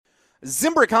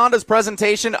Zimbrick Honda's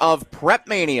presentation of Prep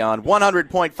Mania on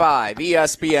 100.5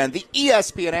 ESPN, the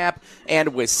ESPN app,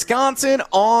 and Wisconsin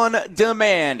on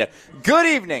Demand. Good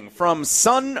evening from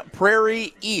Sun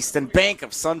Prairie East and Bank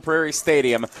of Sun Prairie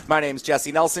Stadium. My name's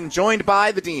Jesse Nelson, joined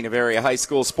by the Dean of Area High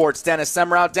School Sports, Dennis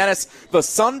Semrau. Dennis, the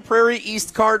Sun Prairie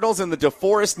East Cardinals and the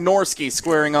Deforest Norskis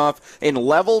squaring off in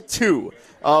Level 2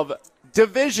 of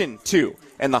Division 2.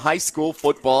 And the high school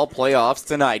football playoffs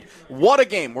tonight. What a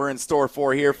game we're in store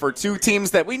for here for two teams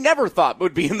that we never thought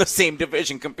would be in the same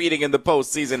division competing in the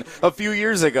postseason a few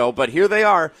years ago. But here they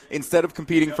are. Instead of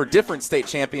competing for different state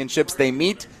championships, they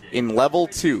meet in Level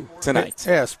 2 tonight.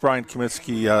 Yes, Brian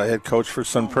Kaminsky, head coach for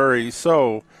Sun Prairie.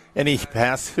 So, any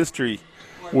past history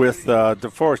with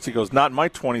Deforest? He goes, not in my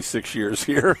 26 years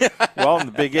here. Well, in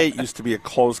the Big 8 used to be a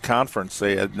closed conference.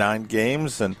 They had 9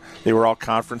 games, and they were all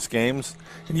conference games.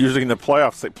 And usually in the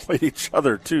playoffs, they played each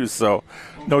other, too. So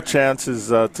no chances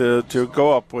to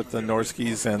go up with the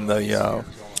Norskis and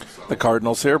the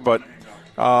Cardinals here. But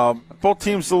both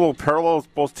teams a little parallel.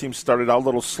 Both teams started out a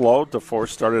little slow. DeForest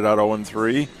started out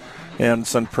 0-3, and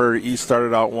Sun Prairie East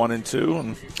started out 1-2.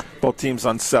 And both teams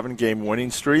on 7-game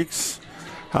winning streaks.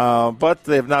 But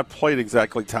they have not played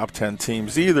exactly top 10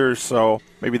 teams either, so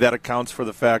maybe that accounts for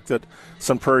the fact that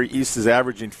Sun Prairie East is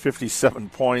averaging 57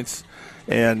 points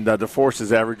and DeForest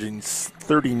is averaging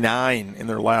 39 in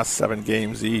their last 7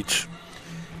 games each.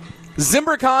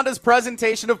 Zimbrick Honda's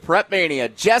presentation of Prep Mania.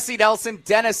 Jesse Nelson,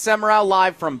 Dennis Semrau,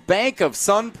 live from Bank of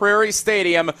Sun Prairie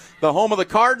Stadium, the home of the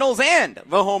Cardinals and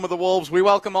the home of the Wolves. We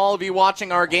welcome all of you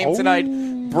watching our game tonight.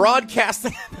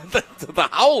 Broadcasting the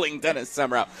howling Dennis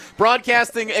Semrau.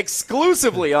 Broadcasting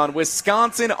exclusively on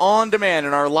Wisconsin On Demand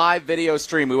in our live video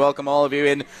stream. We welcome all of you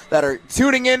in that are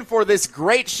tuning in for this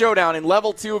great showdown in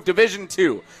Level 2 of Division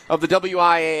 2 of the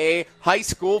WIAA High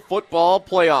School Football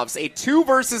Playoffs. A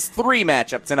 2-3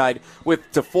 matchup tonight with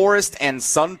DeForest and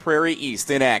Sun Prairie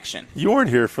East in action. You weren't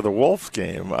here for the Wolves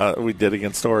game we did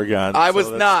against Oregon. I was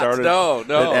not. No.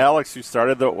 And Alex, you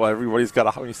started everybody's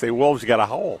got when you say Wolves, you got to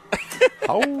howl.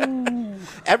 Howl.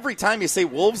 Every time you say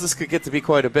Wolves, this could get to be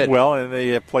quite a bit. Well, and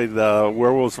they played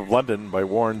Werewolves of London by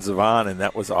Warren Zevon, and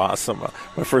that was awesome.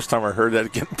 The first time I heard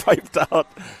that getting piped out,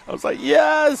 I was like,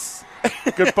 yes!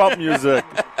 Good bump music.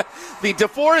 The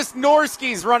Deforest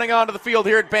Norskis running onto the field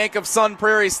here at Bank of Sun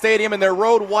Prairie Stadium in their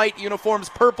road white uniforms,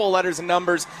 purple letters and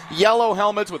numbers, yellow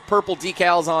helmets with purple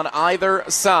decals on either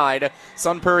side.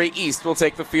 Sun Prairie East will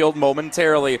take the field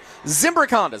momentarily. Zimbrick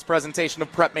Honda's presentation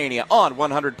of Prep Mania on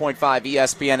 100.5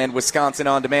 ESPN and Wisconsin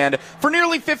On Demand. For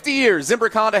nearly 50 years,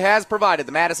 Zimbrick Honda has provided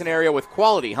the Madison area with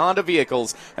quality Honda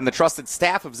vehicles, and the trusted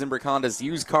staff of Zimbrick Honda's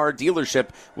used car dealership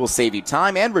will save you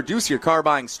time and reduce your car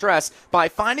buying stress by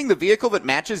finding the vehicle that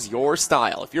matches your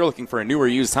style. If you're looking for a new or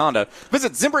used Honda,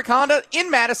 visit Zimbrick Honda in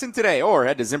Madison today or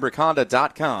head to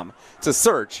ZimbrickHonda.com to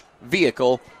search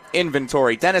vehicle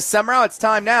inventory. Dennis Semrau, it's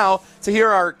time now to hear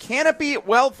our Canopy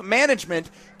Wealth Management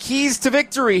keys to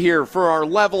victory here for our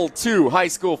Level 2 high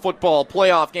school football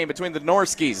playoff game between the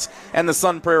Norskis and the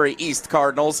Sun Prairie East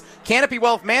Cardinals. Canopy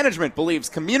Wealth Management believes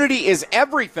community is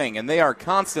everything, and they are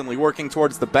constantly working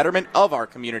towards the betterment of our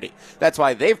community. That's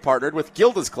why they've partnered with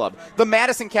Gilda's Club, the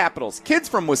Madison Capitals, Kids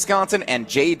from Wisconsin, and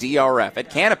JDRF.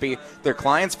 At Canopy, their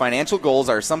clients' financial goals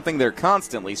are something they're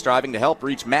constantly striving to help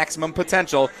reach maximum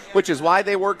potential, which is why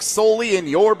they work solely in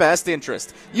your best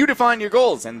interest. You define your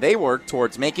goals, and they work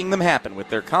towards making them happen with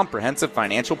their comprehensive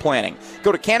financial planning.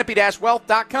 Go to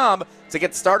canopy-wealth.com to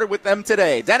get started with them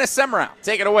today. Dennis Semrau,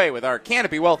 take it away with our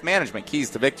Canopy Wealth Management keys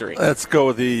to victory. Let's go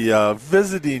with the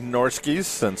visiting Norskis,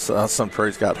 since Sun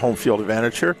Prairie's got home field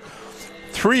advantage here.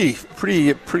 3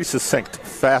 pretty succinct.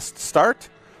 Fast start,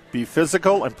 be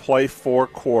physical, and play 4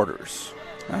 quarters.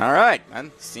 All right,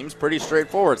 man. Seems pretty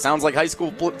straightforward. Sounds like high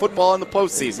school football in the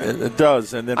postseason. It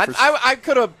does. And then I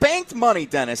could have banked money,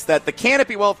 Dennis, that the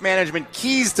Canopy Wealth Management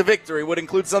keys to victory would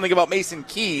include something about Mason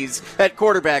Keys at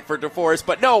quarterback for DeForest,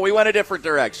 but no, we went a different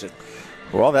direction.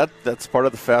 Well, that's part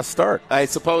of the fast start. I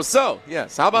suppose so,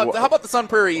 yes. How about the Sun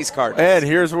Prairie East Cardinals? And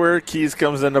here's where Keys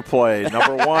comes into play.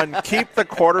 Number 1, keep the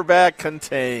quarterback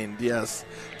contained. Yes,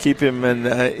 keep him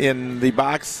in the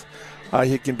box.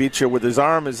 He can beat you with his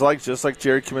arm, his legs, just like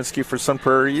Jerry Kaminsky for Sun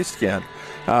Prairie East can.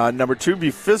 Number 2,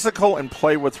 be physical and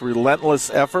play with relentless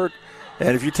effort.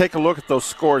 And if you take a look at those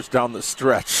scores down the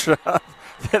stretch,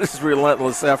 that is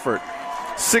relentless effort.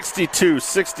 62,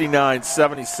 69,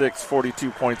 76,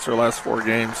 42 points their last 4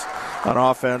 games on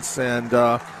offense, and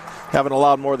haven't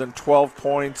allowed more than 12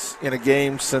 points in a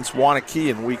game since Wanakee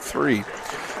in Week 3.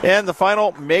 And the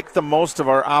final, make the most of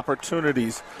our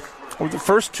opportunities. The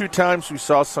first 2 times we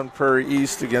saw Sun Prairie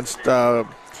East against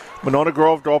Monona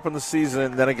Grove to open the season,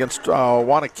 and then against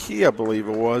Wanakee, I believe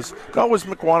it was. No, it was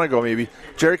McWanago maybe.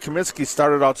 Jerry Kaminsky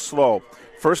started out slow.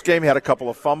 First game, he had a couple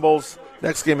of fumbles.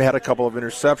 Next game, he had a couple of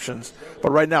interceptions.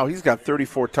 But right now, he's got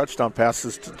 34 touchdown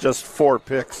passes to just 4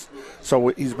 picks. So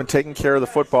he's been taking care of the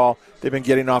football. They've been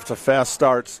getting off to fast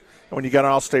starts. And when you got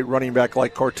an all-state running back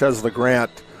like Cortez LeGrant,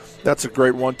 that's a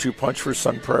great 1-2 punch for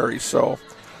Sun Prairie. So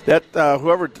that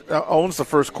whoever owns the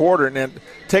first quarter, and then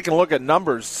taking a look at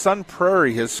numbers, Sun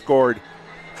Prairie has scored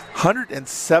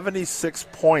 176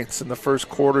 points in the first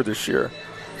quarter this year.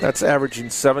 That's averaging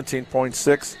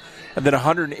 17.6, and then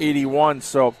 181.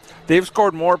 So they've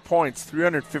scored more points,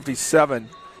 357,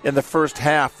 in the first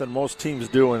half than most teams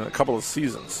do in a couple of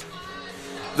seasons.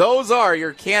 Those are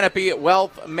your Canopy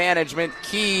Wealth Management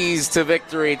keys to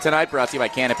victory tonight, brought to you by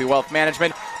Canopy Wealth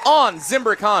Management on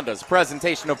Zimbrick Honda's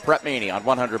presentation of Prep Mania on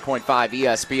 100.5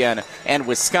 ESPN and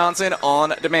Wisconsin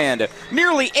On Demand.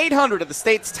 Nearly 800 of the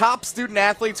state's top student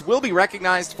athletes will be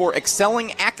recognized for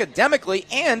excelling academically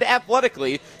and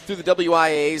athletically through the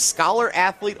WIAA's Scholar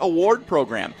Athlete Award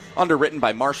Program, underwritten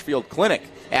by Marshfield Clinic.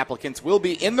 Applicants will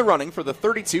be in the running for the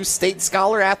 32 State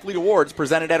Scholar Athlete Awards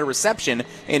presented at a reception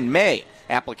in May.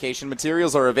 Application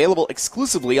materials are available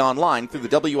exclusively online through the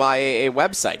WIAA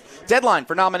website. Deadline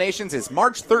for nominations is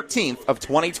March 13th of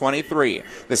 2023.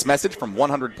 This message from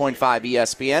 100.5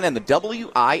 ESPN and the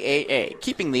WIAA,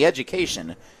 keeping the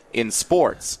education in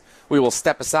sports. We will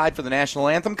step aside for the national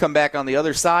anthem, come back on the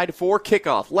other side for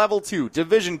kickoff, Level 2,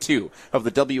 Division 2 of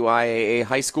the WIAA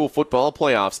High School Football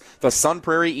Playoffs, the Sun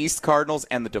Prairie East Cardinals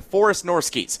and the Deforest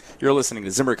Norskis. You're listening to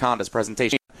Zimbrick Honda's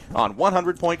presentation on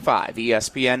 100.5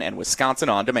 ESPN and Wisconsin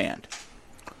On Demand.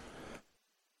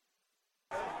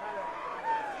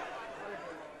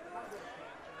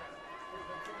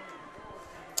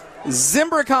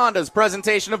 Zimbrick Honda's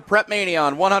presentation of Prep Mania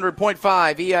on 100.5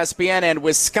 ESPN and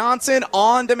Wisconsin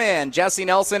On Demand. Jesse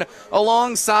Nelson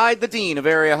alongside the Dean of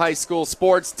Area High School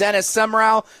Sports, Dennis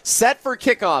Semrau, set for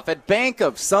kickoff at Bank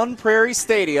of Sun Prairie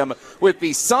Stadium with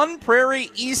the Sun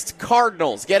Prairie East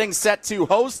Cardinals getting set to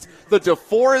host the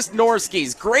Deforest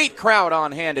Norskis. Great crowd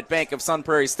on hand at Bank of Sun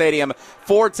Prairie Stadium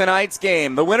for tonight's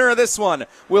game. The winner of this one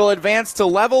will advance to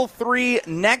Level 3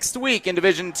 next week in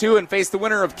Division 2 and face the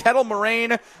winner of Kettle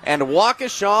Moraine and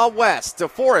Waukesha West.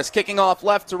 Deforest kicking off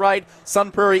left to right.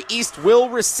 Sun Prairie East will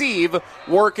receive,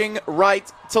 working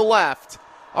right to left.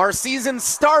 Our season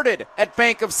started at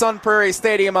Bank of Sun Prairie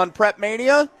Stadium on Prep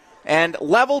Mania, and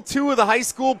Level 2 of the high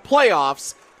school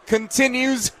playoffs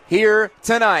continues here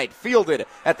tonight. Fielded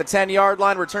at the 10-yard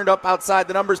line, returned up outside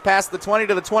the numbers, past the 20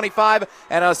 to the 25,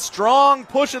 and a strong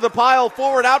push of the pile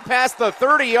forward out past the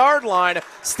 30-yard line,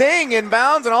 staying in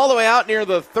bounds and all the way out near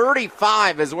the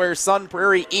 35 is where Sun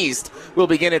Prairie East will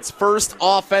begin its first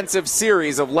offensive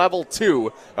series of Level 2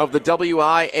 of the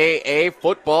WIAA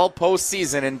football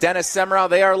postseason. And Dennis Semrau,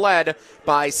 they are led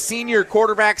by senior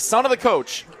quarterback, son of the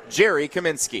coach, Jerry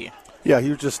Kaminsky. Yeah,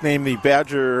 he was just named the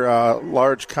Badger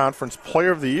Large Conference Player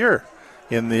of the Year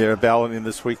in the balloting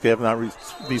this week. They have not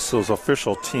released those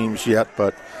official teams yet,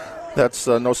 but that's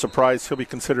no surprise. He'll be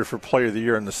considered for Player of the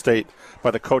Year in the state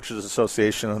by the Coaches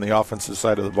Association on the offensive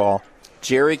side of the ball.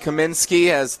 Jerry Kaminsky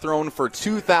has thrown for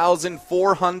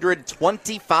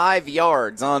 2,425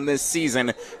 yards on this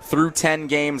season through 10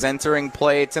 games entering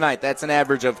play tonight. That's an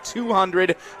average of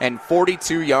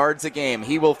 242 yards a game.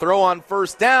 He will throw on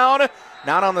first down.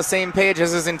 Not on the same page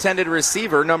as his intended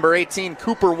receiver, number 18,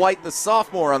 Cooper White, the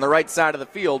sophomore, on the right side of the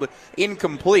field.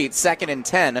 Incomplete, 2nd and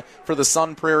 10 for the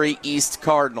Sun Prairie East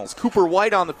Cardinals. Cooper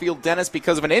White on the field, Dennis,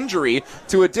 because of an injury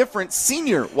to a different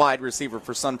senior wide receiver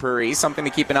for Sun Prairie East, something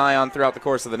to keep an eye on throughout the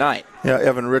course of the night. Yeah,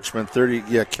 Evan Richmond,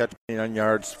 30 catch, 9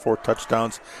 yards, 4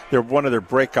 touchdowns. They're one of their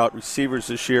breakout receivers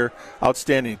this year.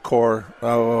 Outstanding core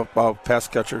pass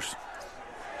catchers.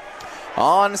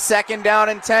 On 2nd down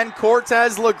and 10,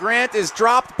 Cortez LeGrant is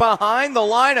dropped behind the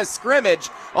line of scrimmage.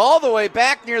 All the way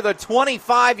back near the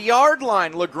 25-yard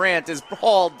line, LeGrant is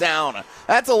hauled down.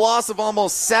 That's a loss of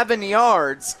almost 7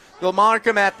 yards. They'll mark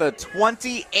him at the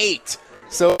 28.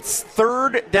 So it's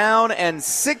 3rd down and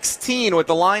 16 with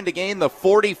the line to gain the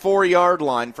 44-yard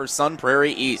line for Sun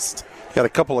Prairie East. Got a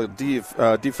couple of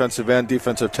defensive end,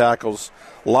 defensive tackles.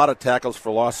 A lot of tackles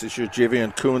for loss this year.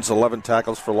 Javian Coons, 11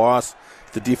 tackles for loss.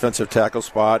 The defensive tackle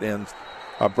spot, and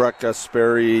Brett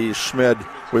Gasperi Schmid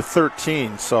with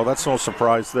 13, so that's no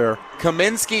surprise there.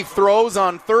 Kaminsky throws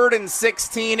on 3rd and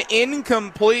 16,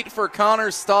 incomplete for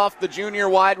Connor Stoff, the junior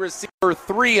wide receiver,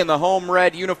 3 in the home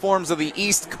red uniforms of the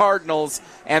East Cardinals,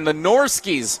 and the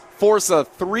Norskis force a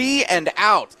 3 and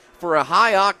out for a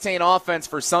high-octane offense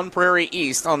for Sun Prairie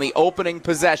East on the opening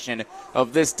possession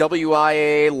of this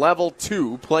WIAA Level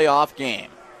 2 playoff game.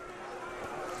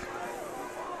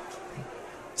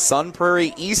 Sun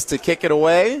Prairie East to kick it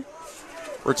away.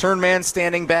 Return man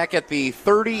standing back at the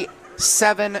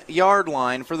 37-yard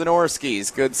line for the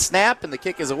Norskis. Good snap, and the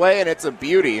kick is away, and it's a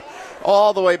beauty.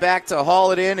 All the way back to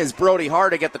haul it in is Brody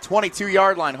Hardig at the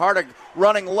 22-yard line. Hardig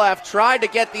running left, tried to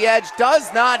get the edge,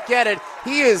 does not get it.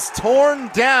 He is torn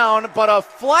down, but a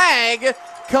flag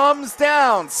comes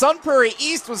down. Sun Prairie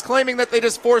East was claiming that they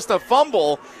just forced a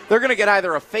fumble. They're going to get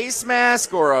either a face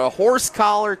mask or a horse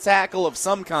collar tackle of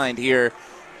some kind here.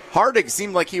 Hardig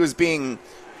seemed like he was being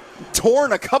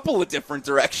torn a couple of different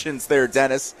directions there,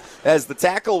 Dennis, as the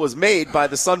tackle was made by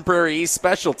the Sun Prairie East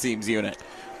special teams unit.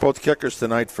 Both kickers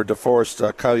tonight for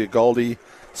Deforest, Kyle Ugaldi,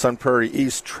 Sun Prairie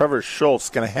East. Trevor Schultz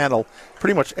going to handle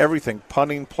pretty much everything,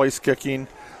 punting, place kicking,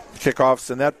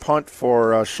 kickoffs, and that punt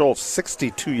for Schultz,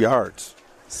 62 yards.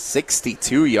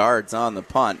 62 yards on the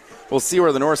punt. We'll see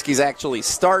where the Norskis actually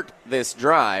start this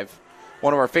drive.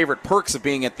 One of our favorite perks of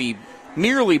being at the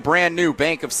nearly brand new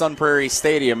Bank of Sun Prairie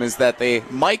Stadium is that they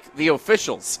mic the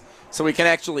officials, so we can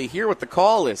actually hear what the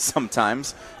call is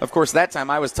sometimes. Of course, that time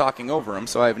I was talking over him,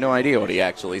 so I have no idea what he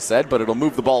actually said, but it'll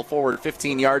move the ball forward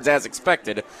 15 yards as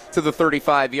expected to the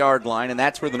 35-yard line, and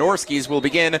that's where the Norskis will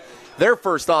begin their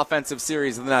first offensive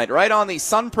series of the night, right on the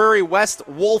Sun Prairie West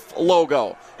Wolf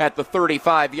logo at the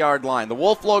 35-yard line. The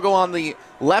Wolf logo on the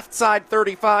left side,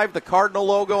 35. The Cardinal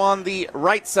logo on the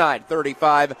right side,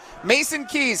 35. Mason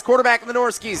Keys, quarterback of the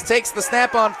Norskis, takes the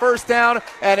snap on first down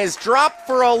and is dropped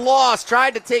for a loss.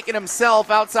 Tried to take it himself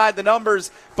outside the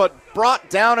numbers, but brought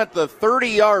down at the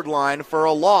 30-yard line for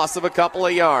a loss of a couple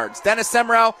of yards. Dennis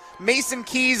Semrau, Mason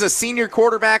Keys, a senior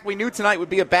quarterback. We knew tonight would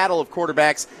be a battle of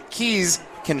quarterbacks. Keys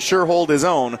can sure hold his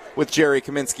own with Jerry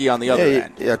Kaminsky on the other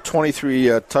end. Yeah,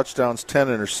 23 touchdowns, 10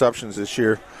 interceptions this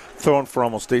year, throwing for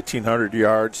almost 1,800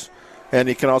 yards. And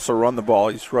he can also run the ball.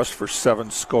 He's rushed for 7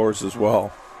 scores as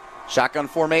well. Shotgun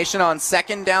formation on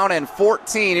second down and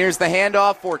 14. Here's the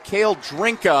handoff for Cale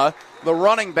Drinka, the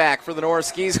running back for the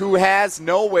Norskis, who has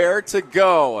nowhere to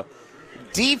go.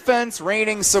 Defense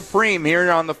reigning supreme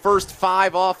here on the first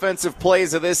 5 offensive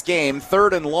plays of this game.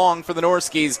 Third and long for the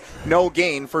Norskis. No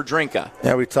gain for Drinka.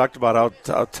 Yeah, we talked about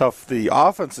how tough the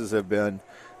offenses have been.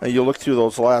 And you look through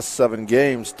those last 7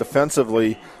 games,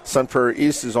 defensively, Sun Prairie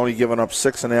East has only given up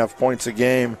 6.5 points a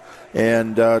game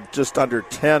and just under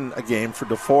 10 a game for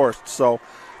Deforest. So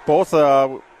both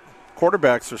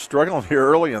quarterbacks are struggling here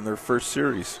early in their first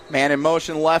series. Man in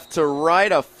motion left to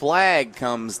right. A flag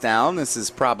comes down. This is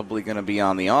probably going to be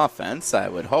on the offense, I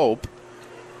would hope.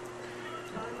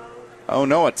 Oh,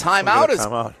 no, a timeout is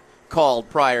called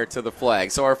prior to the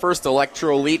flag. So our first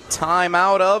Electroelite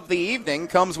timeout of the evening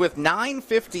comes with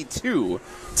 9:52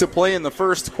 to play in the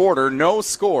first quarter. No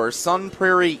score. Sun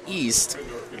Prairie East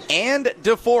and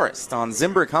Deforest on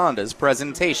Zimbrick Honda's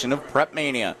presentation of Prep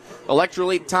Mania.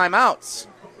 Electroelite timeouts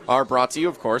are brought to you,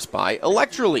 of course, by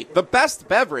Electroelite, the best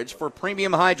beverage for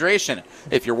premium hydration.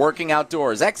 If you're working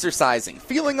outdoors, exercising,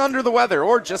 feeling under the weather,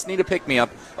 or just need a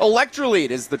pick-me-up, Electroelite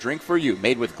is the drink for you.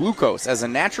 Made with glucose as a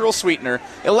natural sweetener,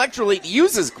 Electroelite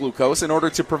uses glucose in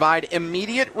order to provide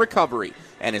immediate recovery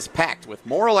and is packed with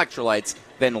more electrolytes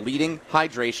than leading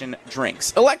hydration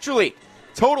drinks. Electroelite,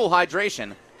 total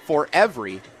hydration for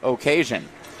every occasion.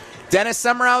 Dennis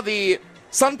Semrau, the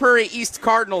Sun Prairie East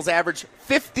Cardinals average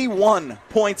 51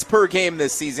 points per game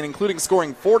this season, including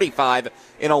scoring 45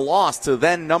 in a loss to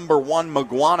then number 1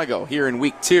 Mugwanago here in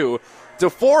week 2.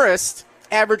 Deforest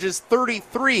averages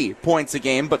 33 points a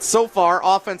game, but so far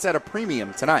offense at a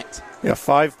premium tonight. Yeah,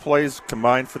 5 plays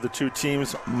combined for the two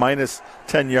teams, minus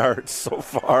 10 yards so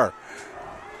far.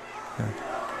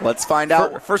 Let's find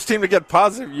out. First team to get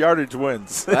positive yardage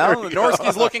wins. Well, the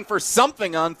Norskis looking for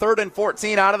something on 3rd and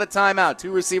 14 out of the timeout.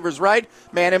 2 receivers right,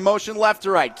 man in motion left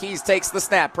to right. Keys takes the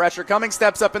snap. Pressure coming,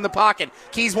 steps up in the pocket.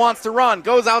 Keys wants to run,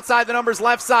 goes outside the numbers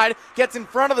left side, gets in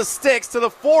front of the sticks to the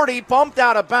 40, bumped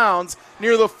out of bounds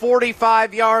near the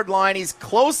 45-yard line. He's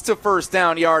close to first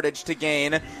down yardage to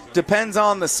gain. Depends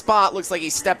on the spot. Looks like he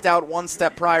stepped out 1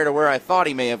 step prior to where I thought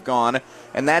he may have gone,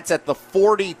 and that's at the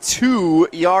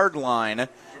 42-yard line.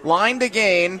 Line to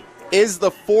gain is the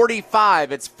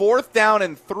 45. It's 4th down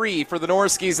and 3 for the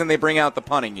Norskis, and they bring out the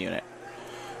punting unit.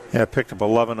 Yeah, picked up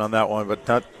 11 on that one, but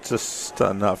not just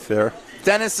enough there.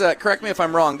 Dennis, correct me if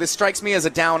I'm wrong. This strikes me as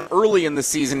a down early in the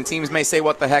season. Teams may say,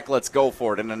 what the heck, let's go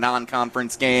for it in a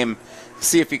non-conference game.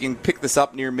 See if you can pick this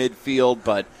up near midfield,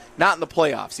 but not in the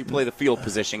playoffs. You play the field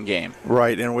position game.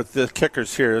 Right, and with the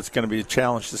kickers here, it's going to be a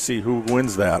challenge to see who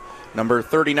wins that. Number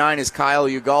 39 is Kyle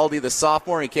Ugaldi, the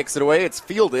sophomore. He kicks it away. It's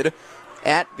fielded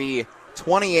at the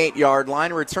 28-yard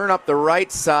line. Return up the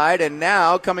right side, and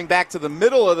now coming back to the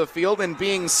middle of the field and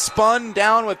being spun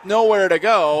down with nowhere to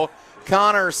go,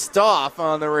 Connor Stoff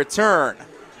on the return.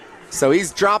 So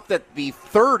he's dropped at the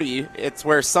 30. It's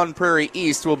where Sun Prairie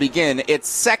East will begin its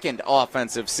second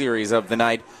offensive series of the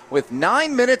night with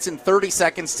 9 minutes and 30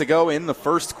 seconds to go in the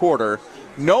first quarter.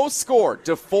 No score,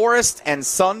 DeForest and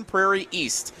Sun Prairie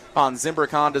East on Zimbrick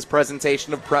Honda's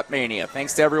presentation of Prep Mania.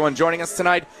 Thanks to everyone joining us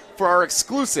tonight for our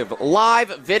exclusive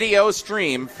live video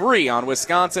stream, free on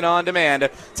Wisconsin On Demand.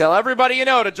 Tell everybody you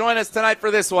know to join us tonight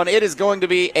for this one. It is going to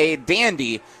be a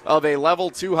dandy of a Level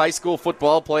 2 high school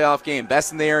football playoff game.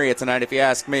 Best in the area tonight, if you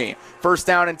ask me. First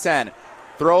down and 10.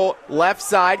 Throw left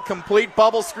side, complete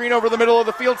bubble screen over the middle of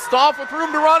the field. Stoff with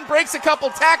room to run, breaks a couple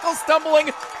tackles,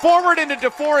 stumbling forward into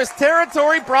DeForest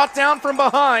territory, brought down from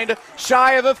behind,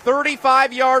 shy of the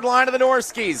 35-yard line of the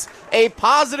Norskis. A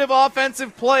positive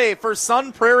offensive play for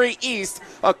Sun Prairie East.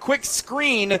 A quick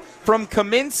screen from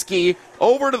Kaminsky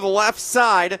over to the left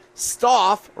side.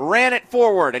 Stoff ran it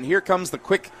forward, and here comes the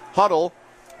quick huddle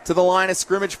to the line of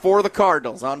scrimmage for the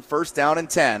Cardinals on first down and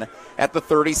 10 at the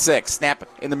 36. Snap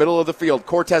in the middle of the field.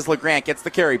 Cortez LeGrant gets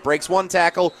the carry, breaks one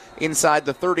tackle inside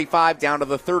the 35 down to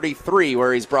the 33,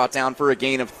 where he's brought down for a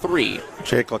gain of 3.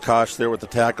 Jake Lacoste there with the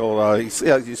tackle. As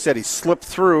you said, he slipped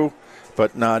through,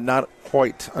 but not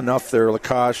quite enough there.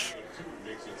 Lacoste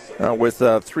with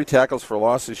 3 tackles for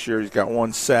loss this year. He's got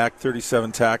 1 sack,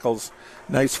 37 tackles.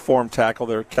 Nice form tackle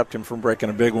there, kept him from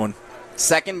breaking a big one.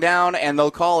 Second down, and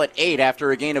they'll call it 8 after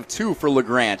a gain of 2 for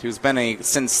LeGrant, who's been a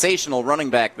sensational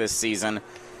running back this season.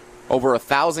 Over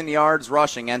 1,000 yards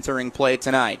rushing entering play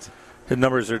tonight. His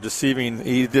numbers are deceiving.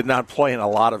 He did not play in a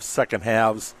lot of second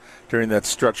halves during that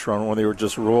stretch run when they were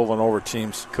just rolling over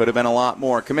teams. Could have been a lot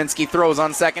more. Kaminsky throws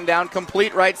on second down,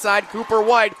 complete right side. Cooper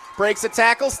White breaks a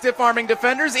tackle, stiff-arming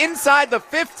defenders inside the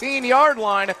 15-yard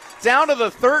line, down to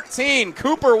the 13.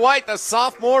 Cooper White, the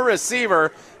sophomore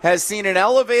receiver, has seen an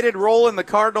elevated role in the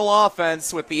Cardinal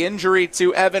offense with the injury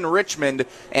to Evan Richmond,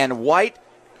 and White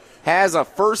has a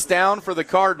first down for the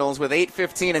Cardinals with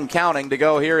 8:15 and counting to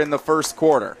go here in the first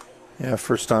quarter. Yeah,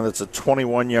 first down, that's a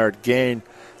 21-yard gain.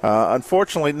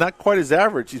 Unfortunately, not quite his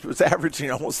average. He was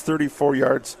averaging almost 34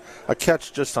 yards a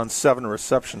catch just on 7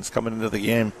 receptions coming into the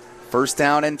game. First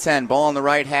down and 10, ball on the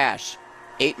right hash.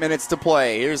 8 minutes to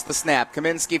play. Here's the snap.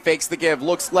 Kaminsky fakes the give,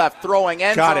 looks left, throwing,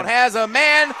 end zone, has a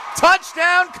man.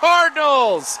 Touchdown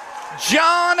Cardinals!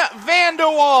 John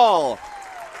Vanderwall,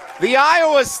 the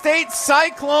Iowa State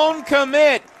Cyclone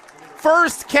commit.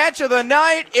 First catch of the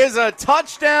night is a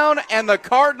touchdown, and the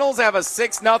Cardinals have a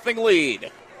 6-0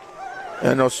 lead.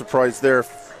 And no surprise there.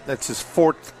 That's his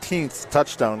 14th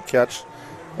touchdown catch.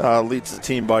 Leads the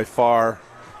team by far.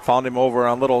 Found him over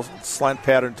on a little slant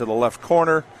pattern to the left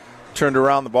corner. Turned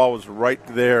around, the ball was right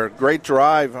there. Great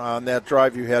drive. On that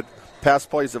drive, you had pass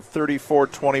plays of 34,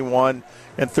 21,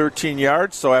 and 13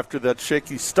 yards. So after that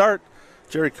shaky start,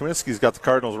 Jerry Kaminsky's got the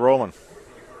Cardinals rolling.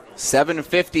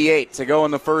 7:58 to go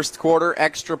in the first quarter.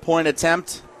 Extra point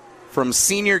attempt from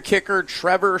senior kicker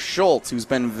Trevor Schultz, who's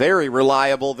been very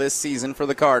reliable this season for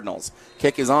the Cardinals.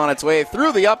 Kick is on its way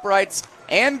through the uprights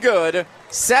and good.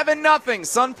 7-0.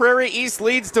 Sun Prairie East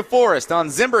leads DeForest on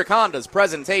Zimbrick Honda's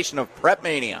presentation of Prep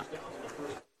Mania.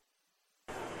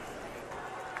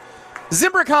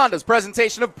 Zimbrick Honda's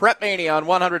presentation of Prep Mania on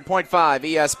 100.5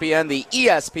 ESPN, the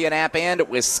ESPN app, and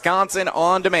Wisconsin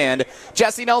On Demand.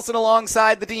 Jesse Nelson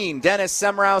alongside the Dean, Dennis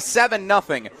Semrau,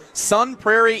 7-0. Sun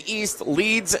Prairie East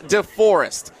leads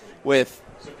DeForest with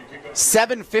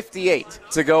 7:58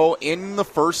 to go in the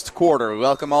first quarter. We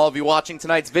welcome all of you watching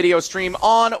tonight's video stream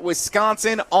on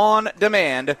Wisconsin On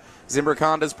Demand. Zimbrick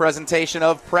Honda's presentation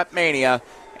of Prep Mania,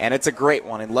 and it's a great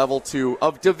one in Level 2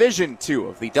 of Division 2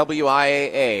 of the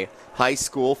WIAA High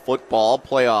School Football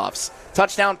Playoffs.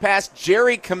 Touchdown pass,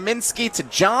 Jerry Kaminsky to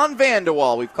John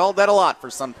Vanderwall. We've called that a lot for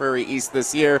Sun Prairie East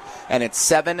this year, and it's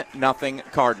 7-0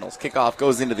 Cardinals. Kickoff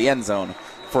goes into the end zone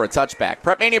for a touchback.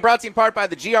 Prep Mania brought to you in part by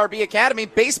the GRB Academy.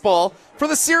 Baseball for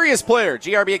the serious player.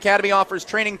 GRB Academy offers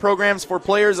training programs for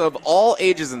players of all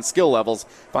ages and skill levels.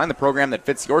 Find the program that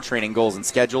fits your training goals and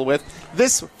schedule with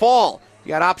this fall. You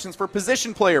got options for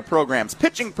position player programs,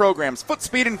 pitching programs, foot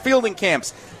speed and fielding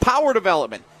camps, power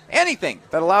development, anything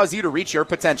that allows you to reach your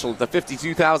potential at the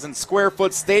 52,000 square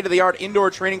foot state-of-the-art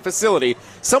indoor training facility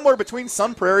somewhere between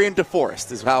Sun Prairie and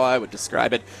DeForest is how I would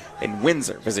describe it in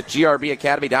Windsor. Visit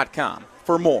grbacademy.com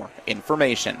for more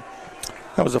information.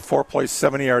 That was a 4-play,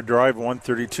 70-yard drive,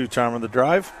 132 time on the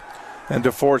drive, and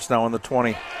DeForest now on the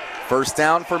 20. First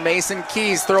down for Mason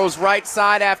Keys. Throws right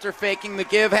side after faking the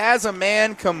give. Has a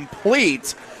man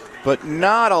complete, but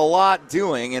not a lot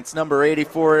doing. It's number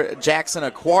 84, Jackson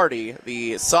Acquarty,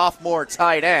 the sophomore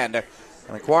tight end.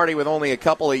 And Acquarty with only a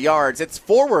couple of yards. It's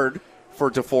forward for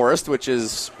DeForest, which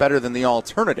is better than the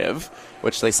alternative,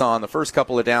 which they saw in the first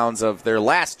couple of downs of their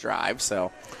last drive.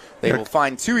 So They will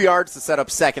find 2 yards to set up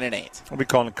 2nd and 8. We'll be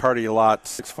calling Cardi a lot,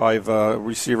 6'5"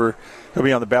 receiver. He'll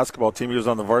be on the basketball team. He was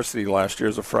on the varsity last year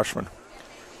as a freshman.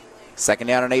 2nd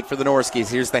down and 8 for the Norskis.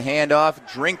 Here's the handoff.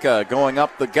 Drinka going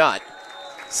up the gut.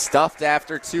 Stuffed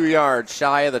after 2 yards,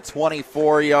 shy of the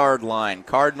 24-yard line.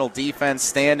 Cardinal defense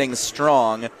standing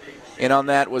strong. And on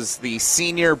that was the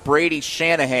senior Brady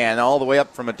Shanahan, all the way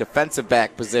up from a defensive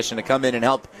back position to come in and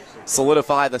help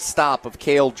solidify the stop of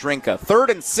Cale Drinka. 3rd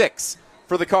and 6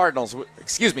 for the Cardinals, for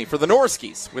the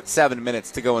Norskis, with 7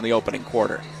 minutes to go in the opening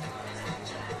quarter.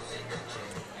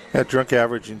 Yeah, Drinka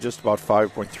averaging just about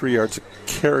 5.3 yards a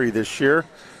carry this year.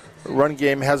 The run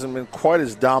game hasn't been quite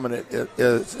as dominant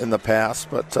as in the past,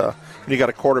 but when you got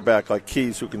a quarterback like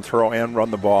Keys who can throw and run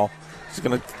the ball, he's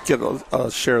going to get a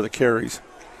share of the carries.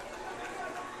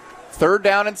 3rd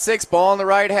down and 6, ball on the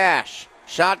right hash.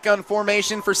 Shotgun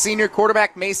formation for senior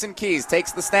quarterback Mason Keys.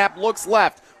 Takes the snap, looks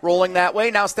left, rolling that way,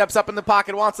 now steps up in the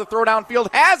pocket, wants to throw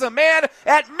downfield, has a man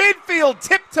at midfield,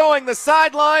 tiptoeing the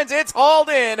sidelines. It's hauled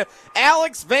in.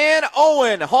 Alex Van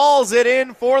Owen hauls it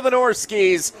in for the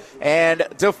Norskis, and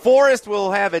Deforest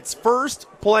will have its first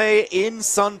play in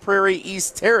Sun Prairie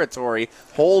East territory.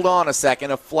 Hold on a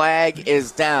second, a flag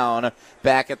is down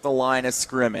back at the line of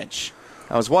scrimmage.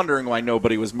 I was wondering why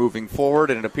nobody was moving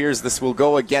forward, and it appears this will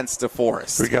go against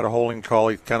Deforest. We got a holding call.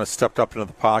 He kind of stepped up into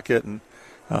the pocket, and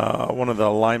one of the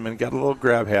linemen got a little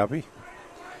grab happy.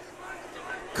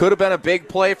 Could have been a big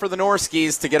play for the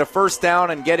Norskis to get a first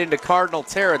down and get into Cardinal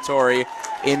territory.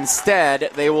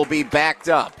 Instead, they will be backed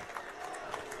up.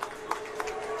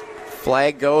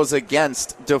 Flag goes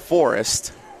against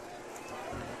Deforest,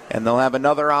 and they'll have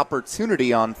another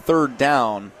opportunity on 3rd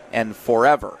down and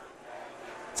forever.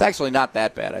 It's actually not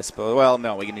that bad, I suppose. Well,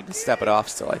 no, we need to step it off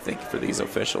still, I think, for these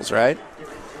officials, right?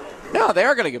 No, they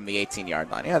are going to give them the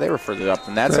 18-yard line. Yeah, they were further up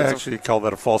than that. They actually call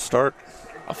that a false start.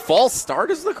 A false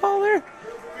start is the call there?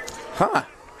 Huh.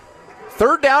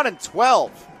 3rd down and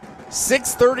 12.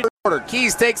 6:30 quarter.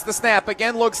 Keys takes the snap.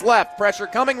 Again, looks left. Pressure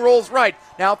coming, rolls right.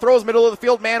 Now throws middle of the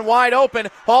field. Man wide open.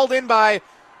 Hauled in by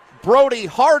Brody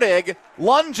Hardig.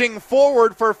 Lunging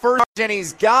forward for first, and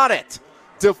he's got it.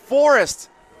 Deforest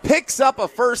picks up a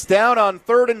first down on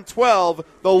 3rd and 12.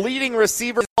 The leading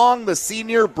receiver along the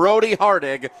senior Brody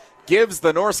Hardig gives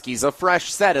the Norskis a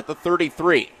fresh set at the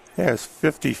 33. Yeah, his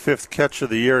 55th catch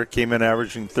of the year. Came in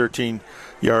averaging 13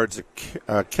 yards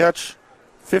a catch.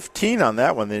 15 on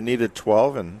that one. They needed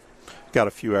 12 and got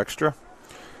a few extra.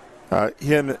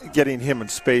 Getting him in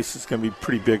space is going to be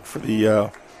pretty big for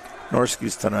the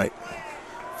Norskis tonight.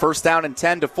 1st down and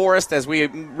 10 to Forest as we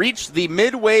reach the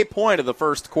midway point of the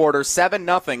first quarter.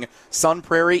 7-0 Sun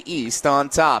Prairie East on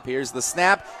top. Here's the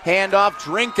snap. Handoff.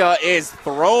 Drinka is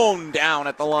thrown down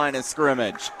at the line of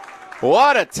scrimmage.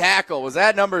 What a tackle. Was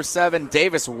that number 7,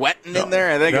 Davis Wetton, in there?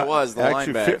 I think it was, the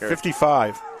actually, linebacker.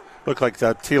 55. Looked like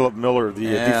that Caleb Miller, the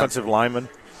defensive lineman.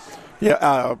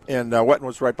 Yeah, and Wetton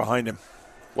was right behind him.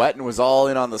 Wetton was all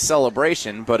in on the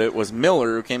celebration, but it was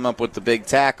Miller who came up with the big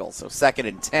tackle. So 2nd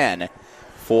and 10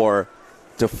 for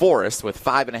Deforest with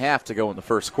 5.5 to go in the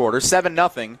first quarter.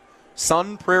 7-0,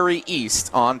 Sun Prairie East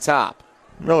on top.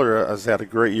 Miller has had a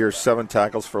great year, 7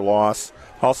 tackles for loss.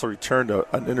 Also returned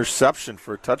an interception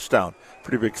for a touchdown.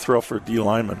 Pretty big throw for a D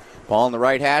lineman. Ball on the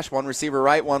right hash, 1 receiver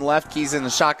right, 1 left. Keys in the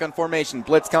shotgun formation.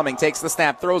 Blitz coming, takes the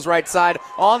snap, throws right side.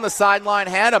 On the sideline,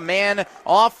 had a man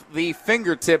off the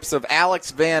fingertips of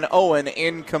Alex Van Owen,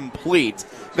 incomplete.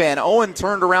 Van Owen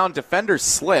turned around, defender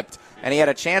slipped, and he had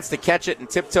a chance to catch it and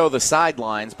tiptoe the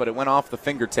sidelines, but it went off the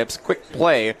fingertips. Quick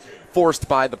play forced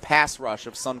by the pass rush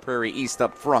of Sun Prairie East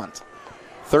up front.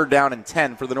 3rd down and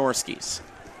 10 for the Norskis.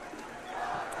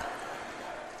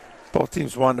 Both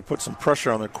teams wanted to put some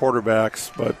pressure on their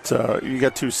quarterbacks, but you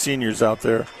got 2 seniors out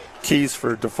there. Keys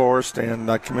for Deforest and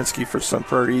Kaminsky for Sun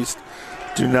Prairie East.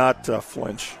 Do not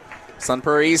flinch. Sun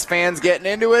Prairie East fans getting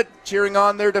into it, cheering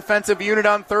on their defensive unit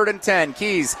on 3rd and 10.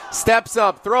 Keys steps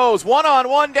up, throws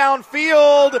one-on-one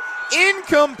downfield.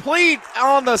 Incomplete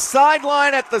on the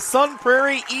sideline at the Sun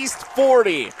Prairie East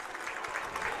 40.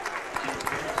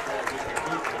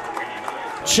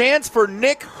 Chance for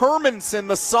Nick Hermanson,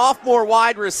 the sophomore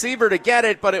wide receiver, to get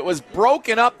it, but it was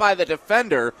broken up by the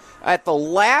defender at the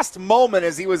last moment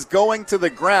as he was going to the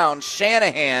ground.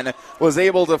 Shanahan was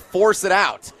able to force it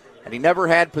out, and he never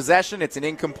had possession. It's an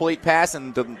incomplete pass,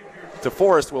 and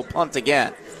Deforest will punt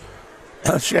again.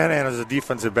 Shanahan is a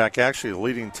defensive back, actually the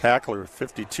leading tackler,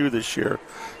 52 this year.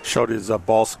 Showed his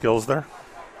ball skills there.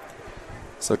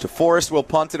 So Deforest will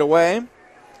punt it away.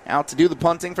 Out to do the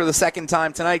punting for the second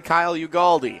time tonight, Kyle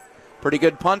Ugaldi. Pretty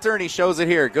good punter, and he shows it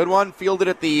here. Good one, fielded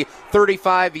at the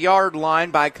 35-yard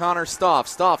line by Connor Stoff.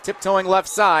 Stoff tiptoeing left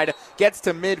side, gets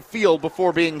to midfield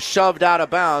before being shoved out of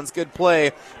bounds. Good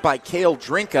play by Cale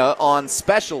Drinka on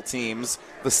special teams,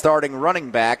 the starting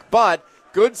running back. But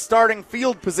good starting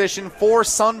field position for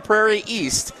Sun Prairie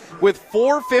East with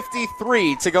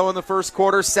 4:53 to go in the first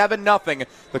quarter, 7-0.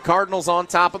 The Cardinals on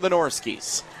top of the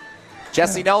Norskis.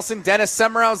 Jesse Nelson, Dennis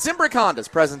Semrau, Zimbrick Honda's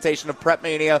presentation of Prep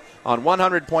Mania on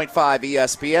 100.5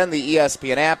 ESPN, the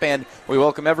ESPN app, and we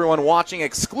welcome everyone watching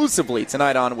exclusively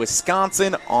tonight on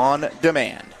Wisconsin On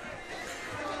Demand.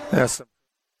 Yes,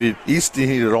 the East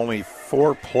needed only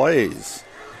 4 plays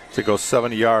to go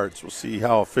 70 yards. We'll see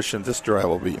how efficient this drive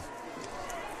will be.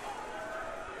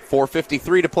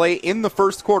 4:53 to play in the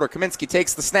first quarter. Kaminsky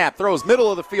takes the snap, throws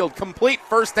middle of the field, complete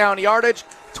first down yardage,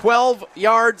 12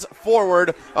 yards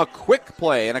forward. A quick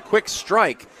play and a quick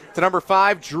strike to number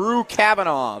 5, Drew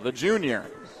Kavanaugh, the junior.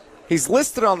 He's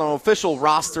listed on the official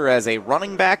roster as a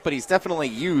running back, but he's definitely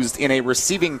used in a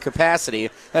receiving capacity.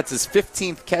 That's his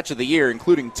 15th catch of the year,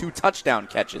 including 2 touchdown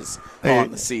catches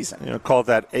on the season. Call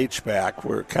that H-back,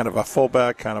 where kind of a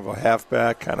fullback, kind of a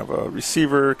halfback, kind of a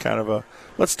receiver, kind of a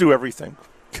let's do everything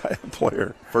kind of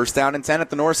player. First down and 10 at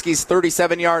the Norskis'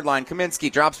 37-yard line. Kaminsky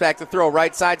drops back to throw.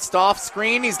 Right side, Stoff,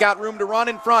 screen. He's got room to run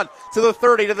in front to the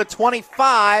 30, to the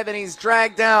 25, and he's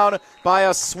dragged down by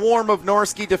a swarm of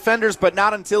Norski defenders, but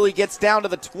not until he gets down to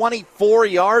the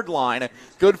 24-yard line.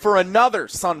 Good for another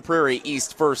Sun Prairie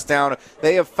East first down.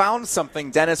 They have found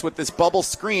something, Dennis, with this bubble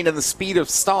screen and the speed of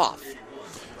Stoff.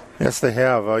 Yes, they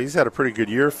have. He's had a pretty good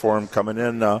year for him coming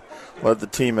in. Led the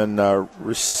team in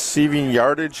receiving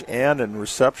yardage and in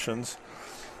receptions.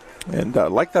 And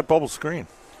like that bubble screen.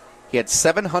 He had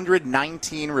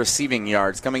 719 receiving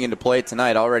yards coming into play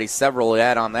tonight. Already several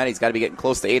add on that. He's got to be getting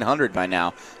close to 800 by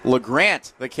now.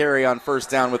 LeGrant, the carry on first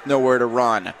down with nowhere to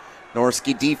run.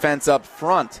 Norski defense up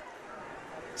front,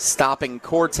 stopping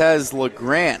Cortez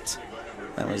LeGrant.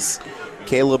 That was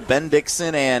Caleb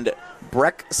Bendixson and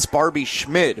Breck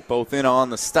Sparby-Schmid, both in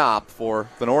on the stop for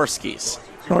the Norskis.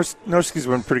 Norski's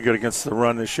been pretty good against the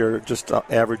run this year, just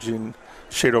averaging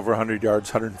shade over 100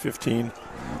 yards, 115.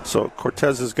 So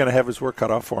Cortez is going to have his work cut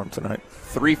off for him tonight.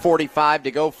 3:45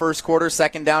 to go first quarter,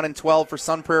 second down and 12 for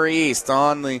Sun Prairie East.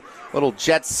 On the little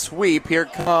jet sweep, here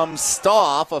comes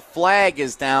Stoff. A flag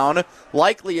is down,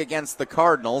 likely against the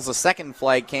Cardinals. A second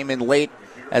flag came in late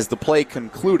as the play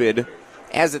concluded.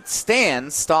 As it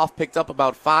stands, Stoff picked up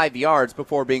about 5 yards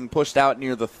before being pushed out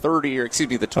near the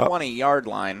 20-yard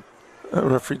line. The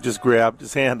referee just grabbed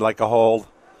his hand like a hold.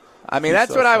 I mean,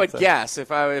 that's what I would guess.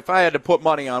 If I had to put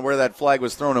money on where that flag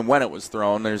was thrown and when it was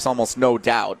thrown, there's almost no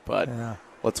doubt. But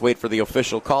let's wait for the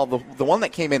official call. The one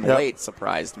that came in late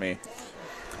surprised me.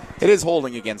 It is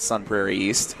holding against Sun Prairie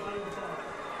East.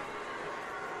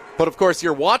 But, of course,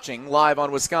 you're watching live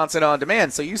on Wisconsin On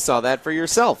Demand, so you saw that for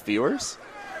yourself, viewers.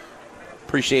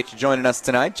 Appreciate you joining us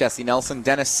tonight. Jesse Nelson,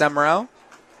 Dennis Semrau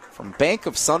from Bank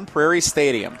of Sun Prairie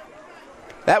Stadium.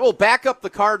 That will back up the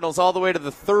Cardinals all the way to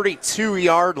the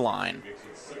 32-yard line.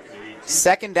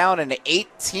 Second down and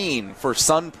 18 for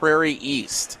Sun Prairie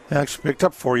East. They actually picked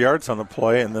up 4 yards on the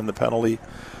play and then the penalty.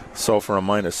 So for a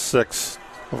 -6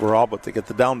 overall, but they get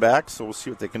the down back, so we'll see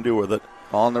what they can do with it.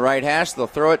 Ball on the right hash. They'll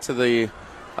throw it to the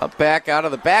back out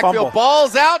of the backfield. Fumble.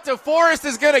 Ball's out. Deforest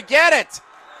is going to get it.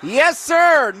 Yes,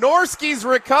 sir. Norskis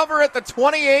recover at the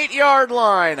 28-yard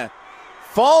line.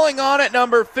 Falling on it,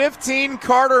 number 15,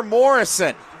 Carter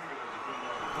Morrison.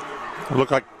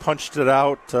 Looked like punched it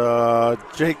out.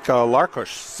 Jake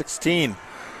Larkush, 16.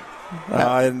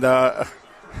 Wow.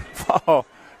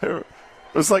 It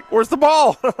was like, where's the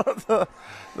ball?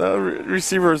 The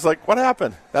receiver was like, what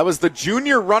happened? That was the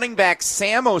junior running back,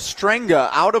 Sam Ostrenga,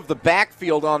 out of the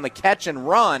backfield on the catch and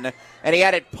run, and he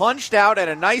had it punched out at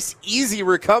a nice, easy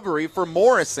recovery for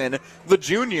Morrison, the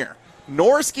junior.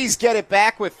 Norskis get it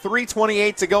back with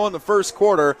 3:28 to go in the first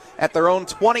quarter at their own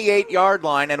 28-yard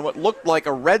line, and what looked like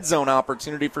a red zone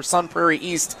opportunity for Sun Prairie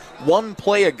East one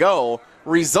play ago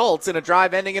results in a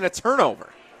drive ending in a turnover.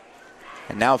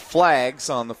 And now flags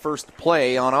on the first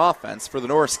play on offense for the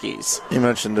Norskis. You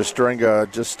mentioned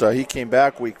Ostrenga. He came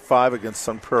back week 5 against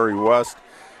Sun Prairie West.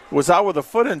 Was out with a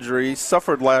foot injury,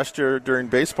 suffered last year during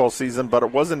baseball season, but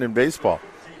it wasn't in baseball.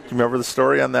 Do you remember the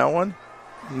story on that one?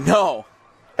 No.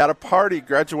 At a party,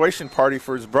 graduation party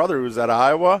for his brother who was at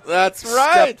Iowa. That's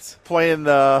right. Playing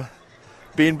the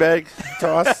beanbag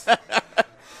toss.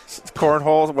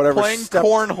 Cornhole, whatever. Playing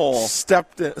cornhole.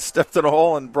 Stepped in a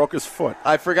hole and broke his foot.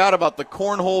 I forgot about the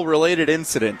cornhole-related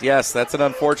incident. Yes, that's an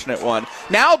unfortunate one.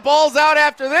 Now ball's out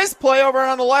after this play over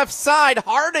on the left side.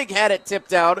 Hardig had it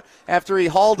tipped out after he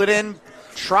hauled it in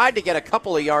tried to get a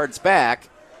couple of yards back,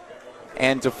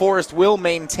 and DeForest will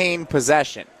maintain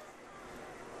possession.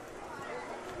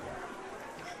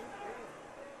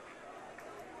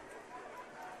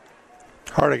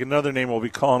 Hardig, another name we'll be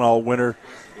calling all winter.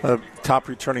 Top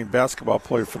returning basketball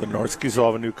player for the Norskis. Will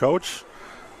have a new coach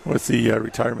with the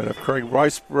retirement of Craig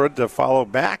Weisbrod to follow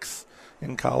Max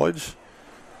in college.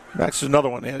 Max is another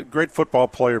one. A great football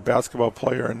player, basketball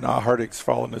player, and Hardig's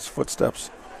following his footsteps.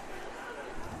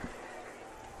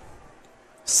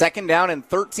 2nd down and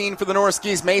 13 for the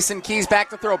Norskis. Mason Keys back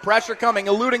to throw. Pressure coming,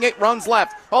 eluding it, runs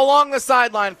left. Along the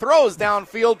sideline, throws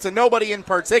downfield to nobody in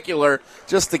particular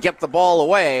just to get the ball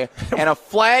away. And a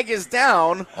flag is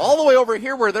down all the way over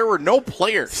here where there were no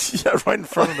players. Yeah, right in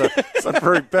front of the Sun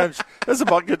Prairie bench. That's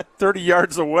about good 30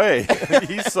 yards away.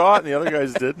 He saw it and the other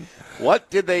guys didn't. What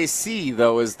did they see,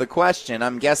 though, is the question.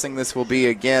 I'm guessing this will be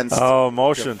against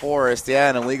motion. DeForest. Yeah,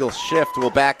 an illegal shift will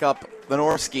back up the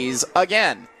Norskis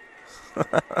again.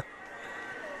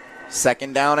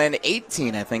 2nd down and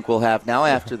 18, I think we'll have now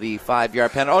after the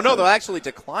 5-yard penalty. Oh, no, they'll actually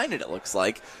decline it looks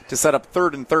like, to set up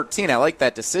 3rd and 13. I like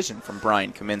that decision from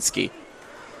Brian Kaminsky.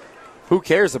 Who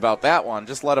cares about that one?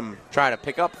 Just let them try to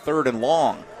pick up 3rd and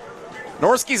long.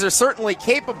 Norskis are certainly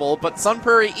capable, but Sun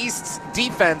Prairie East's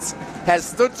defense has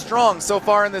stood strong so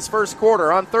far in this first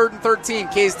quarter. On 3rd and 13,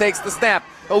 Kays takes the snap,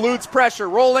 eludes pressure,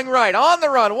 rolling right, on the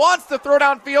run, wants to throw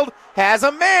downfield, has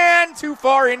a man, too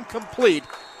far, incomplete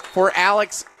for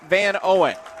Alex Van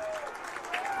Owen.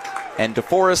 And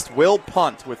DeForest will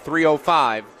punt with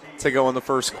 3:05 to go in the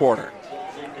first quarter.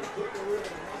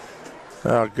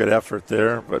 Good effort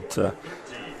there, but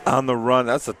on the run,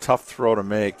 that's a tough throw to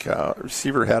make.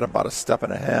 Receiver had about a step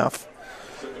and a half,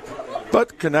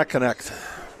 but connect.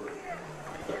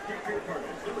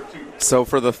 So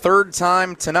for the 3rd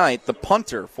time tonight, the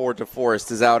punter for DeForest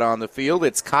is out on the field.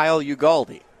 It's Kyle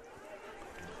Ugaldi.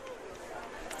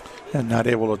 And not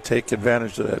able to take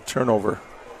advantage of that turnover.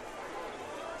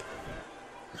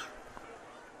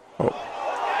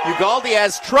 Ugaldi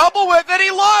has trouble with it.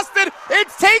 He lost it.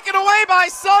 It's taken away by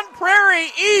Sun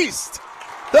Prairie East.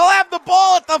 They'll have the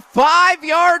ball at the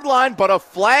 5-yard line, but a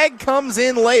flag comes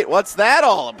in late. What's that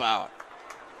all about?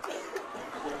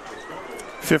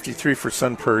 53 for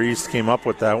Sun Prairie East came up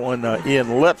with that one.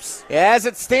 Ian Lips. As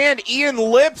it stands, Ian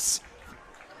Lips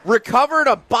recovered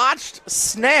a botched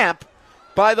snap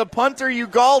by the punter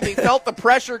Ugaldi. Felt the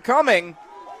pressure coming.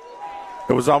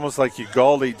 It was almost like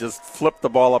Ugaldi just flipped the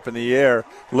ball up in the air.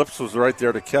 Lips was right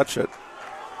there to catch it,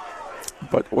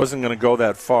 but wasn't going to go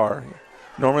that far.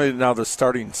 Normally now the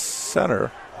starting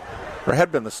center, or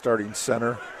had been the starting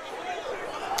center.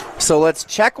 So let's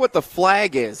check what the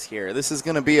flag is here. This is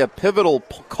going to be a pivotal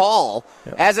call.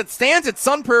 Yep. As it stands, it's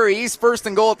Sun Prairie East 1st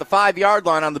and goal at the 5-yard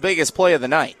line on the biggest play of the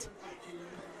night.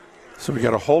 So we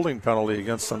got a holding penalty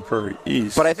against Sun Prairie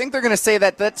East. But I think they're going to say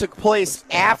that took place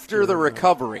after the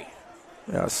recovery.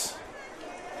 Yes.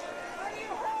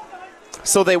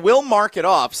 So they will mark it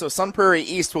off. So Sun Prairie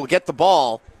East will get the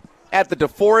ball at the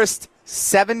DeForest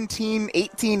 17,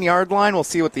 18-yard line. We'll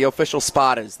see what the official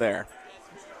spot is there.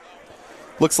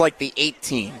 Looks like the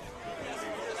 18.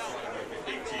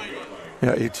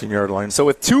 Yeah, 18-yard line. So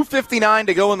with 2:59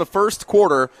 to go in the first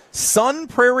quarter, Sun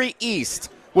Prairie East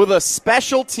with a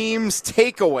special teams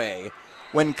takeaway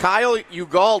when Kyle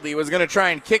Ugaldi was going to try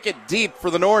and kick it deep for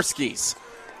the Norskis.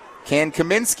 Can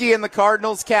Kaminsky and the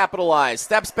Cardinals capitalize?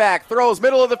 Steps back, throws,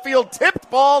 middle of the field, tipped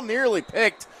ball, nearly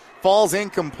picked, falls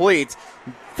incomplete.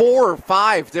 4 or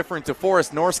 5 different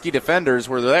DeForest Norski defenders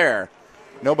were there.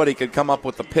 Nobody could come up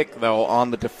with the pick, though,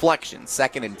 on the deflection.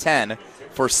 2nd and 10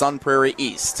 for Sun Prairie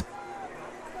East.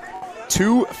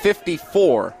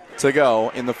 2:54 to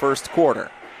go in the first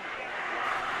quarter.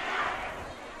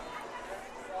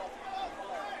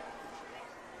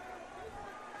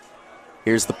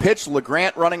 Here's the pitch.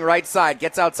 LeGrant running right side.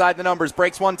 Gets outside the numbers.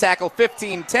 Breaks one tackle.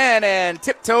 15-10 and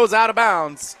tiptoes out of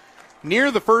bounds.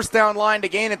 Near the first down line to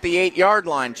gain at the 8-yard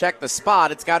line. Check the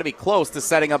spot. It's got to be close to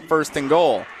setting up 1st and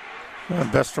goal.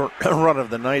 Best run of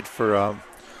the night for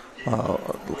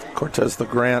Cortez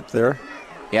LeGrant there.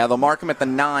 Yeah, they'll mark him at the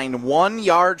 9. 1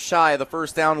 yard shy of the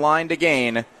first down line to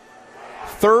gain.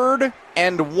 3rd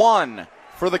and 1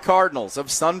 for the Cardinals of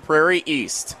Sun Prairie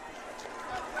East.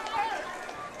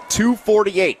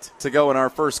 2:48 to go in our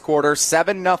first quarter.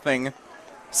 7-0.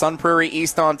 Sun Prairie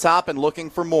East on top and looking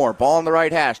for more. Ball on the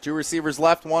right hash. 2 receivers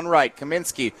left, 1 right.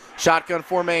 Kaminsky, shotgun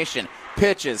formation.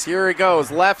 Pitches. Here he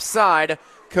goes. Left side.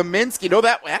 Kaminsky. No,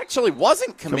 that actually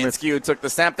wasn't Kaminsky who took the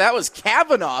snap. That was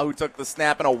Kavanaugh who took the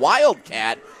snap in a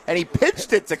Wildcat. And he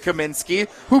pitched it to Kaminsky,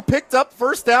 who picked up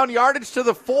first down yardage to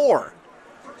the 4.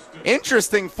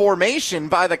 Interesting formation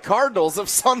by the Cardinals of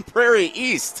Sun Prairie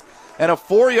East. and a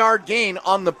 4-yard gain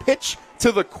on the pitch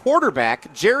to the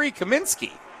quarterback, Jerry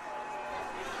Kaminsky.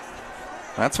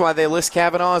 That's why they list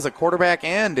Kavanaugh as a quarterback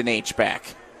and an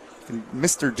H-back.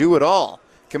 Mr. Do-It-All.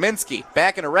 Kaminsky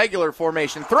back in a regular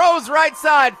formation, throws right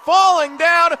side, falling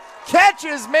down, catch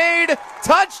is made,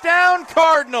 touchdown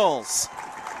Cardinals.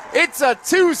 It's a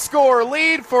 2-score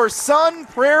lead for Sun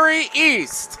Prairie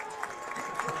East.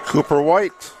 Cooper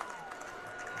White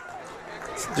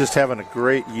just having a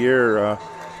great year.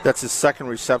 That's his second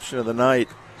reception of the night.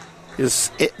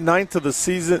 His 9th of the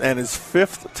season and his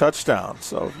 5th touchdown.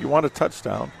 So if you want a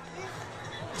touchdown.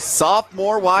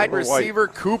 Sophomore wide receiver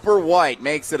Cooper White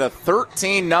makes it a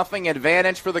 13-0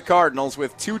 advantage for the Cardinals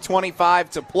with 2:25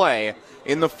 to play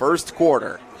in the first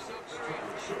quarter.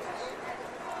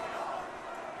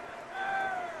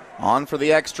 On for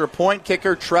the extra point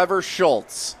kicker, Trevor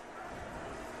Schultz.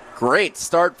 Great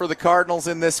start for the Cardinals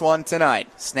in this one tonight.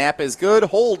 Snap is good,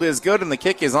 hold is good, and the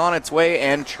kick is on its way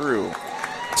and true.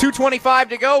 2:25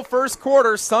 to go, first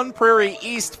quarter. Sun Prairie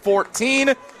East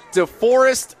 14,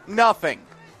 Deforest 0.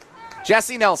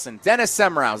 Jesse Nelson, Dennis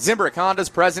Semrau, Zimbrick Honda's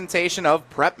presentation of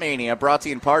Prep Mania, brought to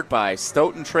you in part by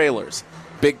Stoughton Trailers.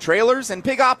 Big trailers and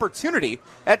big opportunity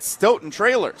at Stoughton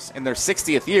Trailers. In their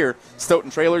 60th year, Stoughton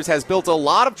Trailers has built a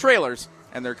lot of trailers,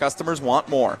 and their customers want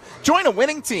more. Join a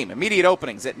winning team. Immediate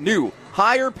openings at new,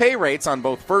 higher pay rates on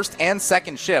both first and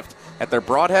second shift at their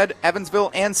Broadhead, Evansville,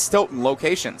 and Stoughton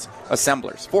locations.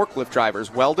 Assemblers, forklift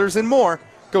drivers, welders, and more.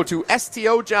 Go to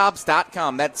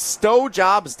stojobs.com. That's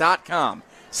stojobs.com.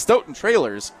 Stoughton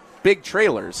Trailers, big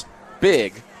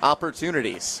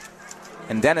opportunities.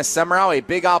 And Dennis Semrau, a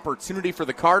big opportunity for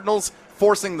the Cardinals,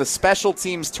 forcing the special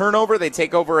teams turnover. They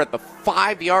take over at the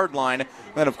 5-yard line.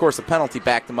 Then, of course, a penalty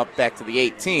backed them up back to the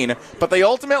 18. But they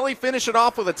ultimately finish it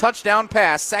off with a touchdown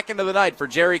pass, second of the night for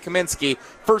Jerry Kaminsky.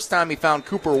 First time he found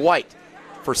Cooper White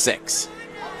for 6.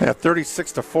 Yeah,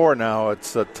 36-4 now.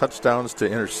 It's touchdowns to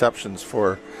interceptions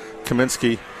for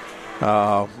Kaminsky.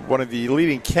 One of the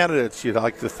leading candidates, you'd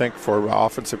like to think, for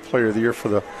Offensive Player of the Year for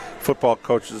the Football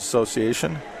Coaches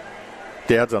Association.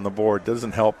 Dad's on the board.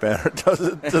 Doesn't help, man.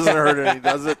 Doesn't hurt any,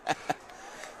 does it?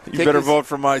 You better vote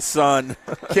for my son.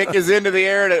 Kick is into the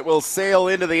air, and it will sail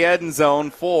into the end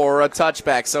zone for a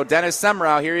touchback. So Dennis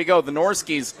Semrau, here you go. The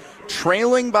Norskis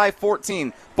trailing by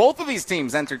 14. Both of these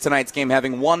teams entered tonight's game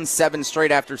having won 7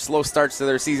 straight after slow starts to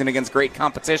their season against great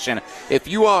competition. If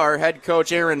you are head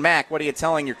coach Aaron Mack, what are you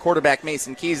telling your quarterback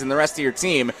Mason Keys and the rest of your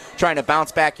team trying to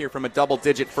bounce back here from a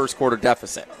double-digit first-quarter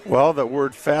deficit? Well, the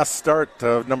word fast start,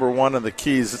 number one of the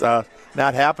keys, not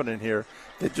happening here.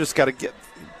 They just got to get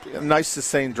a nice,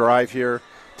 sustained drive here,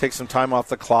 take some time off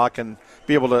the clock, and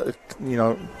be able to,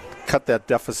 cut that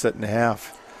deficit in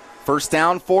half. First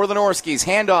down for the Norskis.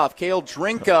 Handoff, Cale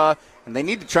Drinka. And they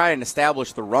need to try and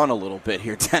establish the run a little bit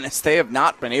here, Dennis. They have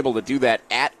not been able to do that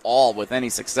at all with any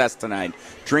success tonight.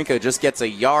 Drinka just gets a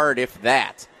yard, if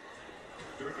that.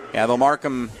 Yeah, they'll mark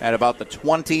him at about the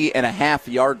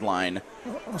 20.5-yard line.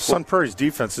 Sun Prairie's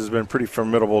defense has been pretty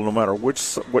formidable no matter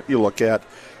what you look at.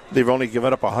 They've only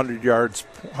given up 100 yards,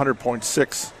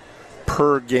 100.6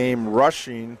 per game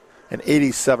rushing, and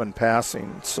 87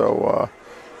 passing. So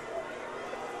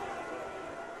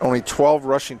only 12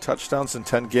 rushing touchdowns in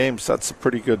 10 games. That's a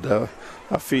pretty good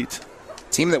feat.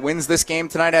 Team that wins this game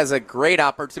tonight has a great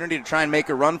opportunity to try and make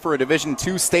a run for a Division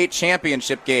II state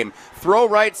championship game. Throw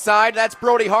right side. That's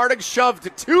Brody Hardig,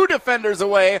 shoved 2 defenders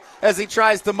away as he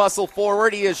tries to muscle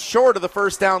forward. He is short of the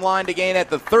first down line to gain at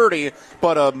the 30,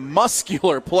 but a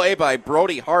muscular play by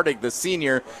Brody Hardig, the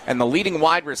senior, and the leading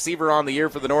wide receiver on the year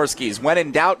for the Norskis. When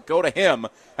in doubt, go to him.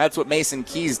 That's what Mason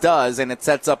Keys does, and it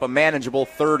sets up a manageable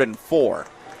 3rd and 4.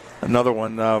 Another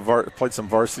one, played some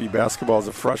varsity basketball as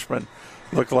a freshman.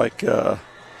 Looked like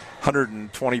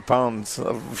 120 pounds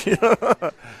of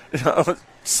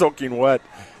soaking wet.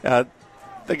 The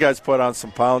guy's put on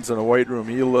some pounds in the weight room.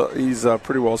 He's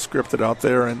pretty well scripted out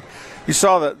there, and you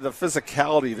saw that the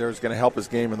physicality there is going to help his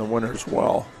game in the winter as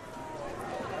well.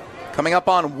 Coming up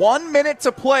on 1 minute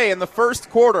to play in the first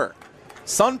quarter.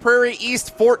 Sun Prairie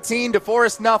East 14,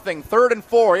 Deforest 0. 3rd and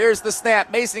 4. Here's the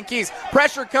snap. Mason Keys.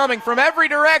 Pressure coming from every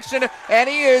direction, and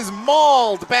he is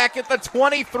mauled back at the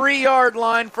 23-yard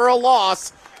line for a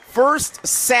loss. First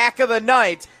sack of the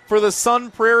night for the Sun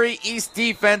Prairie East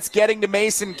defense, getting to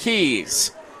Mason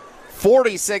Keys.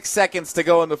 46 seconds to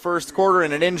go in the first quarter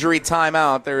and an injury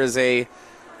timeout. There is a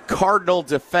Cardinal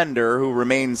defender who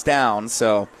remains down,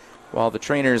 so while the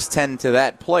trainers tend to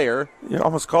that player. You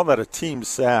almost call that a team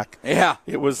sack. Yeah.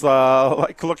 It was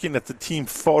like looking at the team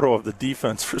photo of the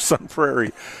defense for Sun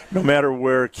Prairie. No matter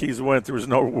where Keys went, there was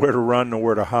nowhere to run,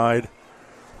 nowhere to hide.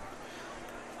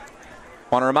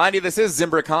 Want to remind you, this is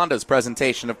Zimbrick Honda's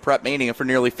presentation of Prep Mania. For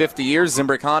nearly 50 years,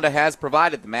 Zimbrick Honda has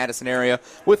provided the Madison area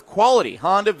with quality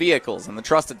Honda vehicles, and the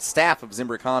trusted staff of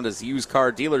Zimbrick Honda's used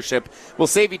car dealership will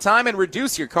save you time and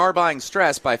reduce your car buying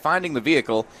stress by finding the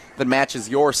vehicle that matches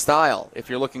your style. If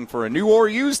you're looking for a new or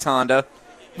used Honda,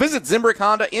 visit Zimbrick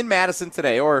Honda in Madison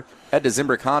today or head to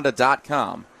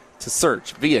ZimbrickHonda.com to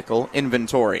search vehicle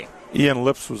inventory. Ian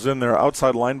Lips was in there,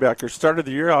 outside linebacker. Started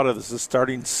the year out as the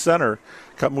starting center.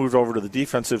 Got moved over to the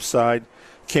defensive side.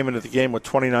 Came into the game with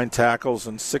 29 tackles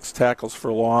and 6 tackles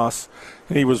for loss.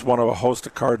 And he was one of a host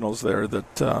of Cardinals there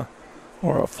that,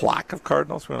 or a flock of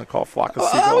Cardinals. We're going to call a flock of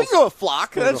Seagulls. We can go a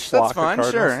flock. That's fine.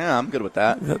 Sure. Yeah, I'm good with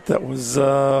that. That was,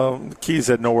 Keys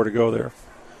had nowhere to go there.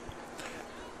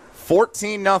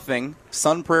 14-0.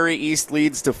 Sun Prairie East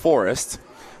leads Deforest.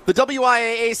 The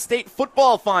WIAA State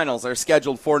Football Finals are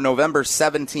scheduled for November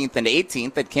 17th and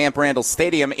 18th at Camp Randall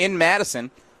Stadium in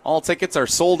Madison. All tickets are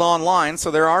sold online,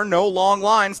 so there are no long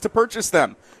lines to purchase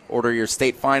them. Order your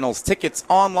state finals tickets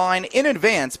online in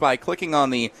advance by clicking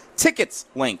on the Tickets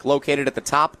link located at the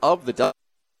top of the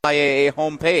WIAA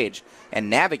homepage and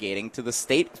navigating to the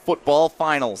State Football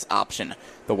Finals option.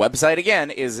 The website again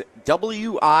is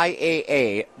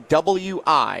WIAAWI.org.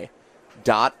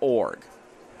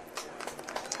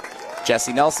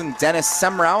 Jesse Nelson, Dennis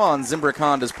Semrau on Zimbrick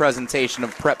Honda's presentation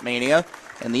of Prep Mania.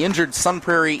 And the injured Sun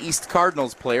Prairie East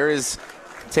Cardinals player is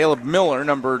Caleb Miller,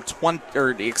 number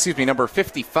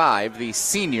 55, the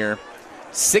senior,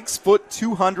 6 foot,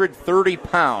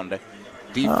 230-pound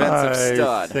defensive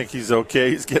stud. I think he's okay.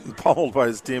 He's getting pummeled by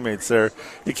his teammates there.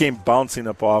 He came bouncing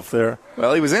up off there.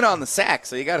 Well, he was in on the sack,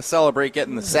 so you got to celebrate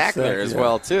getting the sack there as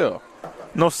well, too.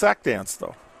 No sack dance,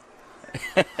 though.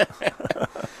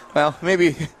 Well,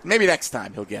 maybe next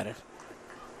time he'll get it.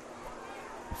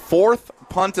 Fourth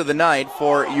punt of the night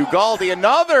for Ugalde.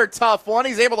 Another tough one.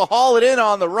 He's able to haul it in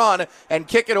on the run and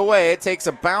kick it away. It takes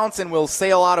a bounce and will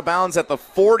sail out of bounds at the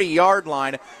 40-yard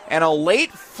line. And a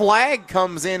late flag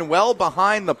comes in well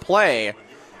behind the play.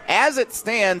 As it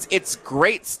stands, it's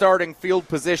great starting field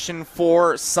position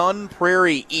for Sun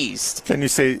Prairie East. Can you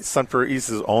say Sun Prairie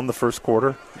East has owned the first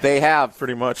quarter? They have.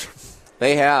 Pretty much.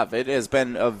 They have. It has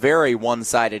been a very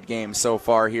one-sided game so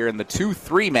far here in the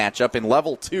 2-3 matchup in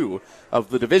Level 2 of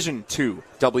the Division II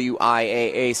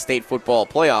WIAA State Football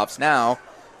Playoffs. Now,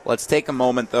 let's take a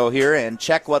moment, though, here and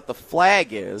check what the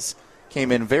flag is.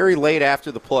 Came in very late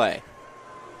after the play.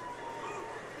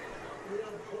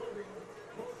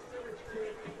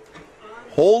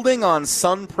 Holding on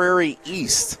Sun Prairie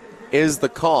East is the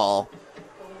call.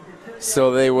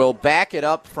 So they will back it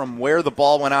up from where the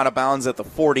ball went out of bounds at the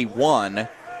 41,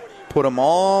 put them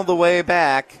all the way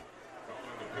back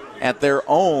at their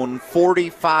own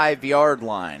 45-yard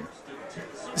line.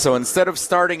 So instead of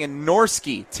starting in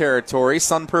Norski territory,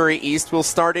 Sun Prairie East will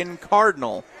start in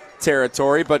Cardinal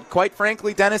territory. But quite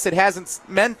frankly, Dennis, it hasn't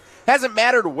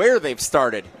mattered where they've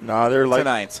started. No, they're like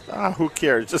tonight. Who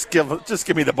cares? Just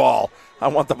give me the ball. I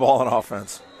want the ball in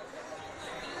offense.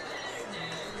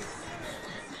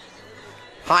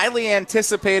 Highly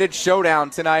anticipated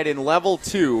showdown tonight in Level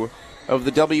 2 of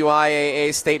the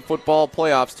WIAA State Football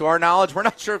Playoffs. To our knowledge, we're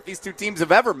not sure if these two teams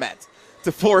have ever met.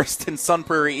 Deforest and Sun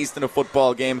Prairie East in a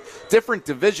football game. Different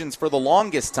divisions for the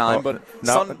longest time. But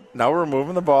now we're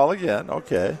moving the ball again.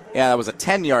 Okay. Yeah, that was a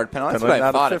 10-yard penalty. That's what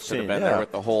I thought it should have been there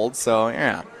with the hold. So,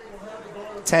 yeah,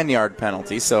 10-yard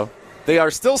penalty. So they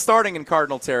are still starting in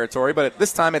Cardinal territory, but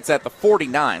this time it's at the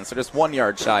 49, so just 1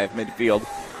 yard shy of midfield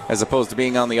as opposed to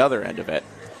being on the other end of it.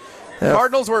 Yeah.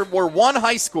 Cardinals were one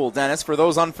high school, Dennis. For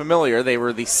those unfamiliar, they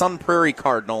were the Sun Prairie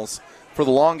Cardinals for the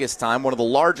longest time, one of the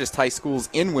largest high schools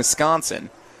in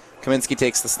Wisconsin. Kaminsky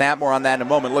takes the snap. More on that in a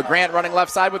moment. LeGrant running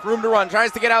left side with room to run.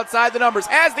 Tries to get outside the numbers.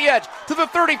 Has the edge to the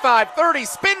 35-30.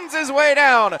 Spins his way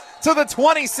down to the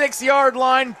 26-yard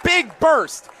line. Big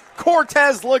burst.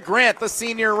 Cortez LeGrant, the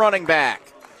senior running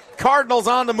back. Cardinals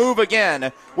on the move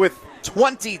again with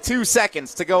 22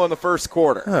 seconds to go in the first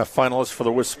quarter. Finalist for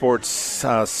the WIS Sports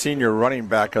Senior Running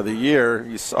Back of the Year.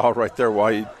 You saw right there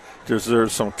why he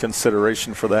deserves some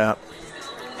consideration for that.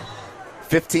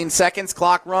 15 seconds,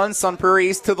 clock runs. Sun Prairie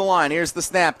East to the line. Here's the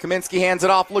snap. Kaminsky hands it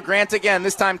off. LeGrant again.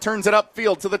 This time turns it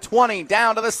upfield to the 20,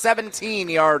 down to the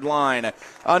 17-yard line.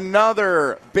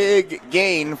 Another big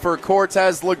gain for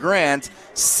Cortez LeGrant.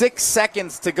 6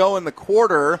 seconds to go in the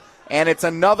quarter. And it's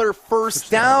another first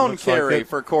down carry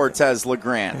for Cortez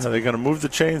LeGrant. Are they going to move the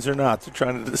chains or not? They're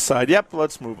trying to decide. Yep,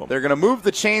 let's move them. They're going to move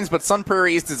the chains, but Sun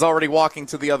Prairie East is already walking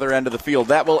to the other end of the field.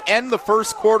 That will end the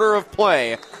first quarter of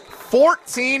play.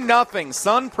 14-0.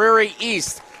 Sun Prairie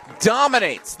East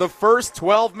dominates the first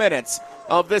 12 minutes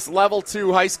of this Level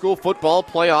 2 high school football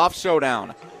playoff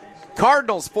showdown.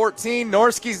 Cardinals 14,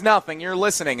 Norskis nothing. You're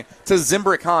listening to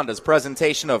Zimbrick Honda's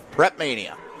presentation of Prep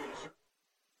Mania.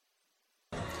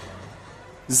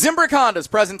 Zimbrick Honda's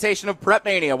presentation of Prep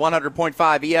Mania, 100.5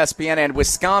 ESPN and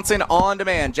Wisconsin On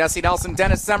Demand. Jesse Nelson,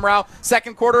 Dennis Semrau,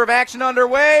 second quarter of action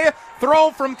underway.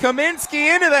 Throw from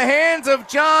Kaminsky into the hands of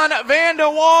John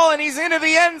Vanderwall, and he's into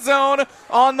the end zone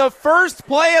on the first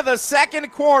play of the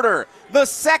second quarter. The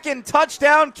second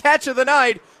touchdown catch of the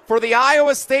night for the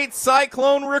Iowa State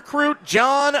Cyclone recruit,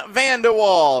 John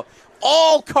Vanderwall.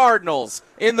 All Cardinals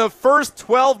in the first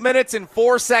 12 minutes and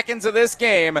 4 seconds of this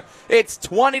game. It's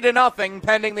 20-0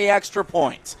 pending the extra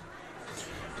point.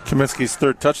 Kaminsky's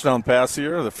third touchdown pass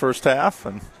here of the first half,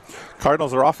 and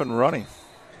Cardinals are off and running.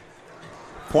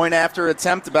 Point after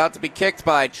attempt about to be kicked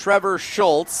by Trevor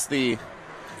Schultz, the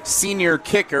senior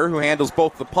kicker who handles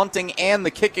both the punting and the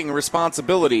kicking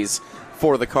responsibilities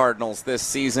for the Cardinals this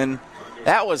season.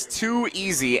 That was too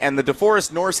easy, and the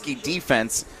Deforest Norskis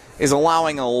defense is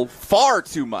allowing far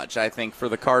too much, I think, for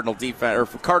the Cardinal defense or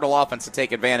for Cardinal offense to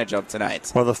take advantage of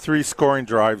tonight. Well, the three scoring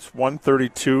drives,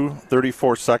 1:32,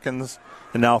 34 seconds,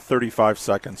 and now 35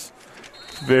 seconds.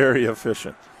 Very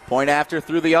efficient. Point after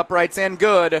through the uprights and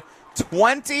good.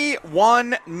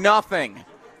 21-0.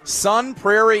 Sun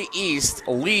Prairie East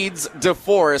leads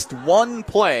Deforest one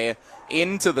play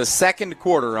into the second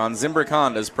quarter on Zimbrick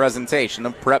Honda's presentation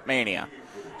of Prep Mania.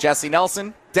 Jesse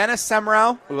Nelson, Dennis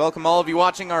Semrau, we welcome all of you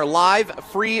watching our live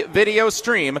free video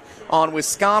stream on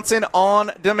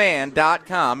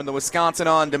WisconsinOnDemand.com and the Wisconsin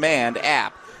On Demand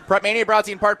app. Prep Mania brought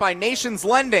to you in part by Nations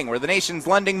Lending, where the Nations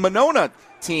Lending Monona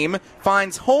team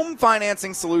finds home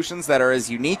financing solutions that are as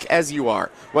unique as you are.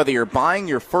 Whether you're buying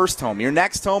your first home, your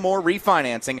next home, or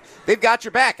refinancing, they've got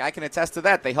your back. I can attest to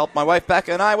that. They helped my wife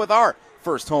Becca and I with our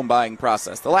first home buying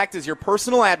process. They'll act as your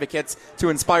personal advocates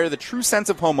to inspire the true sense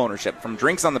of homeownership, from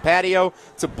drinks on the patio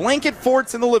to blanket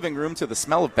forts in the living room to the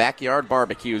smell of backyard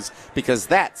barbecues, because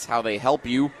that's how they help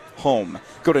you home.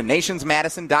 Go to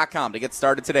nationsmadison.com to get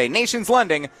started today. Nations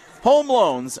Lending, home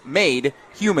loans made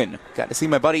human. Got to see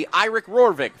my buddy Eirik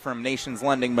Rorvik from Nations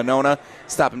Lending Monona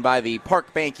stopping by the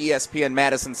Park Bank ESPN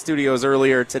Madison studios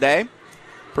earlier today.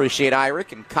 Appreciate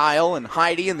Eirik and Kyle and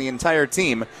Heidi and the entire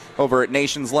team over at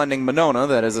Nations Lending Monona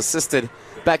that has assisted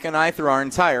Becca and I through our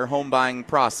entire home buying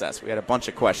process. We had a bunch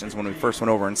of questions when we first went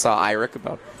over and saw Eirik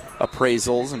about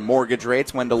appraisals and mortgage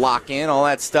rates, when to lock in, all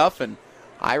that stuff. And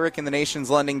Eirik and the Nations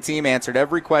Lending team answered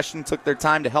every question, took their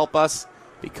time to help us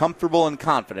be comfortable and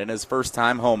confident as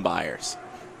first-time home buyers.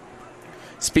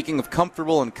 Speaking of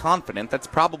comfortable and confident, that's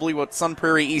probably what Sun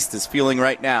Prairie East is feeling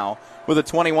right now, with a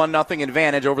 21-0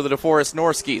 advantage over the Deforest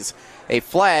Norskis. A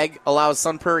flag allows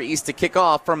Sun Prairie East to kick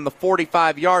off from the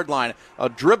 45-yard line. A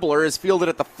dribbler is fielded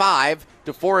at the 5.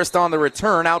 Deforest on the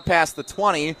return, out past the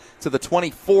 20 to the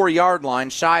 24-yard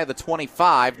line, shy of the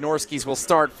 25. Norskis will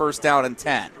start first down and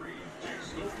 10.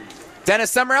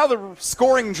 Dennis Semrau, the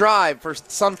scoring drive for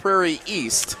Sun Prairie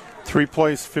East. 3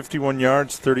 plays, 51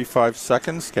 yards, 35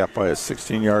 seconds, capped by a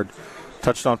 16-yard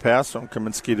touchdown pass from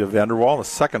Kaminsky to Vanderwall, the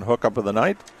second hookup of the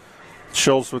night.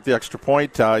 Schultz with the extra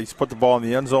point. He's put the ball in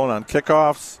the end zone on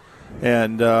kickoffs,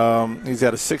 and he's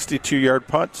had a 62-yard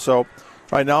punt. So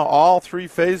right now, all three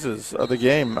phases of the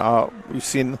game, we've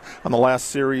seen on the last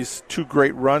series 2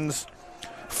 great runs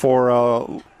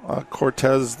for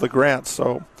Cortez LeGrant.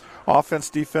 So offense,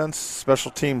 defense,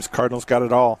 special teams, Cardinals got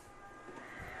it all.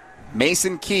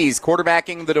 Mason Keys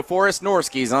quarterbacking the Deforest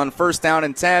Norskis on first down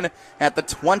and 10 at the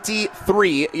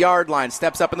 23-yard line.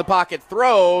 Steps up in the pocket,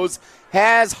 throws,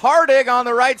 has Hardig on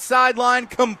the right sideline,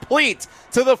 complete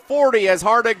to the 40 as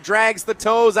Hardig drags the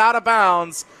toes out of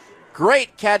bounds.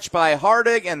 Great catch by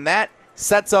Hardig, and that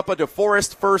sets up a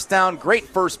Deforest first down. Great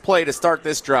first play to start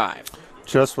this drive.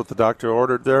 Just what the doctor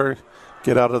ordered there.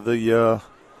 Get out of the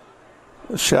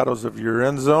shadows of your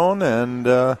end zone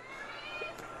and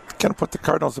kind of put the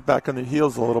Cardinals back on their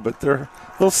heels a little bit. They're a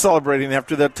little celebrating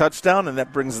after that touchdown, and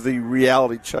that brings the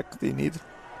reality check they need.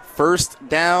 First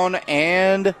down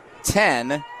and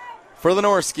 10 for the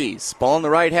Norskis. Ball in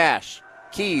the right hash.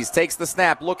 Keys takes the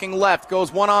snap, looking left,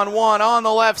 goes one-on-one on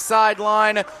the left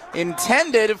sideline.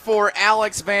 Intended for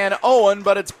Alex Van Owen,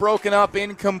 but it's broken up,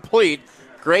 incomplete.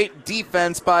 Great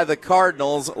defense by the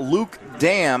Cardinals. Luke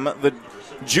Dam, the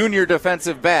junior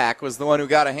defensive back, was the one who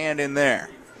got a hand in there.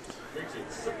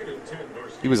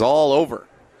 He was all over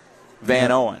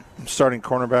Van Owen. Starting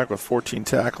cornerback with 14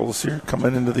 tackles here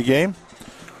coming into the game.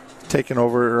 Taking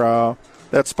over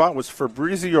that spot was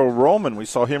Fabrizio Roman. We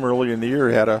saw him earlier in the year.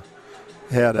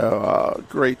 Had a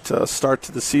great start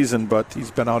to the season, but he's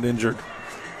been out injured.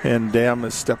 And Dam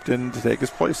has stepped in to take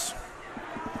his place.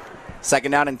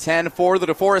 Second down and 10 for the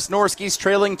Deforest Norskis,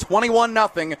 trailing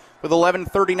 21-0 with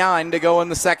 11:39 to go in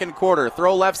the second quarter.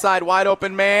 Throw left side, wide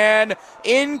open man.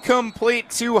 Incomplete,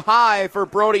 too high for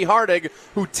Brody Hardig,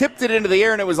 who tipped it into the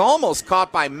air, and it was almost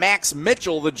caught by Max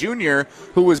Mitchell, the junior,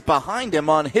 who was behind him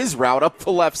on his route up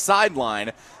the left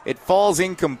sideline. It falls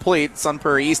incomplete. Sun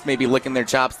Prairie East may be licking their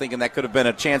chops thinking that could have been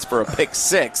a chance for a pick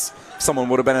six. Someone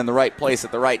would have been in the right place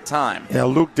at the right time. Yeah,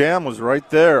 Luke Dam was right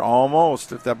there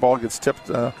almost. If that ball gets tipped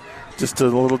just a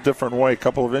little different way, a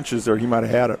couple of inches there, he might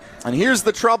have had it. And here's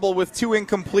the trouble with 2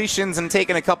 incompletions and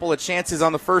taking a couple of chances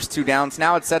on the first 2 downs.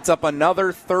 Now it sets up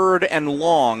another 3rd and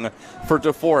long for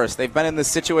Deforest. They've been in this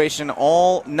situation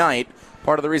all night.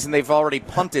 Part of the reason they've already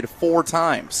punted 4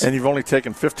 times. And you've only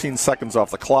taken 15 seconds off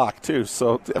the clock, too,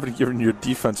 so they haven't given your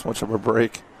defense much of a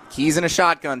break. Keys in a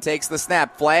shotgun, takes the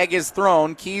snap. Flag is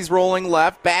thrown. Keys rolling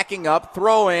left, backing up,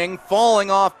 throwing,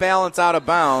 falling off balance out of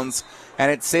bounds.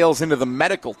 And it sails into the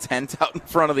medical tent out in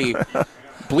front of the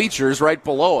bleachers right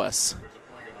below us.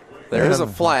 There is a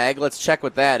flag. Let's check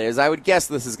what that is. I would guess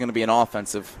this is going to be an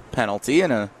offensive penalty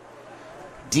and a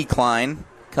decline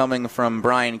coming from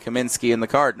Brian Kaminsky and the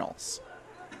Cardinals.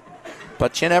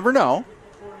 But you never know.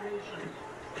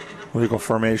 Legal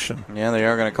formation. Yeah, they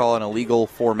are going to call it an illegal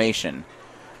formation.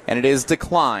 And it is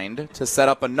declined to set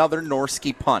up another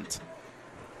Norski punt.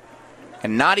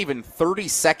 And not even 30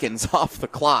 seconds off the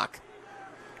clock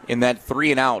in that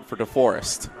 3 and out for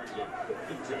Deforest.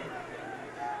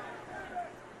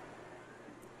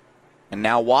 And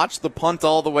now watch the punt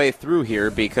all the way through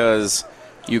here because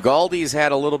Ugaldi's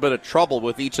had a little bit of trouble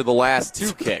with each of the last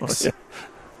 2 kicks.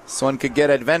 This one could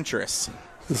get adventurous.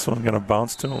 This one going to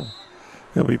bounce to him.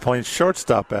 He'll be playing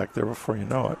shortstop back there before you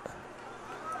know it.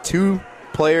 2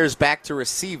 players back to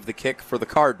receive the kick for the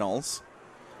Cardinals.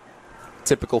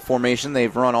 Typical formation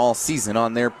they've run all season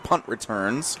on their punt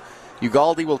returns.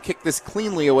 Ugaldi will kick this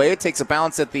cleanly away. It takes a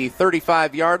bounce at the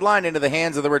 35-yard line into the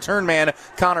hands of the return man,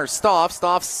 Connor Stoff.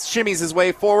 Stoff shimmies his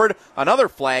way forward. Another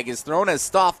flag is thrown as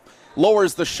Stoff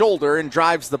lowers the shoulder and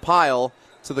drives the pile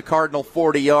to the Cardinal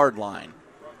 40-yard line.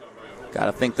 Got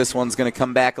to think this one's going to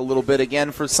come back a little bit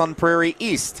again for Sun Prairie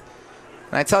East.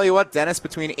 And I tell you what, Dennis,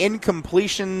 between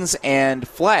incompletions and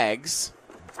flags,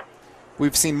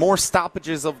 we've seen more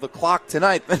stoppages of the clock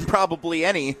tonight than probably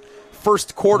any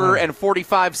first quarter and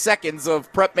 45 seconds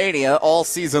of Prep Mania all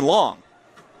season long.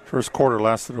 First quarter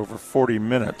lasted over 40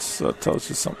 minutes. That tells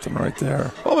you something right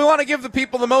there. Well, we want to give the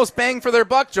people the most bang for their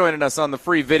buck joining us on the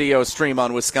free video stream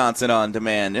on Wisconsin On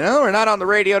Demand. You know, we're not on the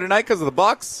radio tonight because of the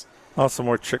Bucks. Also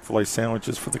more Chick-fil-A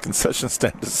sandwiches for the concession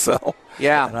stand to sell.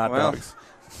 Yeah, and hot dogs.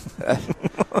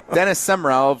 Dennis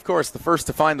Semrau, of course, the first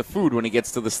to find the food when he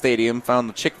gets to the stadium, found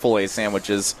the Chick-fil-A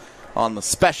sandwiches on the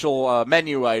special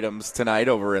menu items tonight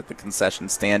over at the concession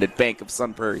stand at Bank of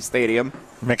Sun Prairie Stadium.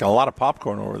 Making a lot of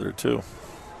popcorn over there, too.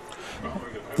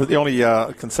 The only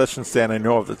concession stand I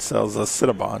know of that sells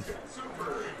Cinnabon.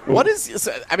 What is?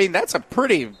 I mean, that's a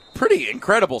pretty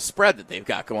incredible spread that they've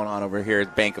got going on over here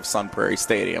at Bank of Sun Prairie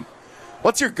Stadium.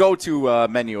 What's your go-to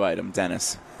menu item,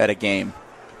 Dennis, at a game?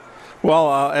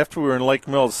 Well, after we were in Lake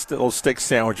Mills, those steak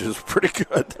sandwiches were pretty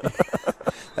good.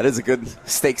 That is a good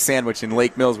steak sandwich in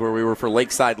Lake Mills where we were for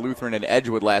Lakeside Lutheran and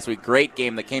Edgewood last week. Great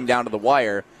game that came down to the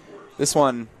wire. This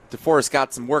one, DeForest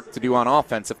got some work to do on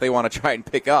offense if they want to try and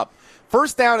pick up.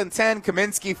 First down and 10,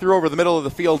 Kaminsky threw over the middle of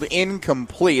the field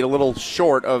incomplete, a little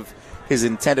short of his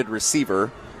intended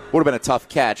receiver. Would have been a tough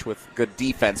catch with good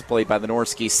defense played by the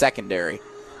Norski secondary.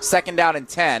 Second down and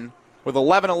 10 with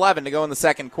 11:11 to go in the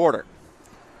second quarter.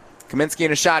 Kaminsky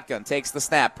in a shotgun, takes the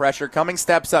snap, pressure coming,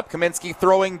 steps up. Kaminsky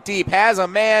throwing deep, has a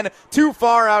man too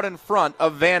far out in front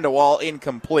of Vandewall,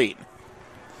 incomplete.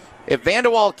 If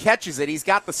Vandewall catches it, he's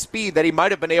got the speed that he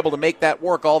might have been able to make that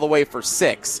work all the way for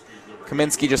 6.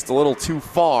 Kaminsky just a little too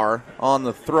far on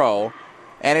the throw,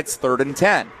 and it's 3rd and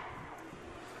 10.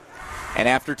 And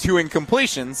after 2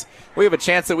 incompletions, we have a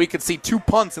chance that we could see 2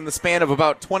 punts in the span of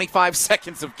about 25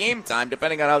 seconds of game time,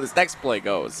 depending on how this next play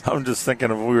goes. I'm just thinking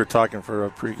of we were talking for a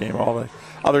pregame. All the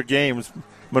other games,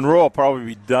 Monroe will probably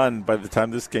be done by the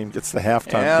time this game gets to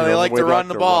halftime. Yeah, they like to run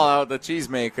the ball out, the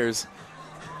Cheesemakers.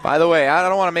 By the way, I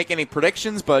don't want to make any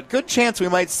predictions, but good chance we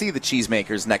might see the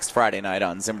Cheesemakers next Friday night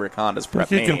on Zimbrick Honda's Prep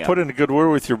Mania. You can put in a good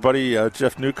word with your buddy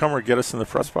Jeff Newcomer, get us in the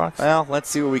press box. Well, let's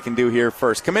see what we can do here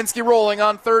first. Kaminsky rolling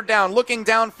on 3rd down, looking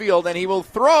downfield, and he will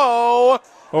throw.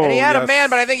 And he had a man,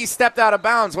 but I think he stepped out of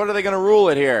bounds. What are they going to rule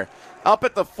it here? Up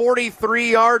at the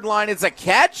 43-yard line, it's a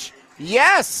catch?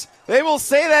 Yes! They will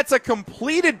say that's a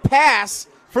completed pass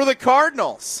for the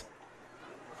Cardinals.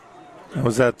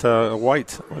 Was that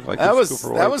White?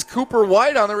 That was Cooper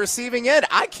White on the receiving end.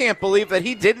 I can't believe that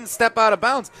he didn't step out of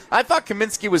bounds. I thought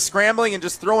Kaminsky was scrambling and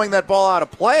just throwing that ball out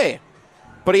of play.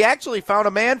 But he actually found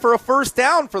a man for a first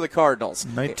down for the Cardinals.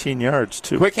 19 yards,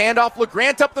 too. Quick handoff,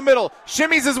 LeGrant up the middle,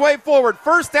 shimmies his way forward.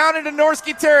 First down into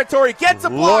Norski territory, gets a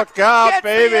block. Look out, gets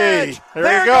baby. The edge.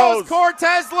 There he goes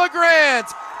Cortez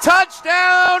LeGrant.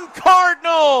 Touchdown,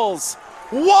 Cardinals.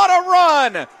 What a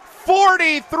run.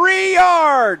 43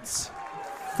 yards.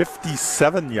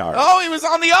 57 yards. Oh, he was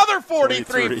on the other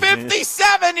 43.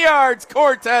 57 yards,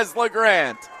 Cortez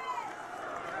LeGrant.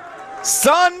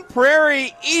 Sun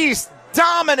Prairie East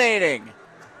dominating.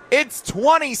 It's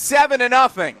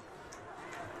 27-0.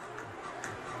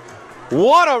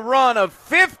 What a run of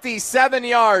 57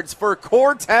 yards for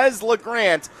Cortez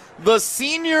LeGrant, the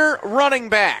senior running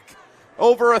back.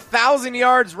 Over 1,000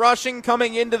 yards rushing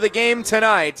coming into the game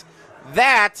tonight.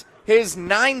 That his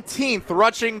 19th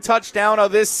rushing touchdown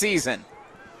of this season.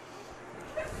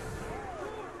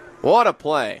 What a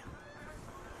play.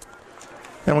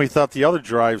 And we thought the other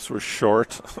drives were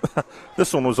short.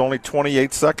 This one was only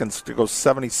 28 seconds to go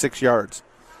 76 yards.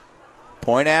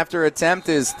 Point after attempt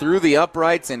is through the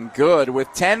uprights and good. With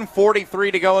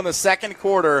 10:43 to go in the second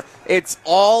quarter, it's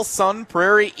all Sun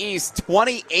Prairie East,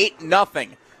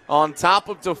 28-0 on top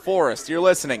of Deforest. You're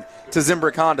listening to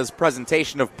Zimbrick Honda's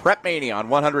presentation of Prep Mania on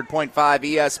 100.5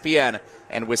 ESPN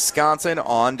and Wisconsin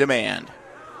On Demand.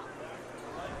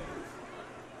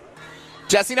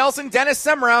 Jesse Nelson, Dennis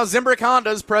Semrau, Zimbrick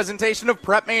Honda's presentation of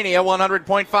Prep Mania,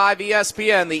 100.5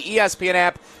 ESPN, the ESPN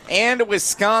app, and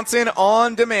Wisconsin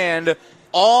On Demand.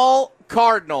 All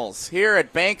Cardinals here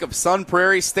at Bank of Sun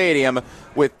Prairie Stadium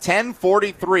with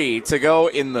 10:43 to go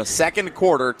in the second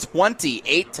quarter,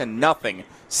 28-0.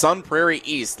 Sun Prairie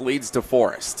East leads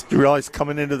Deforest. You realize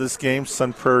coming into this game,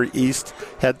 Sun Prairie East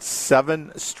had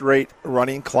 7 straight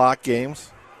running clock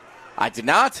games? I did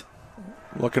not.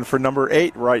 Looking for number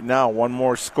 8 right now. One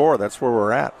more score. That's where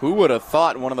we're at. Who would have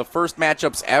thought one of the first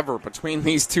matchups ever between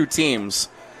these two teams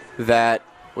that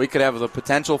we could have the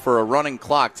potential for a running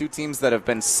clock? Two teams that have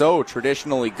been so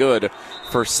traditionally good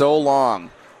for so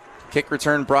long. Kick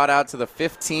return brought out to the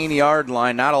 15-yard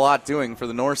line. Not a lot doing for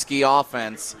the Norski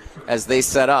offense as they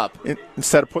set up.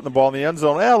 Instead of putting the ball in the end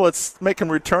zone, let's make them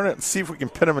return it and see if we can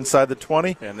pin them inside the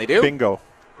 20. And they do. Bingo.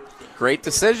 Great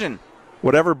decision.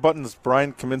 Whatever buttons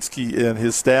Brian Kaminsky and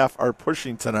his staff are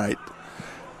pushing tonight,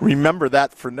 remember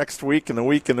that for next week and the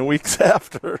weeks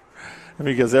after,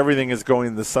 because everything is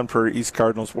going the Sun Prairie East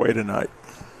Cardinals' way tonight.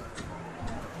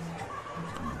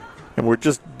 And we're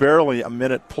just barely a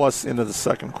minute plus into the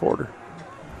second quarter.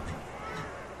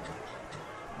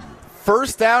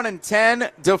 First down and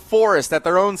 10, Deforest at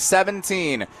their own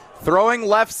 17. Throwing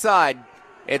left side.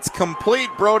 It's complete.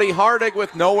 Brody Hardig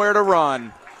with nowhere to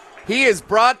run. He is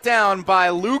brought down by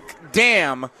Luke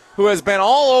Dam, who has been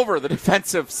all over the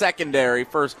defensive secondary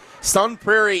for Sun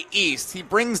Prairie East. He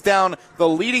brings down the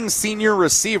leading senior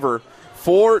receiver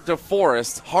for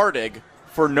Deforest, Hardig,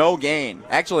 for no gain.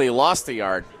 Actually, he lost a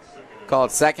yard. Call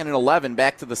it 2nd and 11,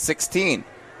 back to the 16.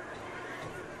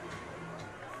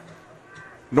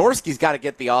 Norski's got to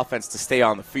get the offense to stay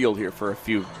on the field here for a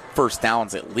few first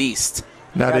downs at least.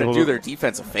 Got to do their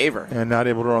defense a favor. And not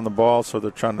able to run the ball, so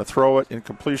they're trying to throw it.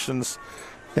 Incompletions.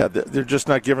 Yeah, they're just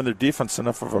not giving their defense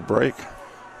enough of a break.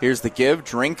 Here's the give.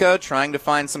 Drinka trying to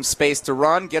find some space to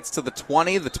run. Gets to the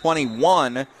 20, the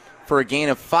 21 for a gain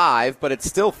of 5, but it's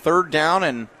still third down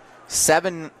and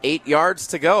 7-8 yards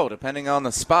to go, depending on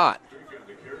the spot.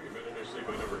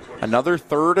 Another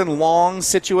third and long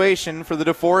situation for the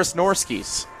Deforest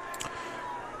Norskis.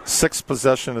 6th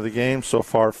possession of the game so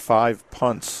far, 5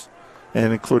 punts,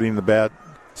 and including the bad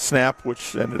snap,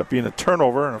 which ended up being a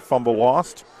turnover and a fumble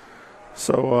lost.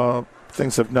 So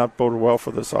things have not boded well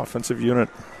for this offensive unit.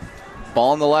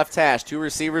 Ball in the left hash. 2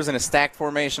 receivers in a stacked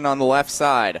formation on the left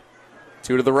side.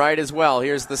 2 to the right as well.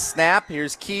 Here's the snap.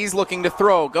 Here's Keys looking to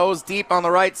throw. Goes deep on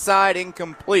the right side.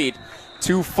 Incomplete.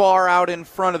 Too far out in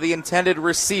front of the intended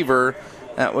receiver.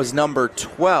 That was number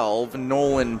 12,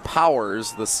 Nolan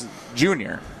Powers, the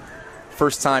junior.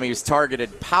 First time he was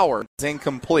targeted. Powers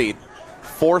incomplete.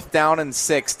 4th down and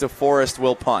 6. Deforest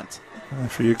will punt.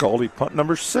 And for you, Goldie, punt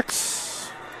number 6.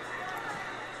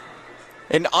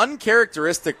 An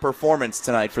uncharacteristic performance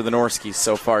tonight for the Norskis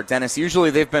so far, Dennis. Usually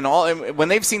they've been when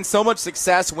they've seen so much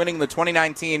success winning the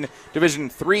 2019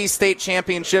 Division III state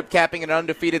championship, capping an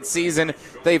undefeated season,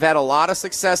 they've had a lot of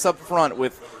success up front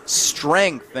with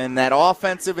strength and that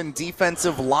offensive and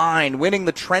defensive line, winning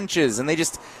the trenches, and they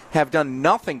just have done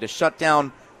nothing to shut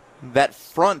down that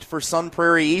front for Sun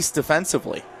Prairie East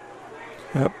defensively.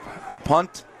 Yep.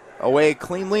 Punt away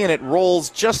cleanly, and it rolls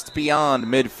just beyond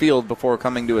midfield before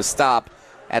coming to a stop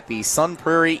at the Sun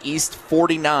Prairie East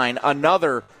 49.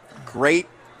 Another great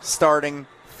starting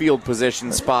field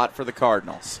position spot for the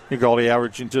Cardinals. Ugalde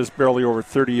averaging just barely over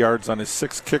 30 yards on his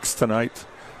 6 kicks tonight.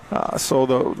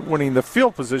 So winning the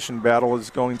field position battle is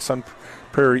going Sun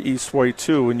Prairie East way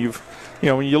too. And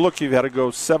when you look, you've had to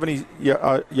go 70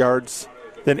 yards,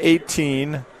 then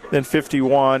 18, then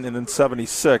 51, and then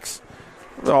 76.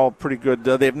 All pretty good.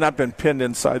 They have not been pinned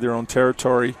inside their own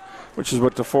territory, which is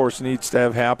what Deforest needs to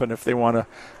have happen if they want to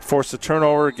force a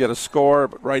turnover, get a score.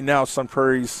 But right now, Sun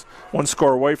Prairie's one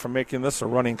score away from making this a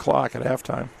running clock at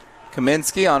halftime.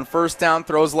 Kaminsky on first down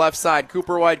throws left side.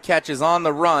 Cooper White catches on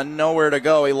the run. Nowhere to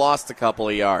go. He lost a couple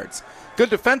of yards. Good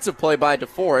defensive play by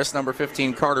Deforest. Number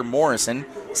 15, Carter Morrison.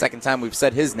 Second time we've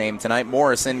said his name tonight.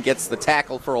 Morrison gets the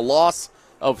tackle for a loss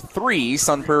of 3.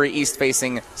 Sun Prairie East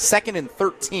facing 2nd and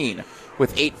 13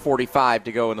 with 8:45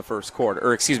 to go in the first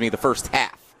the first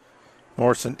half.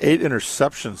 Morrison, 8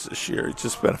 interceptions this year. It's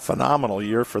just been a phenomenal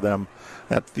year for them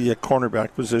at the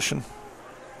cornerback position.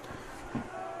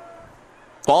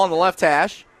 Ball on the left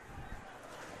hash.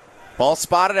 Ball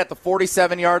spotted at the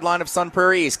 47-yard line of Sun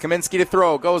Prairie East. Kaminsky to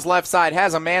throw. Goes left side.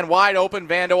 Has a man wide open.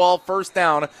 Vanderwall first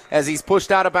down as he's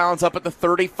pushed out of bounds up at the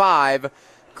 35.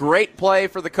 Great play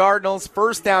for the Cardinals.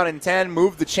 First down and 10.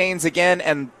 Move the chains again.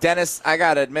 And Dennis, I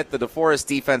got to admit, the Deforest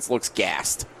defense looks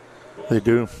gassed. They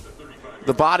do.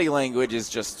 The body language is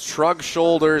just shrug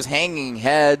shoulders, hanging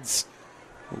heads,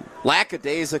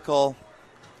 lackadaisical.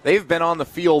 They've been on the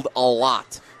field a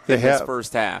lot. This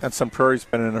first half. And Sun Prairie's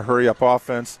been in a hurry-up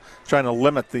offense, trying to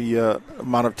limit the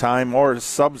amount of time or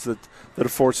subs that the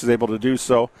Force is able to do.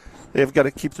 So they've got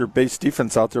to keep their base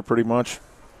defense out there pretty much.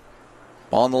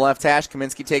 Ball on the left hash.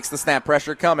 Kaminsky takes the snap.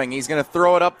 Pressure coming. He's going to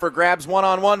throw it up for grabs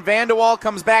one-on-one. Vanderwall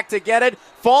comes back to get it.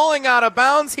 Falling out of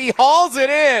bounds. He hauls it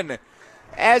in.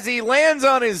 As he lands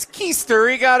on his keister,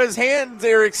 he got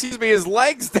his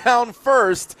legs down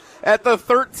first at the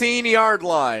 13-yard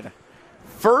line.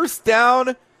 First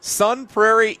down, Sun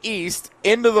Prairie East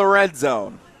into the red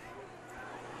zone.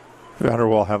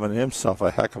 Vanderwall having himself a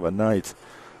heck of a night.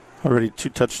 Already 2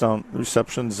 touchdown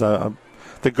receptions.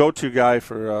 The go-to guy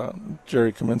for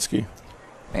Jerry Kaminsky.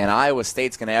 And Iowa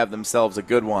State's going to have themselves a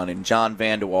good one in John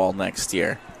Vanderwall next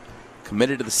year.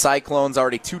 Committed to the Cyclones,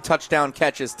 already 2 touchdown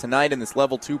catches tonight in this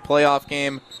level 2 playoff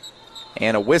game.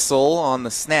 And a whistle on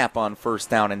the snap on first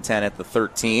down and 10 at the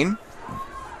 13.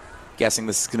 Guessing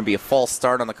this is going to be a false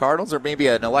start on the Cardinals or maybe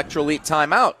an electrolyte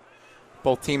timeout.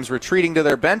 Both teams retreating to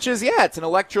their benches. Yeah, it's an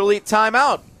electrolyte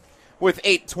timeout with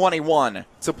 8:21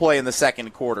 to play in the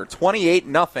second quarter.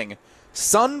 28-0.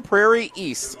 Sun Prairie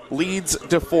East leads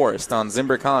Deforest on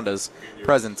Zimbrick Honda's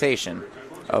presentation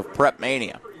of Prep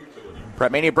Mania.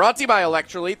 Prep Mania brought to you by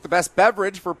Electrolyte, the best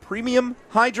beverage for premium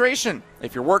hydration.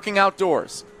 If you're working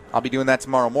outdoors, I'll be doing that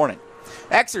tomorrow morning.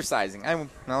 Exercising. I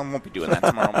won't be doing that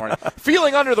tomorrow morning.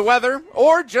 Feeling under the weather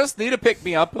or just need a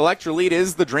pick-me-up, Electrolyte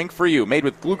is the drink for you. Made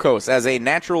with glucose as a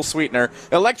natural sweetener,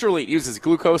 Electrolyte uses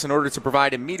glucose in order to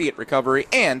provide immediate recovery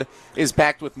and is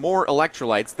packed with more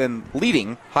electrolytes than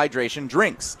leading hydration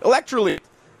drinks. Electrolyte,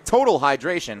 total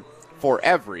hydration for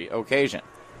every occasion.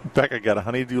 Becca got a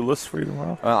honeydew list for you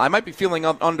tomorrow. I might be feeling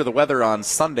under the weather on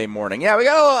Sunday morning. Yeah, we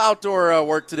got a little outdoor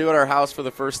work to do at our house for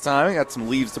the first time. We got some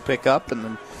leaves to pick up and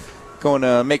then going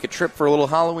to make a trip for a little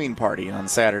Halloween party on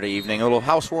Saturday evening, a little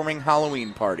housewarming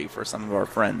Halloween party for some of our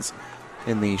friends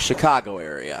in the Chicago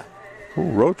area. Ooh,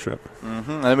 road trip.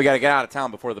 And then we got to get out of town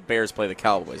before the Bears play the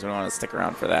Cowboys. We don't want to stick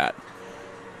around for that.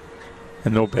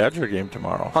 And no Badger game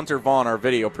tomorrow. Hunter Vaughn, our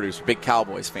video producer, big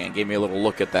Cowboys fan, gave me a little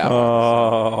look at that one.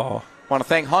 Oh. Want to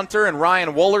thank Hunter and Ryan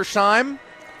Wollersheim,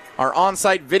 our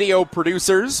on-site video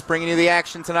producers, bringing you the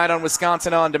action tonight on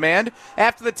Wisconsin On Demand.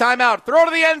 After the timeout, throw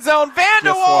to the end zone.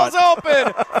 Vanderwall's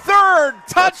open. Third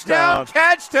touchdown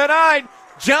catch tonight.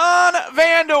 John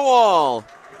Vanderwall.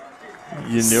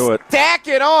 You knew it. Stack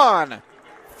it on.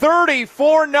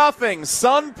 34-0.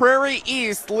 Sun Prairie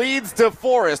East leads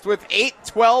Deforest with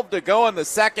 8:12 to go in the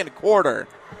second quarter.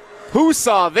 Who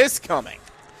saw this coming?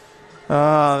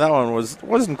 That one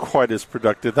wasn't quite as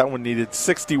productive. That one needed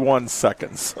 61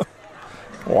 seconds.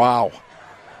 Wow.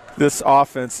 This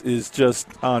offense is just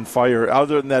on fire.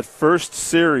 Other than that first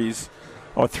series,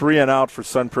 3 and out for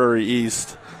Sun Prairie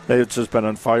East, they've just been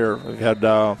on fire. We've had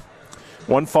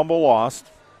 1 fumble lost,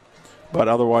 but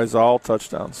otherwise all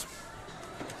touchdowns.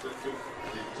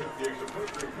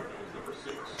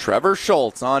 Trevor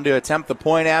Schultz on to attempt the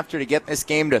point after to get this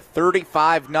game to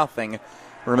 35-0.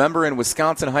 Remember, in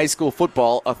Wisconsin high school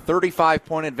football, a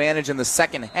 35-point advantage in the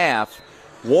second half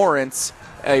warrants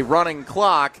a running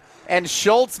clock, and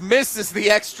Schultz misses the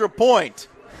extra point.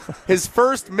 his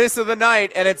first miss of the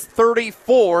night, and it's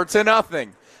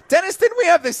 34-0. Dennis, didn't we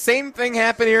have the same thing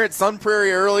happen here at Sun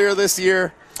Prairie earlier this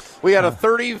year? We had a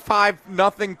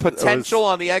 35-0 potential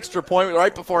on the extra point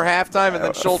right before halftime, and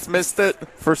then Schultz missed it.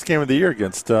 First game of the year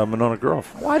against Monona Grove.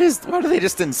 Why do they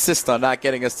just insist on not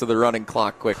getting us to the running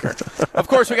clock quicker? Of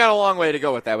course, we got a long way to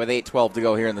go with that, with 8:12 to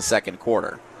go here in the second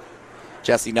quarter.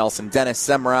 Jesse Nelson, Dennis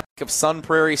Semrau of Sun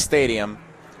Prairie Stadium.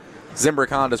 Zimbrick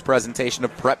Honda's presentation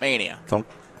of Prep Mania.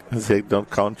 Don't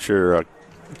count your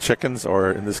chickens,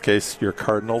 or in this case, your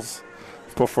Cardinals,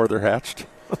 before they're hatched.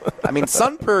 I mean,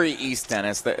 Sun Prairie East,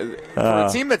 Dennis, for a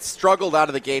team that struggled out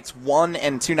of the gates 1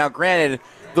 and 2. Now, granted,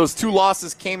 those 2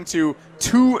 losses came to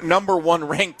 2 number 1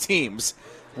 ranked teams,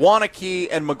 Wanakee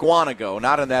and Mugwanago.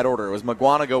 Not in that order. It was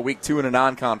Mugwanago week 2 in a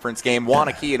non-conference game,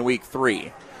 Wanakee in week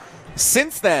 3.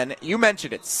 Since then, you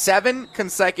mentioned it, 7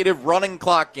 consecutive running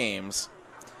clock games.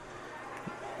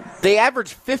 They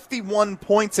average 51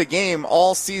 points a game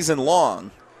all season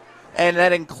long. And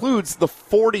that includes the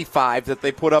 45 that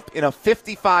they put up in a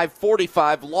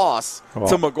 55-45 loss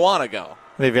to Mugwanago.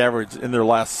 They've averaged, in their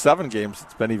last 7 games,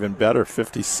 it's been even better,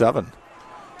 57.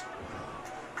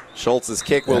 Schultz's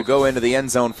kick will go into the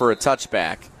end zone for a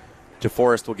touchback.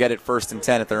 Deforest will get it 1st and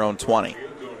 10 at their own 20.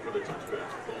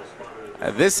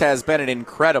 This has been an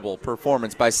incredible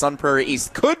performance by Sun Prairie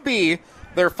East. Could be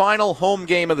their final home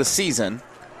game of the season.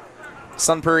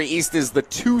 Sun Prairie East is the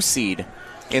 2 seed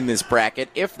in this bracket.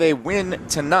 If they win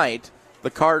tonight, the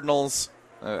Cardinals,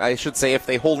 if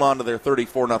they hold on to their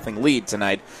 34-0 lead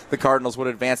tonight, the Cardinals would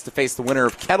advance to face the winner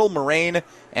of Kettle Moraine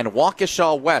and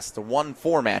Waukesha West, a 1-4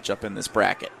 matchup in this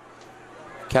bracket.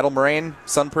 Kettle Moraine,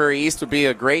 Sun Prairie East would be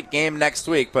a great game next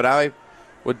week, but I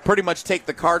would pretty much take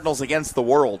the Cardinals against the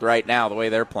world right now, the way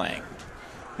they're playing.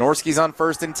 Norskis on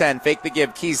 1st and 10, fake the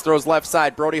give, Keys throws left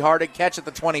side, Brody Hardig catch at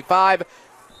the 25,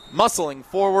 muscling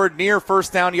forward near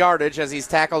first down yardage as he's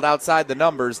tackled outside the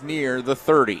numbers near the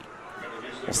 30.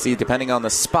 We'll see, depending on the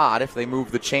spot, if they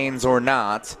move the chains or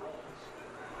not.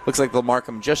 Looks like they'll mark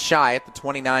him just shy at the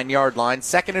 29-yard line.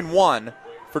 2nd and 1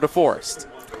 for Deforest.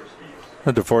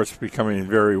 Deforest becoming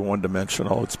very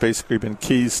one-dimensional. It's basically been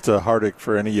Keys to Hardig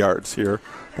for any yards here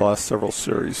the last several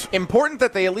series. Important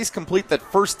that they at least complete that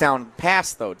first down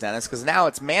pass, though, Dennis, because now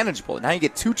it's manageable. Now you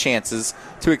get 2 chances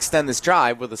to extend this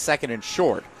drive with a 2nd and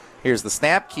short. Here's the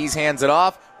snap. Keys hands it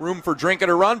off. Room for Drinker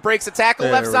to run. Breaks a tackle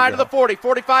left side of the 40,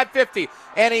 45-50.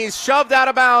 And he's shoved out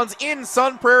of bounds in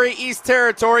Sun Prairie East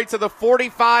territory to the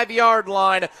 45-yard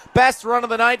line. Best run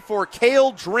of the night for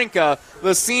Cale Drinka,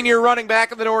 the senior running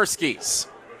back of the Norskis.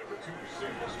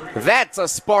 That's a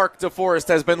spark Deforest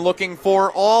has been looking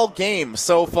for all game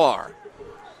so far.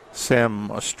 Sam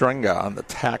Ostrenga on the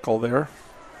tackle there.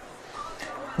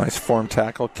 Nice form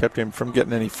tackle. Kept him from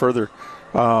getting any further.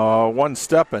 1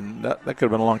 step, and that could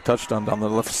have been a long touchdown down the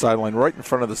left sideline, right in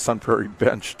front of the Sun Prairie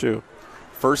bench, too.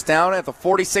 First down at the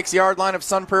 46-yard line of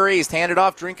Sun Prairie East. Handed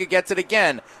off, Drinka gets it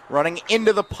again. Running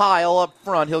into the pile up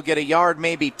front. He'll get a yard,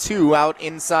 maybe 2, out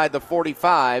inside the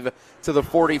 45 to the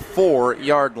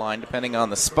 44-yard line, depending on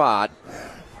the spot.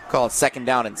 Call it 2nd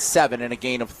down and 7, and a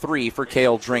gain of 3 for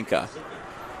Cale Drinka.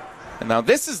 And now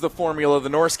this is the formula the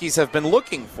Norskis have been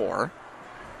looking for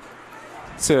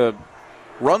to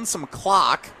run some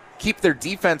clock, keep their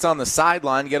defense on the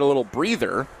sideline, get a little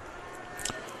breather,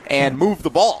 and move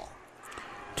the ball.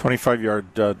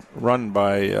 25-yard run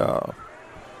by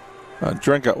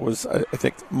Drinka was, I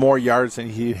think, more yards than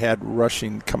he had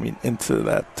rushing coming into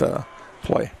that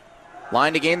play.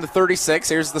 Line to gain the 36.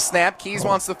 Here's the snap. Keys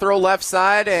wants to throw left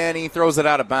side, and he throws it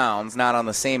out of bounds. Not on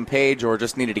the same page, or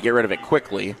just needed to get rid of it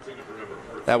quickly.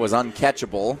 That was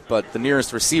uncatchable, but the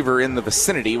nearest receiver in the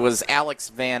vicinity was Alex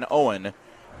Van Owen,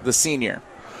 the senior.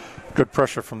 Good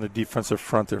pressure from the defensive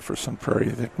front there for Sun Prairie.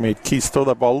 They made Keys throw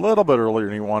that ball a little bit earlier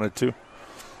than he wanted to.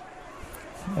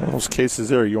 One of those cases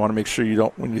there, you want to make sure you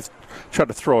don't, when you try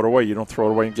to throw it away, you don't throw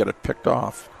it away and get it picked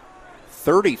off.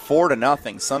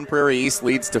 34-0. Sun Prairie East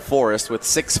leads Deforest with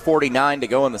 6:49 to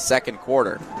go in the second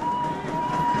quarter.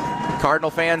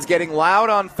 Cardinal fans getting loud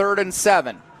on 3rd and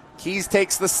 7. Keys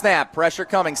takes the snap. Pressure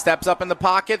coming. Steps up in the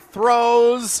pocket.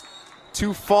 Throws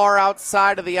too far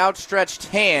outside of the outstretched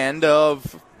hand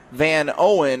of Van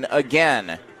Owen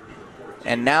again.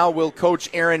 And now will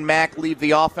Coach Aaron Mack leave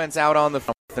the offense out on the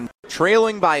field,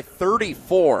 trailing by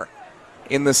 34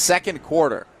 in the second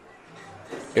quarter.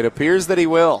 It appears that he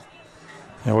will.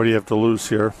 And what do you have to lose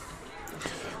here?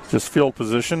 Just field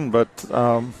position, but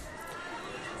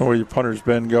where your punter's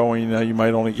been going, you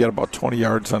might only get about 20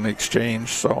 yards on the exchange.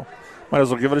 So might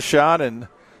as well give it a shot, and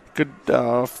could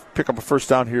pick up a first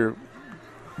down here.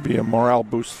 Be a morale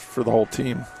boost for the whole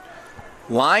team.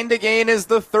 Line to gain is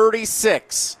the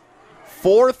 36.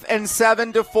 4th and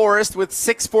 7 DeForest with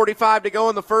 6:45 to go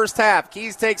in the first half.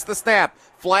 Keys takes the snap.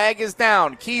 Flag is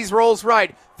down. Keys rolls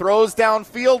right. Throws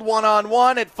downfield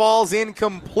one-on-one. It falls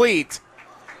incomplete.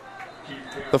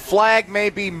 The flag may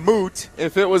be moot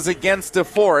if it was against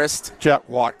DeForest. Jack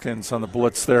Watkins on the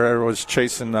blitz there was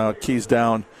chasing Keys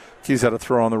down. Keys had a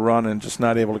throw on the run and just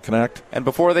not able to connect. And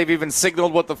before they've even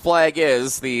signaled what the flag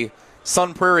is, the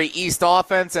Sun Prairie East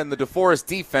offense and the DeForest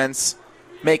defense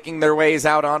making their ways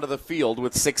out onto the field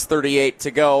with 6:38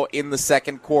 to go in the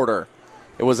second quarter.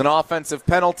 It was an offensive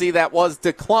penalty that was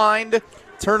declined.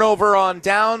 Turnover on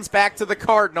downs, back to the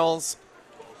Cardinals.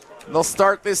 They'll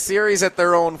start this series at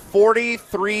their own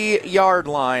 43-yard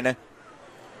line,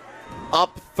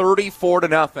 up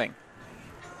 34-0.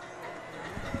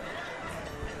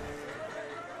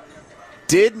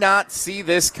 Did not see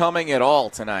this coming at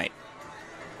all tonight.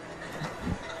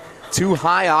 Two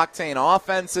high-octane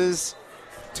offenses,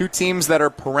 two teams that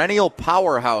are perennial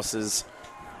powerhouses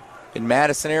in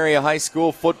Madison area high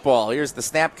school football. Here's the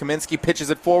snap. Kaminsky pitches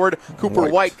it forward. Cooper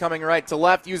White coming right to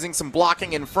left, using some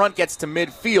blocking in front, gets to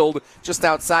midfield, just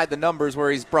outside the numbers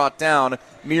where he's brought down.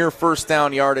 Mere first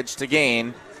down yardage to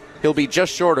gain. He'll be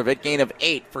just short of it. Gain of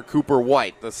 8 for Cooper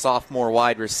White, the sophomore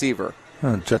wide receiver.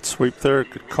 Jet sweep there.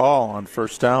 Good call on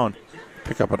first down.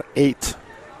 Pick up an 8.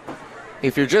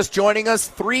 If you're just joining us,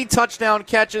 3 touchdown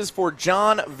catches for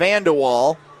John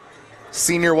Vandewall,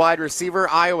 senior wide receiver,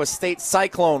 Iowa State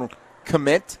Cyclone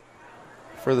commit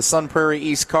for the Sun Prairie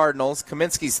East Cardinals.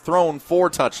 Kaminsky's thrown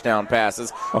 4 touchdown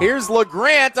passes. Here's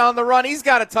LeGrant on the run. He's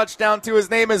got a touchdown to his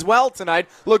name as well tonight.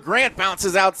 LeGrant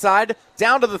bounces outside,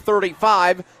 down to the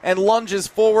 35, and lunges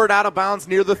forward out of bounds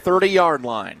near the 30-yard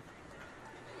line.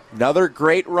 Another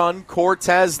great run,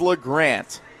 Cortez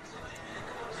LeGrant.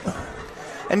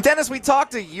 And Dennis, we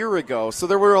talked a year ago, so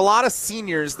there were a lot of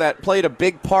seniors that played a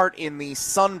big part in the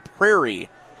Sun Prairie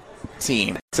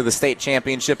team to the state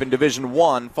championship in Division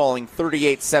I, falling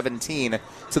 38-17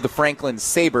 to the Franklin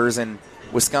Sabres and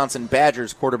Wisconsin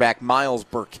Badgers quarterback Miles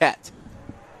Burkett.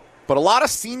 But a lot of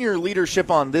senior leadership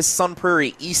on this Sun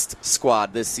Prairie East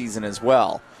squad this season as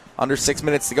well. Under 6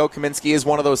 minutes to go, Kaminsky is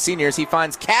one of those seniors. He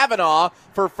finds Kavanaugh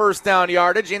for first down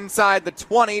yardage inside the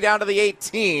 20 down to the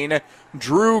 18.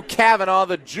 Drew Kavanaugh,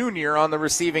 the junior, on the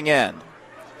receiving end.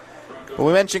 But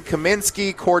we mentioned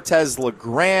Kaminsky, Cortez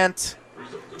LeGrant,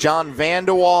 John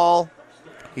Vandewall.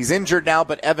 He's injured now,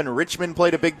 but Evan Richmond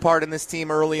played a big part in this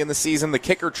team early in the season. The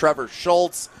kicker, Trevor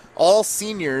Schultz. All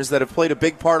seniors that have played a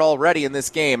big part already in this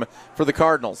game for the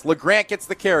Cardinals. LeGrant gets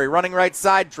the carry, running right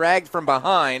side, dragged from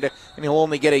behind, and he'll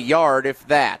only get a yard, if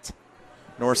that.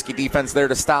 Norski defense there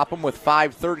to stop him with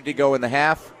 5:30 to go in the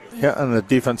half. Yeah, on the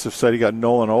defensive side, you got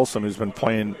Nolan Olson, who's been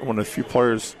playing, one of the few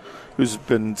players who's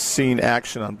been seeing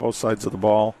action on both sides of the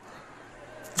ball.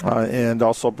 And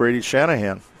also Brady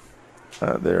Shanahan,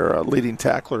 their leading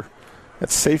tackler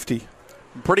at safety.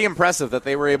 Pretty impressive that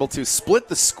they were able to split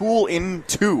the school in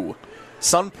 2.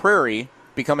 Sun Prairie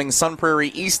becoming Sun Prairie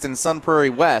East and Sun Prairie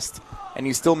West, and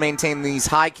you still maintain these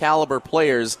high-caliber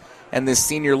players and this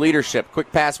senior leadership.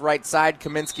 Quick pass right side.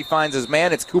 Kaminsky finds his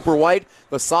man. It's Cooper White,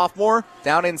 the sophomore,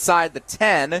 down inside the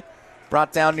 10,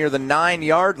 brought down near the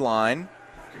 9-yard line,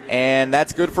 and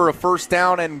that's good for a first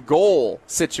down and goal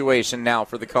situation now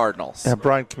for the Cardinals. Yeah,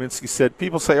 Brian Kaminsky said,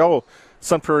 people say, oh,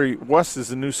 Sun Prairie West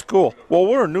is a new school. Well,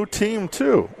 we're a new team,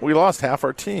 too. We lost half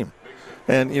our team.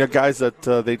 And, guys that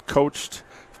they'd coached,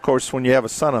 of course, when you have a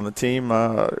son on the team,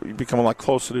 you become a lot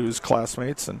closer to his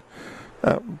classmates. And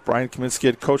Brian Kaminsky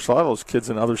had coached a lot of those kids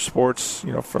in other sports,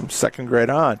 from second grade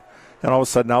on. And all of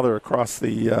a sudden, now they're across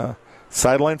the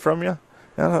sideline from you.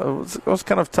 And it was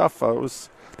kind of tough.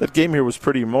 That game here was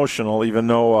pretty emotional, even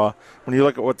though when you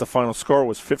look at what the final score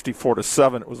was,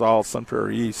 54-7, it was all Sun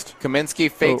Prairie East.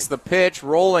 Kaminsky fakes the pitch,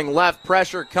 rolling left,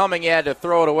 pressure coming. He had to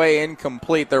throw it away,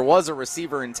 incomplete. There was a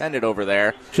receiver intended over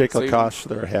there. Jake Lakosh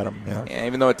there had him, yeah.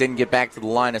 Even though it didn't get back to the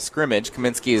line of scrimmage,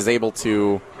 Kaminsky is able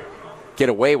to get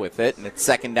away with it, and it's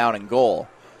second down and goal.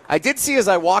 I did see as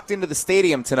I walked into the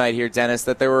stadium tonight here, Dennis,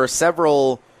 that there were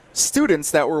several students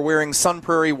that were wearing Sun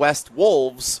Prairie West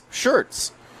Wolves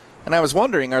shirts. And I was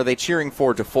wondering, are they cheering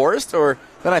for DeForest? Or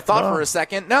then I thought for a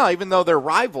second, no, even though they're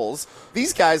rivals,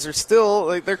 these guys are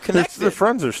still, they're connected. Their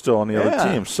friends are still on the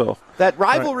other team. So that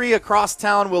rivalry across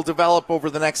town will develop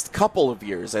over the next couple of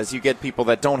years as you get people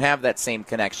that don't have that same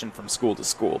connection from school to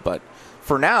school. But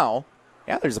for now,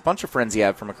 there's a bunch of friends you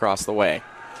have from across the way.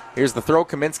 Here's the throw.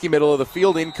 Kaminsky, middle of the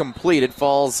field, incomplete. It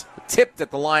falls tipped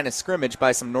at the line of scrimmage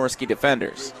by some Norski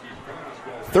defenders.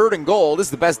 Third and goal. This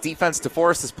is the best defense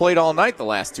DeForest has played all night the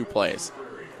last 2 plays.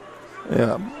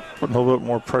 Yeah, putting a little bit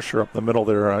more pressure up the middle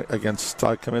there against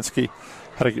Kaminsky.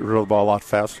 Had to get rid of the ball a lot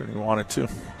faster than he wanted to.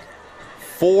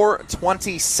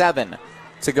 4:27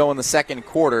 to go in the second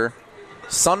quarter.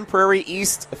 Sun Prairie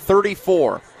East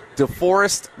 34,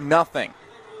 Deforest nothing.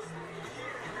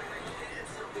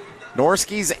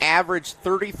 Norskis average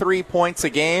 33 points a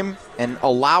game and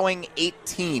allowing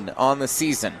 18 on the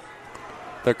season.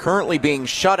 They're currently being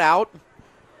shut out,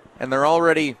 and they're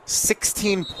already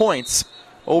 16 points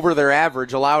over their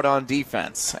average allowed on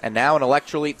defense. And now an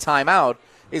electrolyte timeout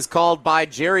is called by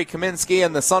Jerry Kaminsky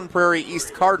and the Sun Prairie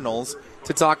East Cardinals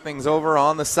to talk things over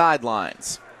on the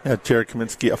sidelines. Yeah, Jerry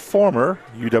Kaminsky, a former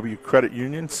UW Credit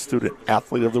Union Student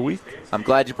Athlete of the Week. I'm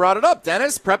glad you brought it up,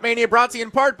 Dennis. Prep Mania brought to you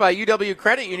in part by UW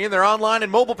Credit Union. Their online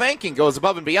and mobile banking goes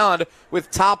above and beyond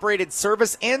with top-rated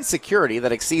service and security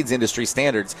that exceeds industry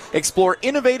standards. Explore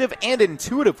innovative and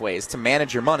intuitive ways to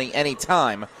manage your money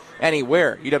anytime,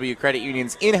 anywhere. UW Credit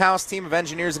Union's in-house team of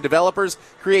engineers and developers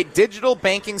create digital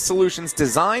banking solutions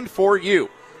designed for you.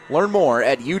 Learn more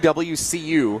at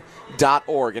uwcu.org.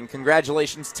 And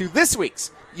congratulations to this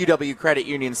week's UW Credit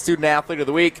Union Student Athlete of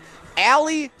the Week,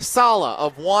 Allie Sala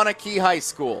of Wanakee High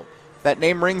School. That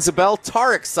name rings a bell.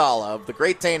 Tarek Sala of the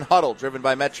Great Dane Huddle, driven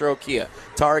by Metro Kia.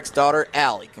 Tarek's daughter,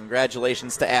 Allie.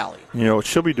 Congratulations to Allie. You know what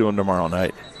she'll be doing tomorrow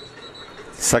night?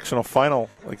 Sectional final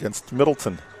against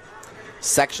Middleton.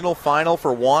 Sectional final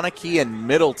for Wanakee and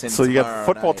Middleton. So you got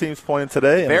football teams playing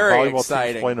today and very volleyball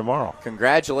exciting. teams playing tomorrow.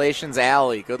 Congratulations,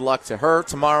 Allie. Good luck to her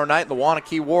tomorrow night. The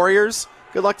Wanakee Warriors.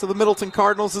 Good luck to the Middleton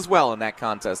Cardinals as well in that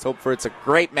contest. Hope for it's a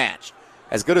great match.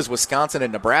 As good as Wisconsin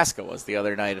and Nebraska was the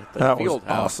other night at the field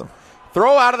house. Awesome.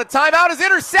 Throw out of the timeout is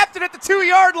intercepted at the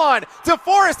 2-yard line.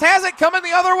 DeForest has it coming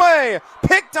the other way.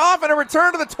 Picked off and a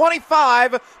return to the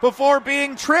 25 before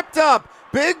being tripped up.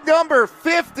 Big number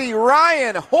 50,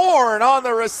 Ryan Horn on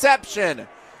the reception.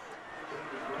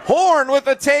 Horn with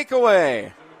the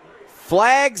takeaway.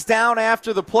 Flags down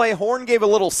after the play. Horn gave a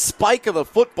little spike of the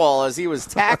football as he was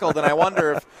tackled, and I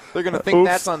wonder if they're going to think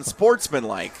that's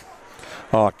unsportsmanlike.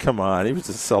 Oh, come on. He was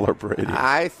just celebrating.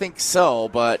 I think so,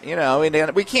 but, you know,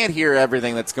 we can't hear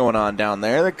everything that's going on down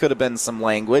there. There could have been some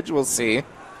language. We'll see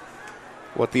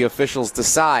what the officials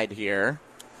decide here.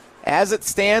 As it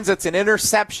stands, it's an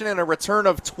interception and a return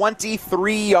of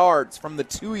 23 yards from the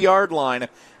 2-yard line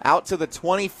out to the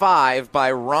 25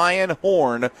 by Ryan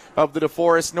Horn of the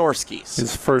Deforest Norskis.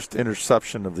 His first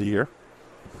interception of the year.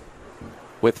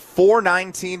 With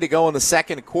 4:19 to go in the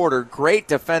second quarter, great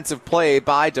defensive play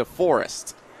by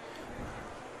Deforest.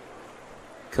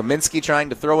 Kaminsky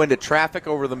trying to throw into traffic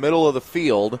over the middle of the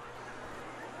field.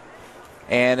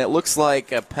 And it looks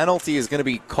like a penalty is going to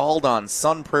be called on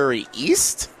Sun Prairie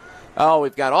East. Oh,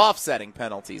 we've got offsetting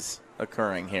penalties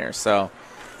occurring here. So,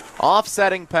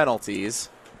 offsetting penalties.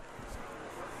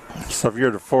 So if you're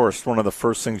Deforest, one of the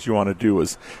first things you want to do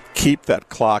is keep that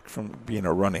clock from being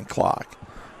a running clock.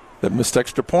 That missed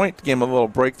extra point, gave him a little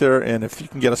break there, and if you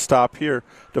can get a stop here,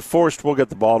 Deforest will get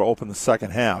the ball to open the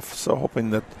second half. So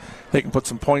hoping that they can put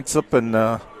some points up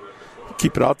and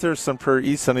keep it out there. Sun Prairie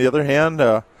East, on the other hand,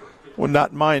 would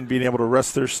not mind being able to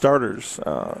rest their starters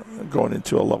going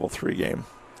into a level 3 game.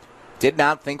 Did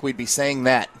not think we'd be saying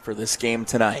that for this game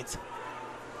tonight.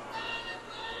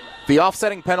 The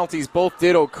offsetting penalties both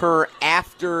did occur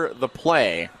after the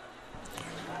play.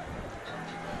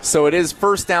 So it is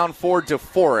first down for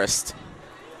Deforest.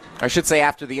 I should say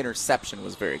after the interception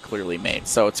was very clearly made.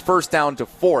 So it's first down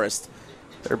Deforest.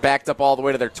 They're backed up all the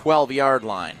way to their 12-yard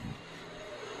line.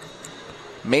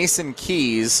 Mason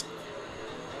Keys,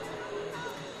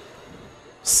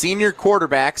 senior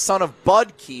quarterback, son of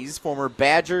Bud Keys, former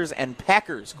Badgers and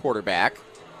Packers quarterback,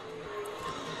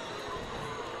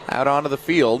 out onto the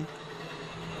field.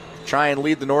 Try and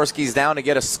lead the Norskis down to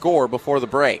get a score before the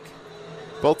break.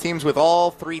 Both teams with all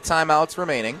 3 timeouts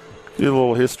remaining. Do a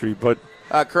little history, but...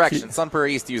 correction, Sun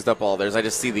Prairie East used up all theirs. I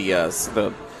just see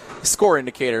the score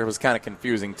indicator was kind of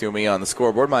confusing to me on the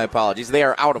scoreboard. My apologies. They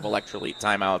are out of electrolyte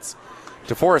timeouts.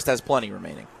 DeForest has plenty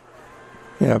remaining.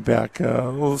 Yeah, back. A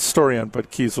little story on Bud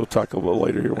Keys. We'll talk a little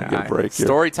later here when we get a break here.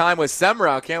 Story time with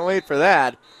Semrau. Can't wait for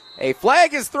that. A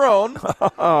flag is thrown.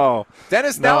 Oh,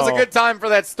 Dennis, now's a good time for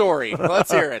that story.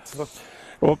 Let's hear it.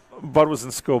 Well, Bud was in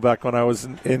school back when I was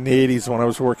in the 80s when I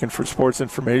was working for Sports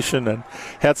Information and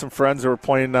had some friends that were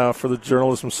playing for the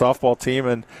journalism softball team,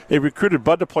 and they recruited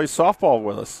Bud to play softball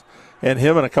with us, and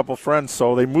him and a couple friends.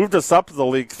 So they moved us up to the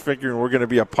league figuring we're going to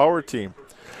be a power team.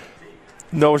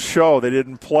 No show. They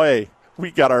didn't play.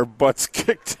 We got our butts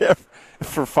kicked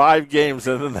for 5 games,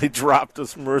 and then they dropped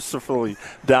us mercifully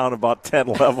down about 10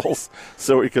 levels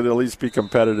so we could at least be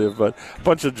competitive. But a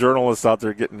bunch of journalists out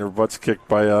there getting their butts kicked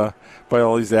by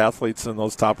all these athletes in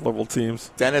those top-level teams.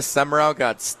 Dennis Semrau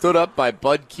got stood up by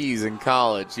Bud Keys in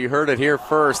college. You heard it here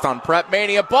first on Prep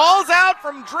Mania. Ball's out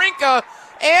from Drinka,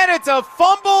 And it's a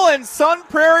fumble, and Sun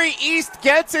Prairie East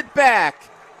gets it back.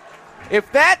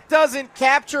 If that doesn't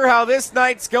capture how this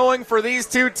night's going for these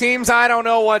two teams, I don't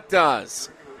know what does.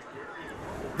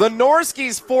 The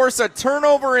Norskis force a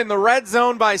turnover in the red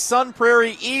zone by Sun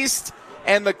Prairie East,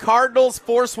 and the Cardinals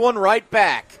force one right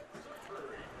back.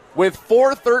 With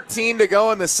 4:13 to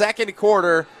go in the second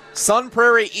quarter, Sun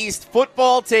Prairie East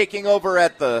football taking over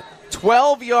at the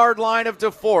 12-yard line of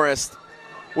DeForest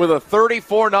with a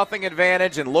 34-0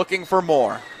 advantage and looking for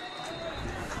more.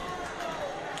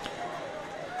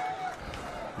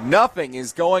 Nothing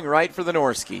is going right for the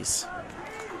Norskis.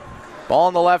 Ball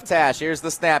in the left hash. Here's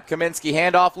the snap. Kaminsky,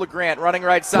 handoff LeGrant, running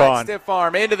right side, stiff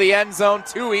arm, into the end zone,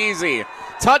 too easy.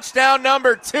 Touchdown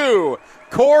number 2,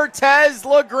 Cortez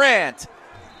LeGrant.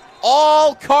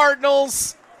 All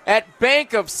Cardinals at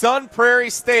Bank of Sun Prairie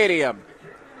Stadium.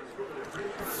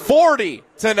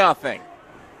 40-0.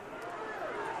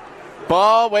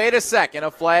 Ball, wait a second,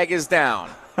 a flag is down.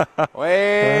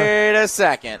 Wait a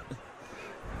second.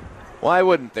 Why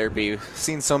wouldn't there be?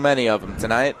 Seen so many of them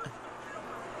tonight.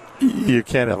 You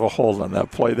can't have a hold on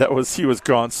that play. He was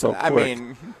gone so quick. I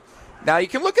mean, now you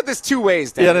can look at this two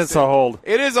ways, Dennis. Yeah, it's a hold.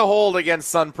 It is a hold against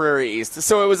Sun Prairie East.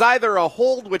 So it was either a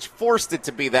hold which forced it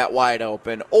to be that wide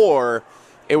open, or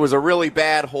it was a really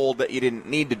bad hold that you didn't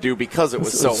need to do because it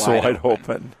was so wide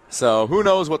open. So who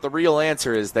knows what the real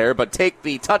answer is there, but take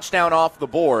the touchdown off the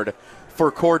board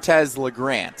for Cortez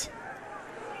LeGrant.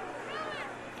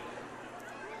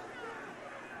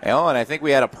 Oh, and I think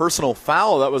we had a personal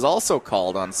foul that was also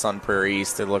called on Sun Prairie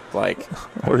East, it looked like.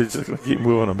 Or are you just going to keep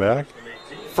moving them back?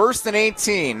 1st and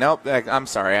 18. Nope, I'm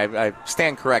sorry. I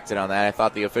stand corrected on that. I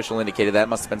thought the official indicated that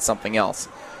must have been something else.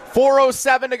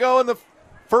 4:07 to go in the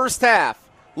first half.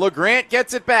 LeGrant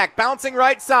gets it back, bouncing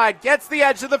right side, gets the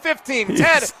edge of the 15, 10,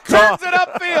 turns it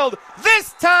upfield.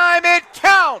 This time it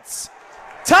counts.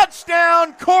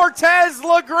 Touchdown, Cortez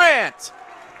LeGrant.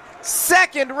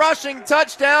 Second rushing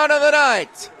touchdown of the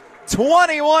night.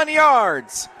 21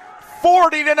 yards.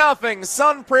 40-0.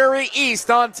 Sun Prairie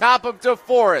East on top of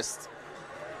DeForest.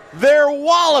 They're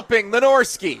walloping the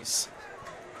Norskis.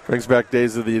 Brings back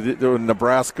days of when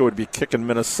Nebraska would be kicking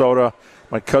Minnesota.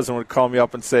 My cousin would call me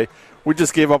up and say, we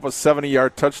just gave up a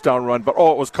 70-yard touchdown run, but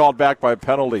it was called back by a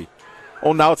penalty.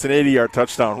 Oh, now it's an 80-yard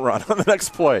touchdown run on the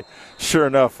next play. Sure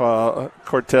enough,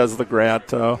 Cortez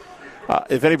LeGrant,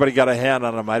 if anybody got a hand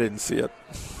on him, I didn't see it.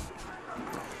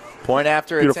 Point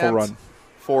after Beautiful attempt run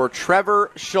for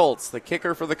Trevor Schultz, the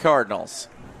kicker for the Cardinals.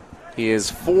 He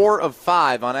is 4 of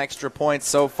 5 on extra points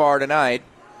so far tonight.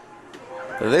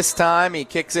 This time he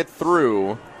kicks it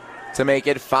through to make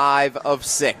it 5 of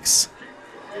 6.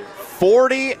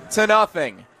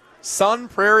 40-0. Sun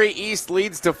Prairie East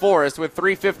leads DeForest with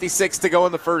 3:56 to go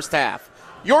in the first half.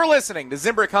 You're listening to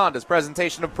Zimbrick Honda's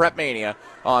presentation of Prep Mania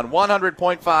on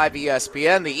 100.5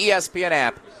 ESPN, the ESPN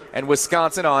app, and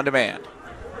Wisconsin On Demand.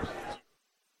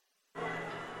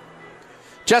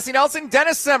 Jesse Nelson,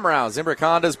 Dennis Semrau, Zimbrick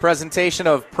Honda's presentation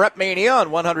of Prep Mania on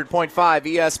 100.5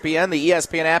 ESPN, the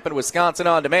ESPN app, and Wisconsin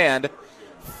On Demand.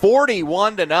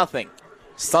 41-0.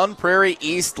 Sun Prairie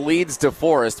East leads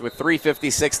DeForest with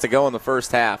 3:56 to go in the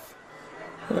first half.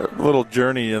 A little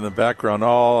journey in the background.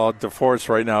 Oh, DeForest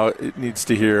right now, it needs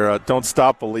to hear, don't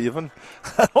stop believing.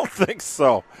 I don't think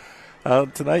so.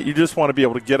 Tonight, you just want to be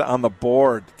able to get on the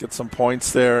board, get some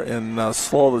points there, and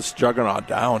slow this juggernaut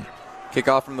down.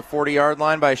 Kickoff from the 40-yard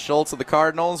line by Schultz of the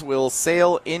Cardinals will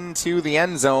sail into the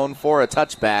end zone for a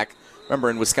touchback. Remember,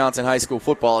 in Wisconsin high school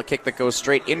football, a kick that goes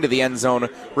straight into the end zone,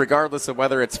 regardless of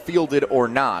whether it's fielded or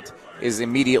not, is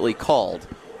immediately called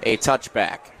a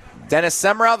touchback. Dennis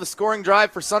Semrau, the scoring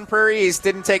drive for Sun Prairie East,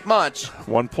 didn't take much.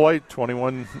 One play,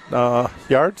 21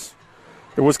 yards.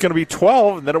 It was going to be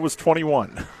 12, and then it was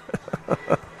 21.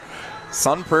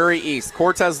 Sun Prairie East.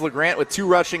 Cortez LeGrant with 2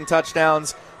 rushing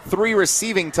touchdowns, 3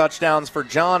 receiving touchdowns for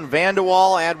John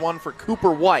Vandewaal, add 1 for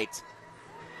Cooper White.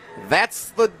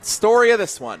 That's the story of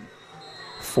this one.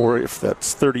 If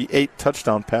that's 38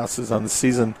 touchdown passes on the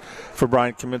season for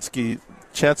Brian Kaminsky,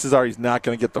 chances are he's not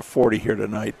going to get the 40 here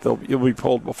tonight. You'll be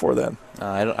pulled before then.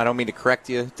 I don't mean to correct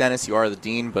you, Dennis. You are the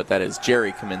dean, but that is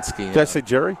Jerry Kaminsky. Did I say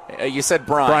Jerry? You said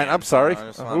Brian. Brian, I'm sorry. I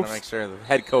just wanted to make sure the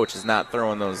head coach is not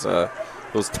throwing those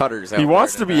tutters out. He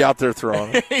wants to be out there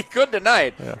throwing. He could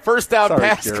tonight. Yeah. First down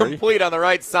pass Jerry. Complete on the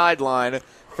right sideline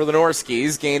for the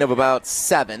Norskis. Gain of about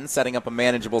 7, setting up a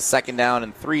manageable second down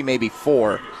and 3, maybe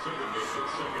 4.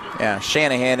 Yeah,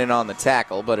 Shanahan in on the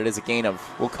tackle, but it is a gain of,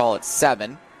 we'll call it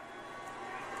 7.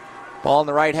 Ball in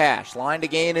the right hash. Line to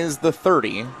gain is the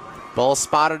 30. Ball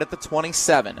spotted at the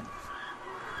 27.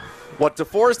 What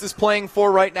DeForest is playing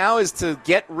for right now is to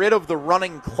get rid of the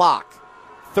running clock.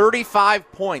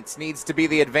 35 points needs to be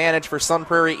the advantage for Sun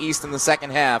Prairie East in the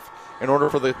second half in order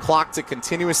for the clock to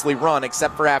continuously run,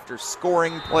 except for after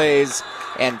scoring plays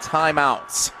and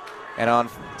timeouts. And on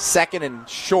second and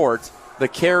short, the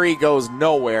carry goes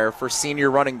nowhere for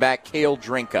senior running back Cale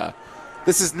Drinka.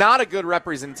 This is not a good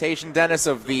representation, Dennis,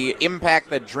 of the impact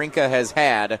that Drinka has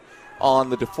had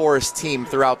on the Deforest team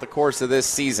throughout the course of this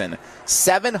season.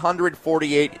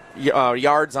 748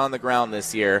 yards on the ground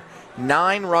this year,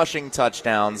 9 rushing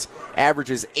touchdowns,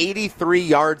 averages 83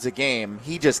 yards a game.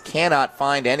 He just cannot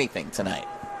find anything tonight.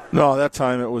 No, that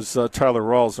time it was Tyler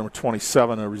Rawls, number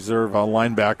 27, a reserve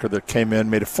linebacker that came in,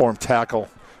 made a form tackle,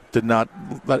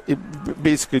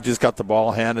 basically just got the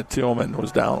ball handed to him and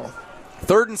was down.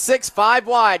 3rd and 6, 5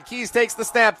 wide. Keys takes the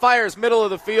snap, fires middle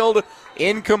of the field,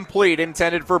 incomplete,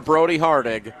 intended for Brody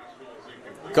Hardig.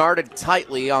 Guarded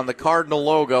tightly on the Cardinal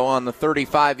logo on the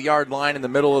 35-yard line in the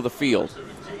middle of the field.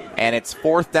 And it's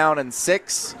 4th down and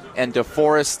 6, and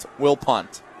DeForest will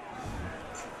punt.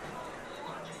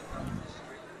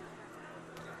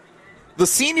 The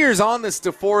seniors on this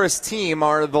DeForest team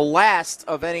are the last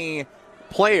of any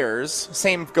players.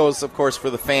 Same goes, of course, for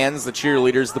the fans, the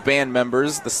cheerleaders, the band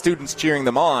members, the students cheering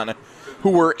them on, who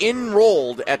were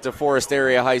enrolled at DeForest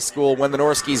Area High School when the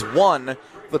Norskis won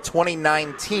the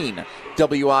 2019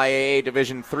 WIAA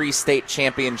Division III state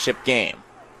championship game.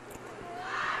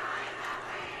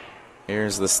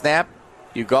 Here's the snap.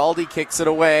 Ugaldi kicks it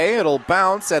away. It'll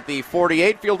bounce at the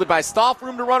 48, fielded by Stoff.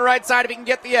 Room to run right side if he can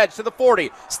get the edge to the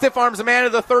 40. Stiff arms a man to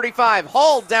the 35.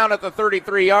 Hauled down at the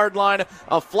 33-yard line.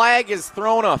 A flag is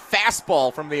thrown, a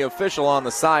fastball from the official on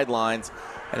the sidelines.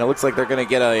 And it looks like they're going to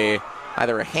get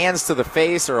either a hands to the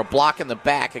face or a block in the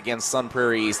back against Sun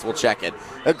Prairie East. We'll check it.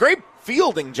 A great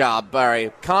fielding job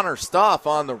by Connor Stoff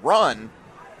on the run.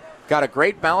 Got a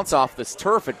great bounce off this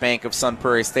turf at Bank of Sun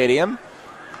Prairie Stadium.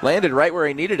 Landed right where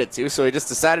he needed it to, so he just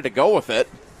decided to go with it.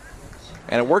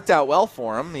 And it worked out well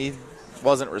for him. He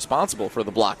wasn't responsible for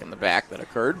the block in the back that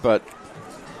occurred, but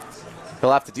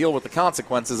he'll have to deal with the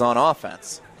consequences on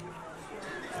offense.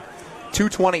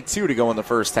 2:22 to go in the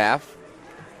first half.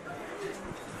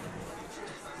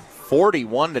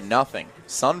 41-0.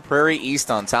 Sun Prairie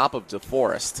East on top of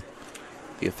DeForest.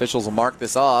 The officials will mark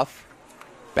this off.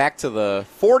 Back to the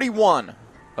 41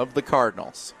 of the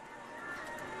Cardinals.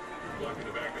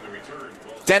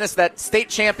 Dennis, that state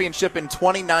championship in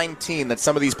 2019 that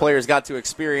some of these players got to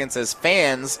experience as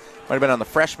fans, might have been on the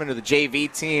freshman or the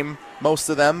JV team, most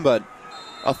of them, but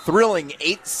a thrilling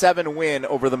 8-7 win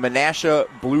over the Menasha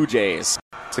Blue Jays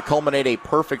to culminate a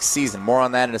perfect season. More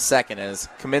on that in a second as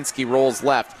Kaminsky rolls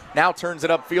left. Now turns it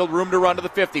upfield, room to run to the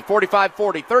 50,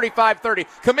 45-40, 35-30.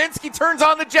 Kaminsky turns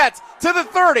on the Jets to the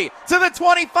 30, to the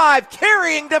 25,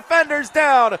 carrying defenders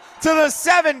down to the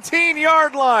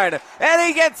 17-yard line. And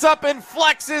he gets up and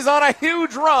flexes on a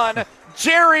huge run.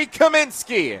 Jerry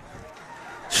Kaminsky.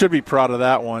 Should be proud of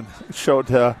that one. It showed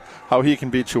how he can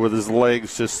beat you with his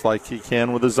legs just like he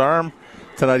can with his arm.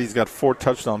 Tonight he's got 4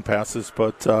 touchdown passes,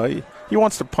 but he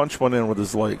wants to punch one in with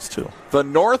his legs too. The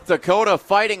North Dakota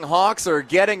Fighting Hawks are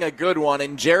getting a good one,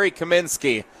 and Jerry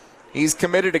Kaminsky, he's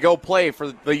committed to go play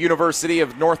for the University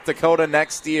of North Dakota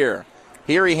next year.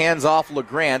 Here he hands off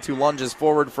LeGrant, who lunges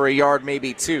forward for a yard,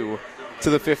 maybe 2, to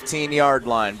the 15-yard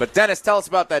line. But Dennis, tell us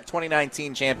about that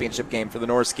 2019 championship game for the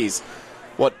Norskis.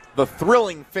 What the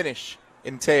thrilling finish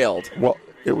entailed. Well,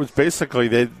 it was basically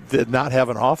they did not have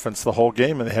an offense the whole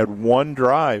game, and they had one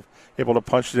drive, able to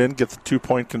punch it in, get the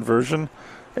 2-point conversion,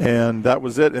 and that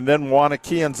was it. And then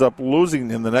Wanakee ends up losing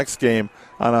in the next game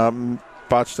on a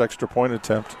botched extra point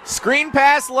attempt. Screen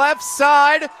pass left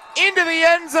side into the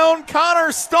end zone.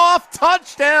 Connor Stoff,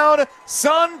 touchdown,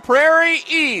 Sun Prairie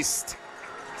East.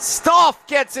 Stoff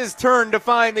gets his turn to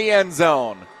find the end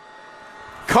zone.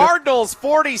 Cardinals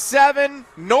 47,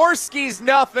 Norskis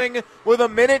nothing with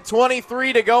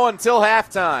 1:23 to go until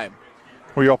halftime.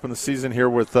 We open the season here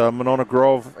with Monona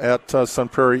Grove at Sun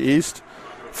Prairie East.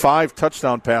 5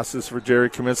 touchdown passes for Jerry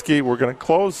Kaminsky. We're going to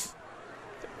close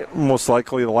most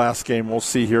likely the last game we'll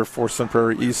see here for Sun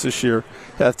Prairie East this year.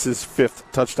 That's his 5th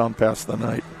touchdown pass of the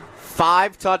night.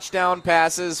 5 touchdown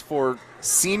passes for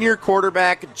senior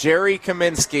quarterback Jerry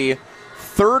Kaminsky.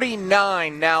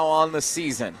 39 now on the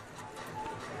season.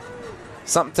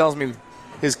 Something tells me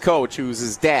his coach, who's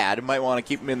his dad, might want to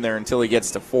keep him in there until he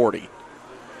gets to 40.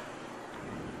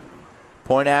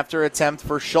 Point after attempt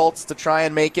for Schultz to try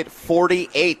and make it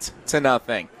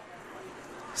 48-0.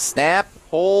 Snap,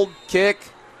 hold, kick.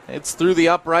 It's through the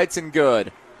uprights and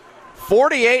good.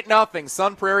 48-0.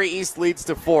 Sun Prairie East leads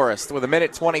DeForest with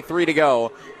 1:23 to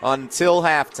go until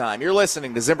halftime. You're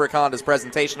listening to Zimbrick Honda's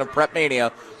presentation of Prep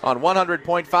Mania on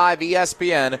 100.5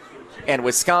 ESPN. and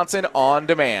Wisconsin on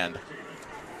demand.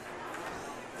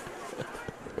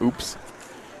 Oops.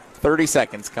 30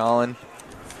 seconds, Colin.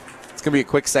 It's going to be a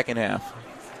quick second half.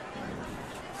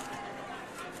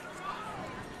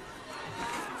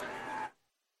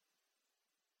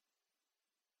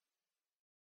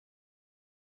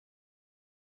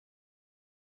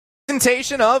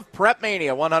 Presentation of Prep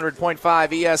Mania, 100.5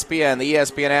 ESPN, the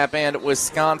ESPN app, and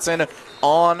Wisconsin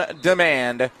on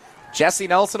demand. Jesse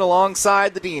Nelson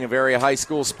alongside the Dean of Area High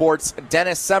School Sports,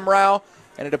 Dennis Semrau,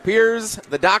 and it appears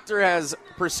the doctor has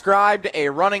prescribed a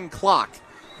running clock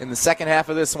in the second half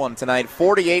of this one tonight.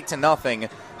 48-0,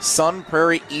 Sun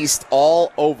Prairie East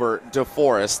all over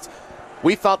Deforest.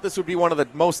 We thought this would be one of the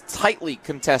most tightly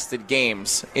contested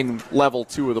games in Level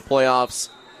 2 of the playoffs.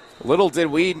 Little did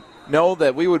we know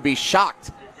that we would be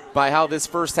shocked by how this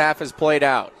first half has played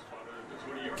out.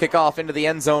 Kickoff into the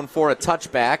end zone for a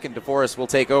touchback, and Deforest will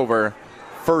take over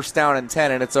first down and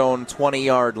 10 in its own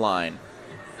 20-yard line.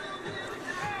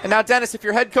 And now, Dennis, if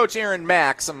you're head coach Aaron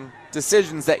Mack, some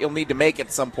decisions that you'll need to make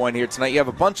at some point here tonight. You have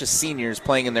a bunch of seniors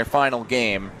playing in their final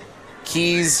game.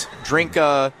 Keys,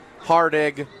 Drinka,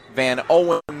 Hardig, Van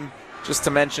Owen, just to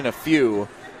mention a few.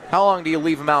 How long do you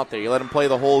leave them out there? You let them play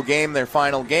the whole game, their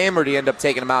final game, or do you end up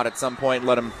taking them out at some point and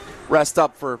let them rest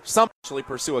up for some actually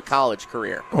pursue a college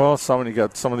career? Well, you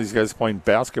got some of these guys playing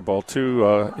basketball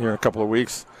too here in a couple of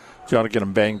weeks. You ought to get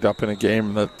them banged up in a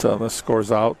game that scores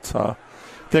out. I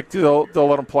think they'll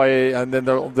let them play, and then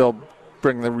they'll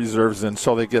bring the reserves in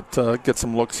so they get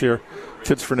some looks here.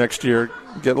 Kids for next year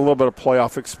get a little bit of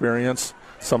playoff experience,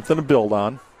 something to build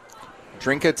on.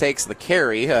 Drinka takes the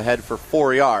carry ahead for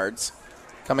 4 yards.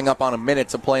 Coming up on a minute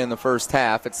to play in the first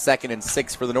half. It's 2nd and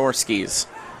 6 for the Norskis.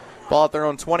 Ball at their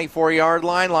own 24-yard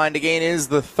line. Line to gain is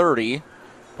the 30.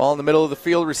 Ball in the middle of the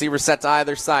field. Receiver set to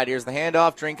either side. Here's the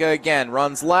handoff. Drinka again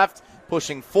runs left,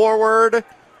 pushing forward.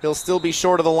 He'll still be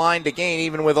short of the line to gain,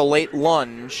 even with a late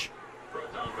lunge.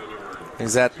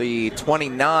 He's at the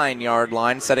 29-yard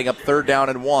line, setting up 3rd down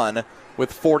and 1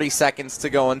 with 40 seconds to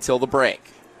go until the break.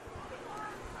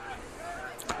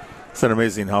 It's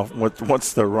amazing how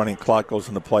once the running clock goes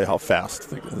into play, how fast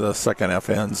the second half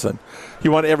ends. And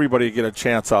you want everybody to get a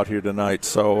chance out here tonight.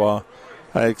 So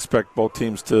I expect both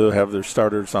teams to have their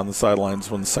starters on the sidelines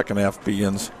when the second half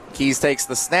begins. Keys takes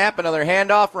the snap, another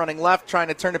handoff, running left, trying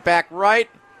to turn it back right.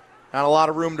 Not a lot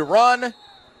of room to run.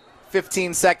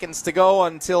 15 seconds to go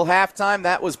until halftime.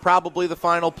 That was probably the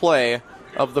final play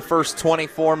of the first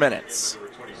 24 minutes.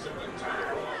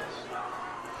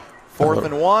 4th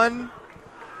and 1.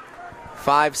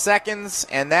 5 seconds,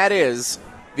 and that is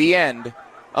the end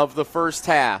of the first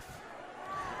half.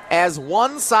 As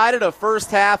one-sided a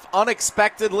first half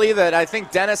unexpectedly that I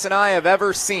think Dennis and I have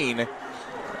ever seen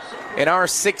in our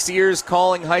 6 years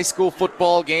calling high school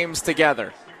football games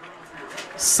together.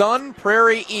 Sun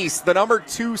Prairie East, the number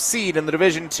 2 seed in the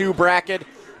Division II bracket,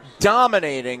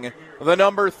 dominating the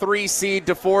number 3 seed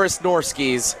Deforest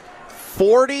Norskis,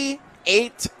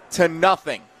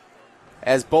 48-0.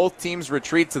 As both teams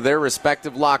retreat to their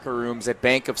respective locker rooms at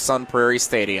Bank of Sun Prairie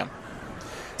Stadium.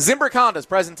 Zimbrick Honda's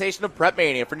presentation of Prep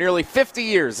Mania. For nearly 50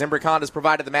 years, Zimbrick Honda's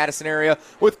provided the Madison area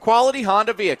with quality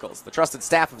Honda vehicles. The trusted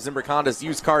staff of Zimbrick Honda's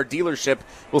used car dealership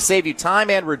will save you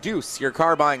time and reduce your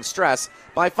car buying stress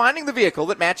by finding the vehicle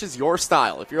that matches your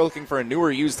style. If you're looking for a newer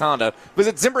used Honda,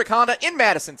 visit Zimbrick Honda in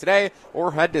Madison today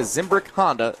or head to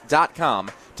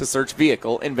ZimbrickHonda.com to search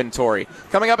vehicle inventory.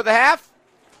 Coming up at the half,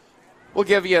 we'll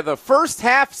give you the first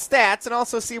half stats and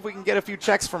also see if we can get a few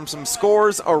checks from some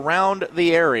scores around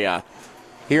the area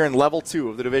here in Level 2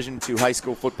 of the Division II High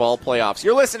School Football Playoffs.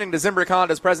 You're listening to Zimbrick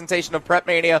Honda's presentation of Prep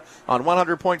Mania on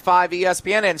 100.5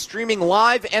 ESPN and streaming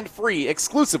live and free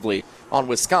exclusively on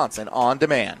Wisconsin On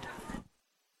Demand.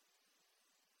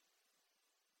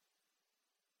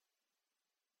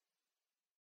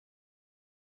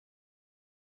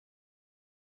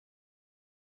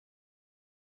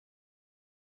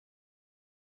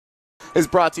 Is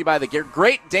brought to you by the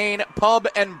Great Dane Pub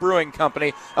and Brewing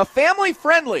Company, a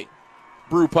family-friendly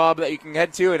brew pub that you can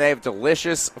head to, and they have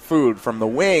delicious food from the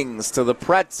wings to the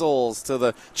pretzels to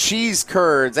the cheese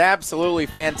curds. Absolutely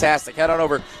fantastic. Head on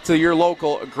over to your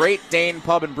local Great Dane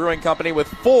Pub and Brewing Company with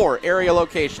 4 area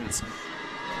locations.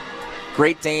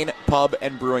 Great Dane Pub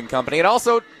and Brewing Company. And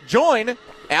also join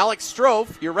Alex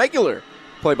Strofe, your regular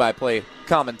play-by-play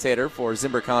commentator for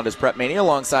Zimbrick Honda's Prep Mania,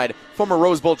 alongside former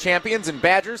Rose Bowl champions and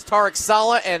Badgers Tarek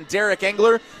Sala and Derek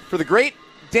Engler for the Great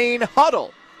Dane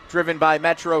Huddle, driven by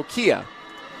Metro Kia.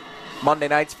 Monday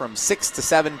nights from 6 to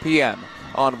 7 p.m.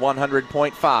 on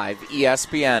 100.5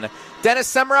 ESPN.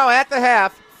 Dennis Semrau at the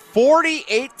half,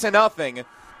 48-0.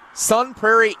 Sun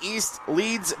Prairie East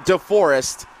leads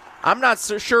Deforest. I'm not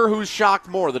so sure who's shocked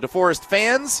more, the DeForest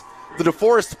fans, the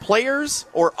DeForest players,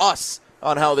 or us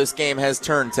on how this game has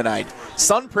turned tonight.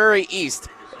 Sun Prairie East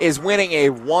is winning a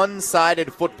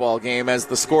one-sided football game, as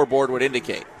the scoreboard would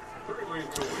indicate.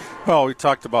 Well, we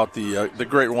talked about the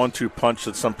great 1-2 punch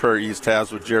that Sun Prairie East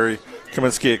has with Jerry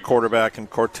Kaminsky at quarterback and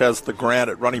Cortez the Grant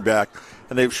at running back,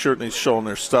 and they've certainly shown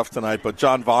their stuff tonight. But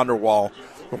John Vonderwall,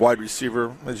 the wide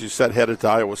receiver, as you said, headed to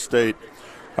Iowa State.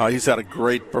 He's had a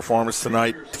great performance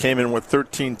tonight. Came in with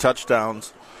 13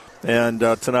 touchdowns, and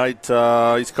tonight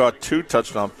he's caught 3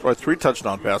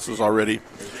 touchdown passes already.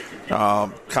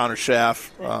 Connor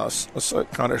Stoff,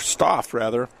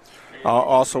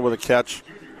 also with a catch.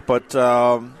 But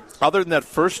other than that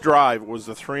first drive was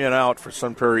the 3-and-out for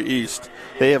Sun Prairie East.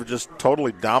 They have just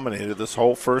totally dominated this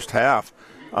whole first half.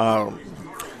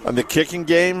 And the kicking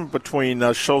game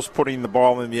between Schultz putting the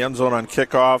ball in the end zone on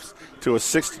kickoffs to a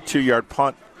 62-yard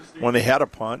punt when they had a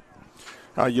punt.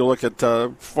 You look at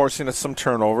forcing some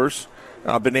turnovers,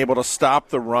 been able to stop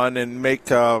the run and make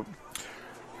DeForest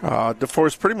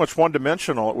pretty much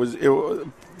one-dimensional.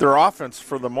 Their offense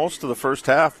for the most of the first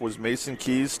half was Mason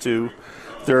Keys to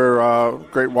their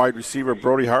great wide receiver,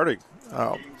 Brody Hardig.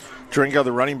 Dringa,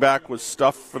 the running back, was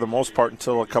stuffed for the most part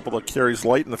until a couple of carries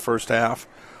late in the first half.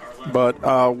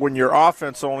 But when your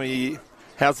offense only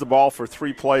has the ball for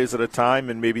 3 plays at a time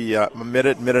and maybe a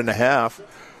minute and a half,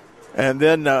 and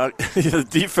then the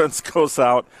defense goes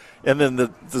out, and then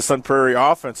the Sun Prairie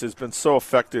offense has been so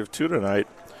effective too tonight,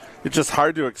 it's just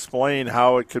hard to explain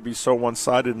how it could be so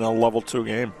one-sided in a level 2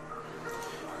 game.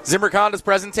 Zimmer Honda's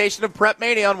presentation of Prep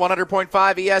Mania on 100.5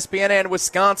 ESPN and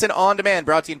Wisconsin On Demand,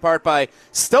 brought to you in part by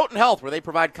Stoughton Health, where they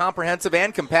provide comprehensive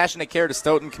and compassionate care to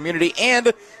Stoughton community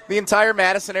and the entire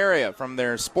Madison area. From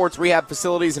their sports rehab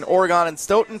facilities in Oregon and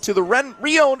Stoughton to the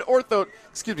renowned ortho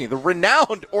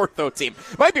team.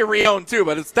 Might be re-owned too,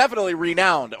 but it's definitely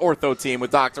renowned ortho team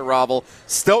with Dr. Ravel.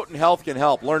 Stoughton Health can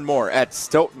help. Learn more at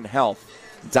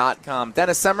stoughtonhealth.com.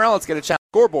 Dennis Semrau, let's get a chat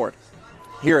scoreboard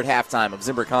here at halftime of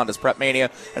Zimmer Honda's Prep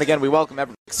Mania. And again, we welcome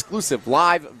every exclusive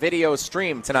live video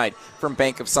stream tonight from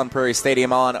Bank of Sun Prairie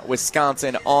Stadium on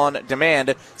Wisconsin On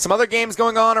Demand. Some other games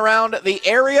going on around the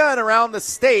area and around the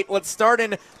state. Let's start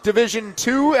in Division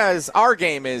 2, as our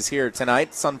game is here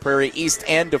tonight. Sun Prairie East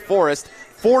and DeForest.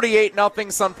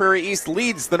 48-0. Sun Prairie East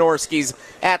leads the Norskis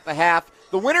at the half.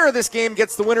 The winner of this game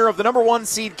gets the winner of the number 1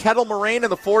 seed Kettle Moraine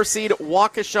and the 4 seed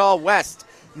Waukesha West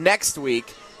next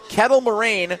week. Kettle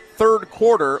Moraine, third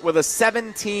quarter, with a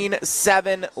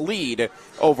 17-7 lead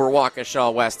over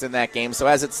Waukesha West in that game. So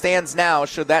as it stands now,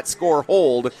 should that score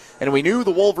hold, and we knew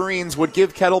the Wolverines would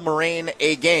give Kettle Moraine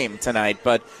a game tonight,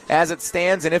 but as it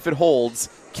stands and if it holds,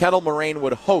 Kettle Moraine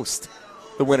would host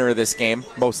the winner of this game,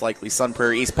 most likely Sun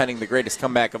Prairie East, pending the greatest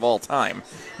comeback of all time,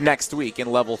 next week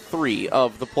in Level 3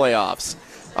 of the playoffs.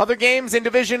 Other games in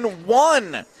Division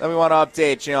 1 that we want to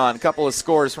update you on. A couple of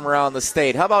scores from around the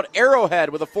state. How about Arrowhead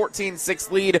with a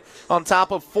 14-6 lead on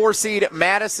top of 4-seed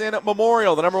Madison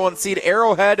Memorial? The number 1 seed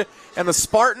Arrowhead and the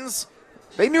Spartans,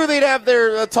 they knew they'd have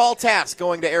their tall task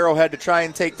going to Arrowhead to try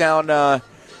and take down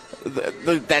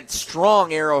that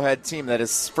strong Arrowhead team that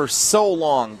has for so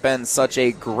long been such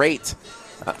a great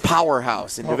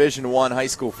powerhouse in Division 1 high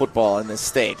school football in this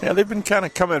state. Yeah, they've been kind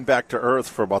of coming back to earth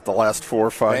for about the last 4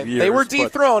 or 5 years. They were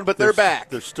dethroned, but they're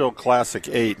back. They're still Classic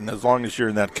 8, and as long as you're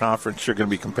in that conference, you're going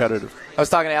to be competitive. I was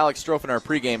talking to Alex Strofe in our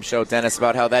pregame show, Dennis,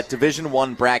 about how that Division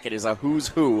 1 bracket is a who's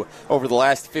who over the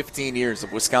last 15 years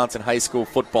of Wisconsin high school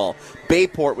football.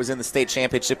 Bayport was in the state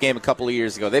championship game a couple of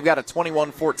years ago. They've got a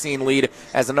 21-14 lead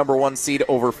as a number 1 seed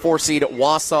over 4-seed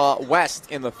Wausau West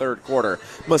in the third quarter.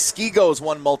 Muskego's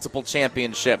won multiple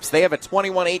championships. They have a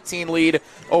 21-18 lead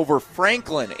over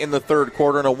Franklin in the third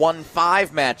quarter in a 1-5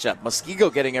 matchup.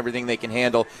 Muskego getting everything they can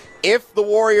handle. If the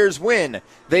Warriors win,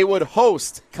 they would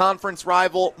host conference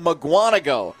rival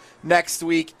Mugwanago next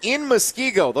week in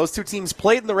Muskego. Those two teams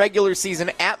played in the regular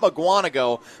season at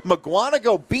Mugwanago.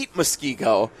 Mugwanago beat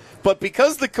Muskego, but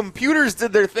because the computers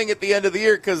did their thing at the end of the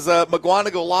year, because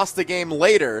Mugwanago lost the game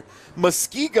later,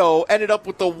 Muskego ended up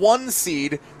with the 1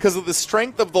 seed because of the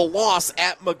strength of the loss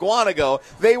at Mugwanago.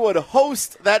 They would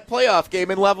host that playoff game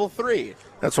in Level 3.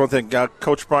 That's one thing.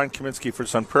 Coach Brian Kaminsky for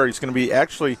Sun Prairie is going to be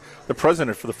actually the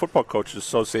president for the Football Coaches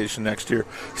Association next year.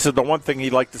 He said the one thing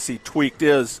he'd like to see tweaked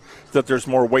is that there's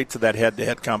more weight to that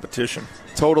head-to-head competition.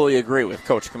 Totally agree with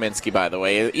Coach Kaminsky, by the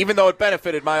way. Even though it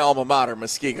benefited my alma mater,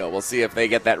 Muskego. We'll see if they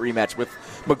get that rematch with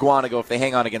Mugwanago if they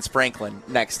hang on against Franklin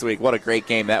next week. What a great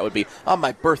game that would be on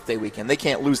my birthday weekend. They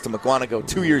can't lose to Mugwanago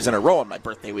 2 years in a row on my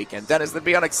birthday weekend. Dennis, that'd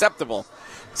be unacceptable.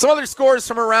 Some other scores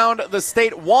from around the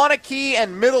state. Waunakee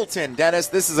and Middleton. Dennis,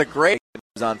 this is a great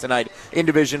on tonight in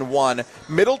Division 1.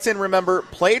 Middleton, remember,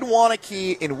 played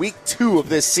Waunakee in Week 2 of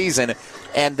this season,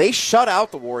 and they shut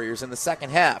out the Warriors in the second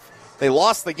half. They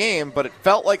lost the game, but it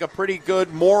felt like a pretty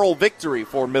good moral victory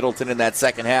for Middleton in that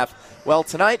second half. Well,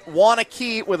 tonight,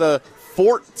 Waunakee with a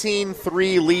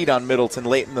 14-3 lead on Middleton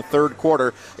late in the third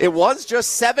quarter. It was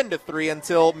just 7-3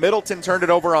 until Middleton turned it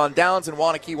over on downs and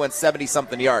Waunakee went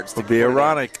 70-something yards. It would be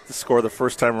ironic. The score the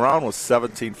first time around was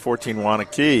 17-14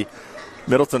 Waunakee.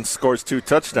 Middleton scores 2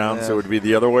 touchdowns, so it would be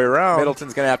the other way around.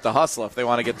 Middleton's going to have to hustle if they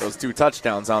want to get those 2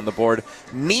 touchdowns on the board.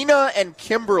 Neenah and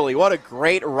Kimberly, what a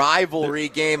great rivalry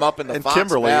game up in the Fox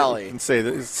Kimberly, Valley. You can say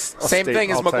that it's a same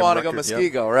thing as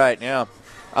Mukwonago-Muskego, right, yeah.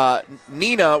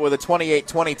 Neenah with a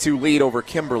 28-22 lead over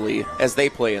Kimberly as they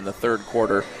play in the third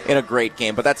quarter in a great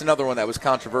game. But that's another one that was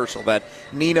controversial, that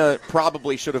Neenah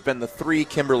probably should have been the 3,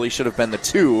 Kimberly should have been the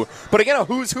 2. But again, a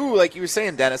who's who, like you were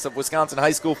saying, Dennis, of Wisconsin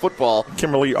high school football.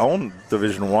 Kimberly owned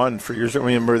Division 1 for years. I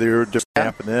remember they were just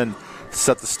snapping in,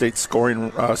 set the state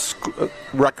scoring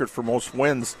record for most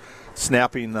wins,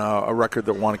 snapping a record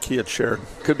that Waunakee had shared.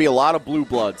 Could be a lot of blue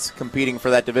bloods competing for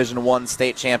that Division 1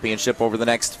 state championship over the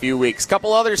next few weeks.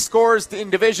 Couple other scores in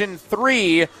Division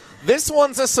 3. This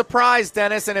one's a surprise,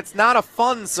 Dennis, and it's not a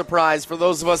fun surprise for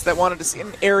those of us that wanted to see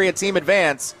an area team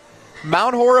advance.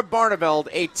 Mount Horeb-Barneveld,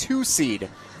 a 2-seed,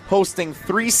 hosting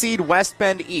 3-seed West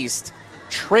Bend East,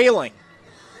 trailing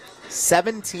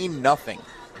 17-0.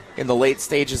 In the late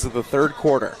stages of the third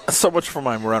quarter. So much for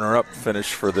my runner-up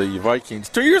finish for the Vikings.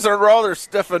 2 years in a row, they're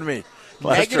stiffing me.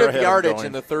 Negative yardage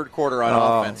in the third quarter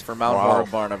on offense for Mount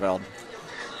Horeb-Barneveld.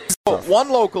 So one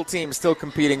local team still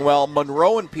competing well.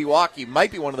 Monroe and Pewaukee might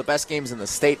be one of the best games in the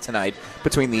state tonight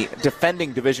between the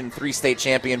defending Division III state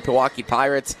champion Pewaukee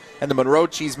Pirates and the Monroe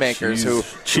Cheesemakers,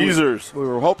 who we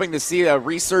were hoping to see a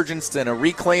resurgence and a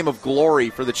reclaim of glory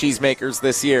for the Cheesemakers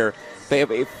this year. They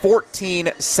have a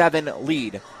 14-7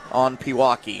 lead on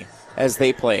Pewaukee as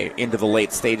they play into the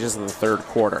late stages of the third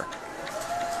quarter.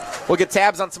 We'll get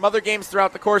tabs on some other games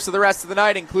throughout the course of the rest of the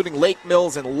night, including Lake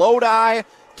Mills and Lodi,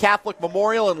 Catholic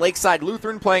Memorial and Lakeside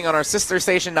Lutheran playing on our sister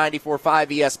station 94.5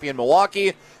 ESPN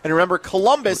Milwaukee. And remember,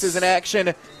 Columbus is in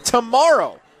action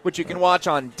tomorrow, which you can watch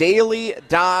on Daily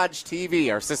Dodge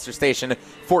TV, our sister station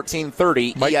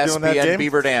 1430 ESPN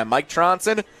Beaver Dam. Mike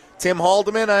Tronson, Tim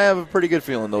Haldeman, I have a pretty good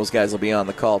feeling those guys will be on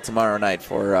the call tomorrow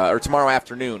night or tomorrow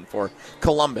afternoon for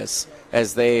Columbus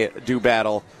as they do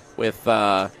battle with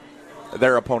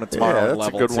their opponent tomorrow. Yeah, that's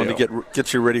a good one to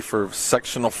get you ready for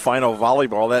sectional final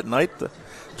volleyball that night.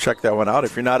 Check that one out.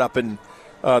 If you're not up in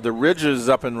the Ridges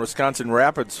up in Wisconsin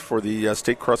Rapids for the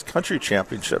State Cross Country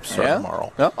Championships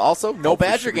tomorrow. Also, no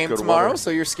Badger game tomorrow,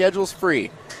 so your schedule's free.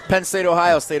 Penn State,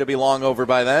 Ohio State will be long over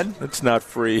by then. It's not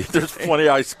free. There's plenty of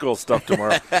high school stuff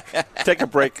tomorrow. Take a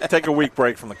break. Take a week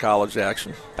break from the college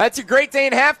action. That's your Great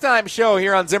Dane halftime show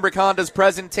here on Zimbrick Honda's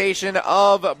presentation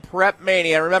of Prep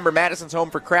Mania. Remember, Madison's home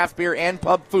for craft beer and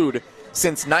pub food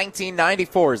since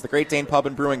 1994 is the Great Dane Pub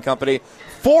and Brewing Company.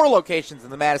 4 locations in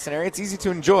the Madison area. It's easy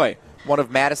to enjoy. One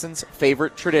of Madison's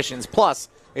favorite traditions. Plus,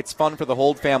 it's fun for the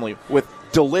whole family with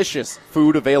delicious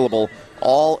food available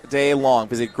all day long.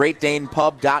 Visit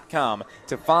GreatDanePub.com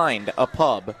to find a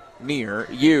pub near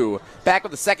you. Back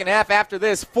with the second half after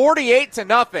this,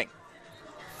 48-0.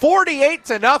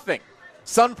 48-0.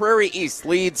 Sun Prairie East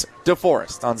leads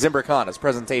DeForest on Zimbrick Honda's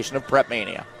presentation of Prep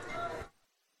Mania.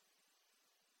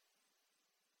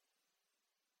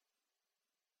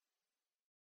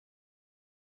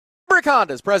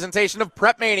 Honda's presentation of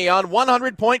Prep Mania on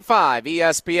 100.5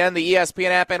 ESPN, the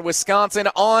ESPN app, and Wisconsin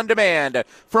On Demand.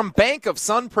 From Bank of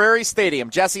Sun Prairie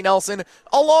Stadium, Jesse Nelson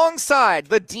alongside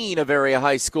the Dean of Area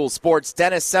High School Sports,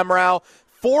 Dennis Semrau.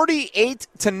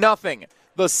 48-0.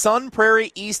 The Sun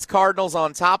Prairie East Cardinals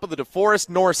on top of the Deforest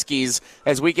Norskis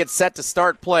as we get set to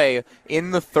start play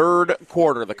in the third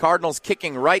quarter. The Cardinals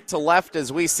kicking right to left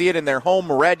as we see it in their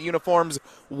home red uniforms,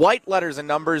 white letters and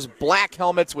numbers, black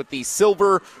helmets with the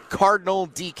silver Cardinal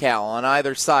decal on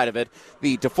either side of it.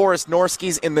 The Deforest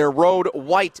Norskis in their road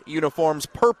white uniforms,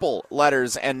 purple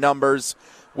letters and numbers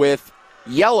with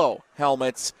yellow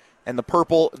helmets and the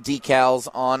purple decals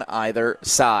on either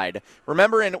side.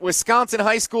 Remember, in Wisconsin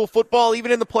high school football,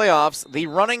 even in the playoffs, the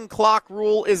running clock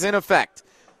rule is in effect.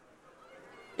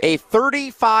 A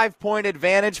 35-point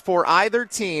advantage for either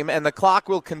team, and the clock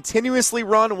will continuously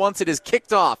run once it is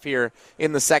kicked off here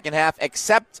in the second half,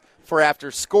 except for after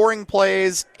scoring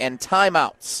plays and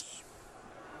timeouts.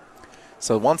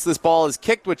 So once this ball is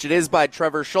kicked, which it is by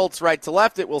Trevor Schultz right to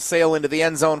left, it will sail into the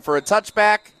end zone for a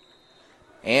touchback.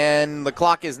 And the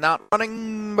clock is not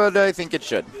running, but I think it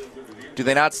should. Do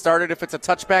they not start it if it's a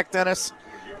touchback, Dennis?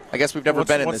 I guess we've never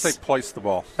been in this. Once they place the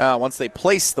ball. Once they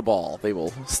place the ball, they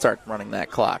will start running that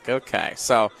clock. Okay,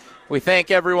 so we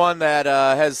thank everyone that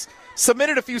has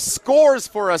submitted a few scores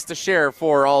for us to share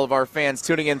for all of our fans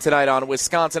tuning in tonight on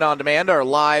Wisconsin On Demand, our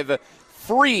live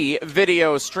free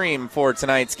video stream for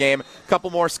tonight's game. A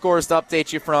couple more scores to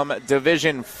update you from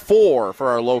Division 4 for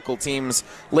our local teams.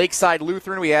 Lakeside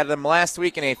Lutheran, we had them last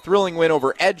week in a thrilling win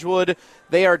over Edgewood.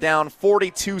 They are down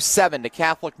 42-7 to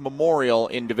Catholic Memorial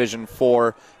in Division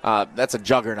 4. That's a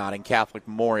juggernaut in Catholic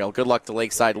Memorial. Good luck to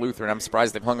Lakeside Lutheran. I'm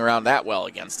surprised they've hung around that well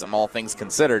against them, all things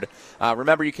considered.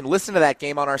 Remember, you can listen to that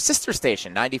game on our sister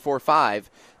station, 94.5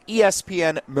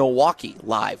 ESPN Milwaukee,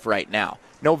 live right now.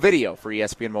 No video for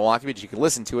ESPN Milwaukee, but you can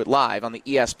listen to it live on the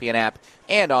ESPN app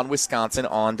and on Wisconsin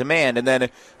On Demand. And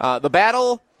then the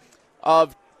battle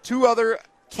of two other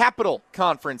Capital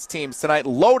Conference teams tonight.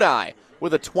 Lodi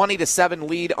with a 20-7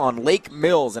 lead on Lake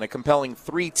Mills in a compelling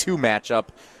 3-2 matchup.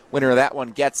 Winner of that one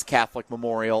gets Catholic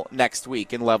Memorial next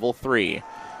week in Level 3.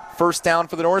 First down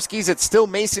for the Norskis. It's still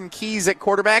Mason Keys at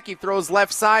quarterback. He throws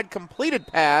left side, completed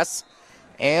pass,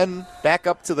 and back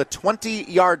up to the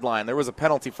 20-yard line. There was a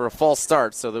penalty for a false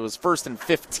start, so there was 1st and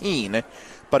 15.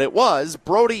 But it was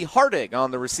Brody Hardig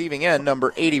on the receiving end,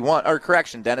 number 81. Or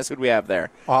correction, Dennis, who do we have there?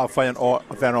 Van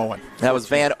Owen. That was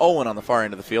Van Owen on the far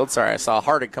end of the field. Sorry, I saw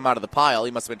Hardig come out of the pile.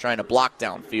 He must have been trying to block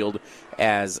downfield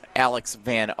as Alex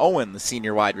Van Owen, the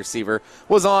senior wide receiver,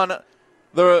 was on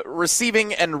the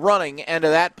receiving and running end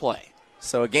of that play.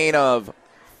 So a gain of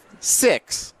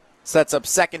 6 sets up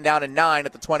 2nd down and 9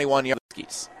 at the 21-yard line.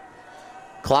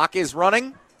 Clock is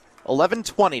running.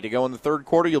 11:20 to go in the third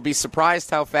quarter. You'll be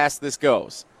surprised how fast this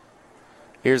goes.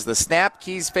 Here's the snap.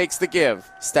 Keys fakes the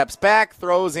give. Steps back.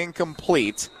 Throws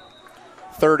incomplete.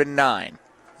 3rd and 9.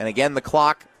 And again, the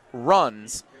clock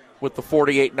runs with the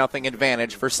 48-0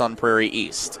 advantage for Sun Prairie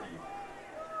East.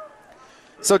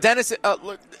 So, Dennis,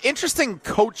 interesting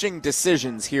coaching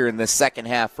decisions here in this second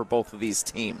half for both of these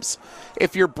teams.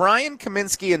 If you're Brian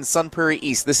Kaminsky and Sun Prairie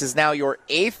East, this is now your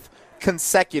 8th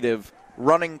consecutive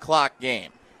running clock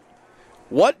game.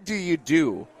 What do you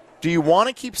do? Do you want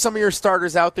to keep some of your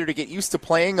starters out there to get used to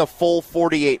playing a full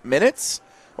 48 minutes?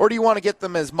 Or do you want to get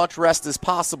them as much rest as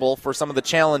possible for some of the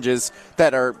challenges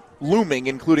that are looming,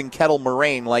 including Kettle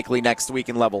Moraine likely next week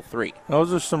in Level 3?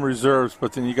 Those are some reserves,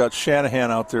 but then you got Shanahan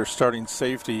out there starting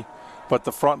safety. But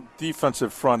the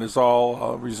defensive front is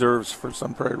all reserves for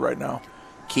Sun Prairie right now.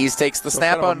 Keys takes the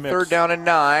snap on 3rd down and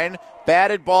 9.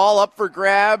 Batted ball up for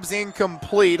grabs,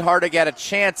 incomplete. Hard to get a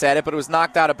chance at it, but it was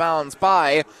knocked out of bounds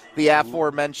by the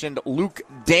aforementioned Luke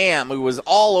Dam, who was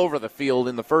all over the field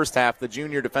in the first half, the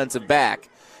junior defensive back.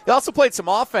 He also played some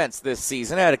offense this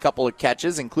season, had a couple of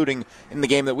catches, including in the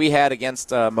game that we had against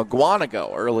McGuanago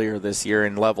earlier this year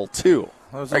in Level 2.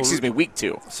 Week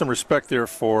 2. Some respect there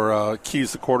for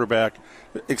Keys, the quarterback.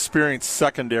 Experienced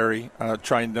secondary,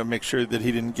 trying to make sure that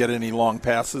he didn't get any long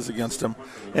passes against him.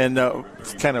 And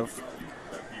kind of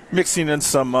mixing in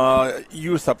some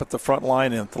youth up at the front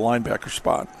line and at the linebacker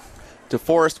spot.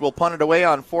 Deforest will punt it away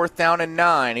on 4th down and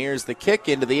 9. Here's the kick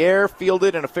into the air,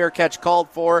 fielded, and a fair catch called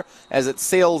for as it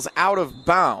sails out of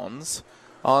bounds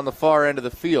on the far end of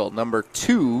the field. Number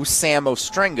 2, Sam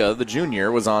Ostrenga, the junior,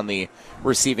 was on the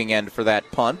receiving end for that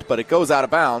punt, but it goes out of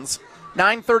bounds.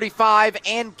 9:35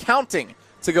 and counting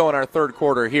to go in our third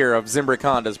quarter here of Zimbrick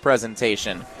Honda's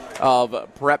presentation of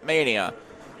Prep Mania.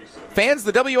 Fans,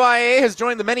 the WIAA has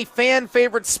joined the many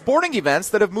fan-favorite sporting events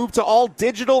that have moved to all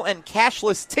digital and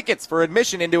cashless tickets for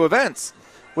admission into events.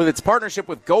 With its partnership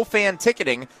with GoFan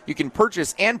Ticketing, you can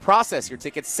purchase and process your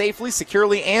tickets safely,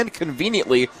 securely, and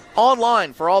conveniently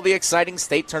online for all the exciting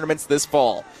state tournaments this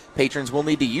fall. Patrons will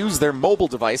need to use their mobile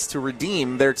device to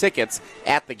redeem their tickets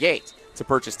at the gate. To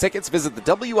purchase tickets, visit the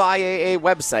WIAA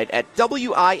website at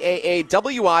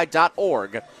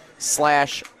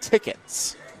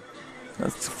wiaawi.org/tickets.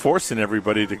 That's forcing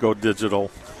everybody to go digital.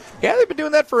 Yeah, they've been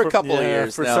doing that for a couple of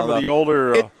years for now. Some of the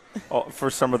older, for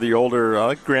some of the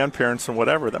older grandparents and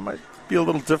whatever, that might be a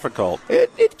little difficult.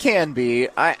 It can be.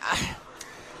 I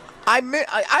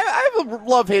have a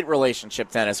love-hate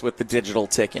relationship, Dennis, with the digital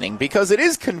ticketing because it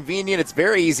is convenient. It's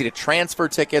very easy to transfer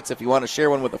tickets if you want to share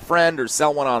one with a friend or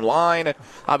sell one online.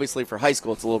 Obviously, for high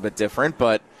school, it's a little bit different,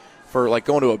 but for like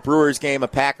going to a Brewers game, a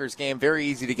Packers game, very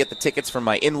easy to get the tickets from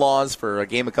my in-laws for a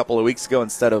game a couple of weeks ago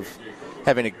instead of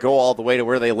having to go all the way to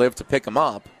where they live to pick them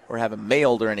up or have them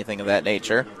mailed or anything of that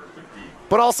nature.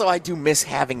 But also, I do miss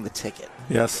having the ticket.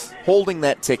 Yes. Holding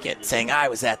that ticket, saying I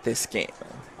was at this game.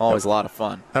 Always a lot of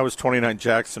fun. That was 29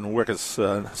 Jackson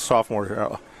Wickus,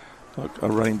 sophomore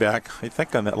running back, I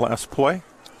think, on that last play.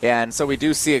 Yeah, and so we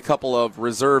do see a couple of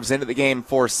reserves into the game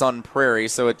for Sun Prairie,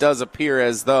 so it does appear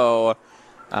as though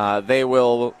They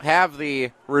will have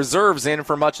the reserves in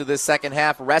for much of this second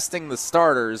half, resting the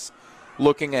starters,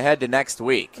 looking ahead to next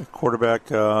week. Quarterback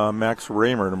Max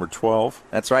Raymer, number 12.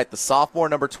 That's right. The sophomore,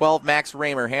 number 12, Max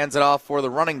Raymer, hands it off for the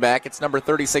running back. It's number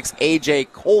 36, A.J.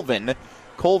 Colvin.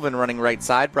 Colvin running right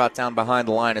side, brought down behind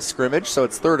the line of scrimmage, so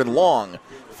it's 3rd and long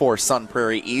for Sun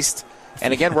Prairie East.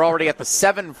 And again, we're already at the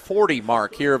 7:40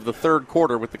 mark here of the third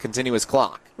quarter with the continuous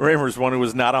clock. Raymer's one who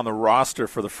was not on the roster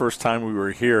for the first time we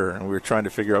were here, and we were trying to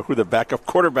figure out who the backup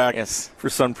quarterback for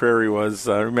Sun Prairie was.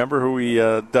 Remember who we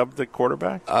dubbed the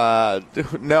quarterback?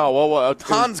 No,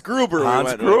 Hans Gruber.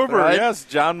 Hans Gruber, with, right? Yes.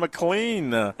 John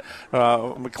McLean.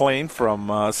 McLean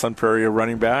from Sun Prairie, a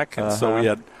running back. And so we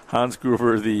had Hans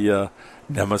Gruber, the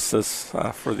nemesis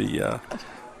for the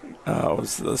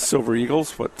was the Silver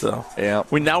Eagles, but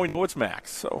we know it's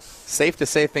Max. So safe to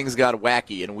say things got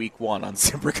wacky in Week 1 on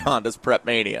Zimbrick Honda's Prep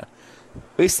Mania.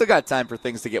 We still got time for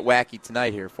things to get wacky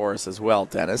tonight here for us as well,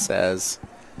 Dennis, as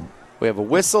we have a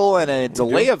whistle and a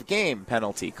delay of game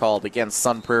penalty called against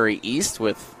Sun Prairie East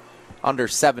with under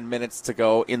 7 minutes to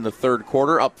go in the third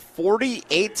quarter, up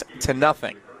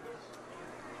 48-0.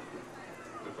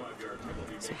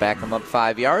 So back them up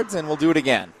 5 yards, and we'll do it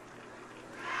again.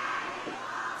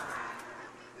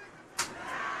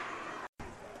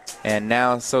 And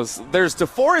now, so there's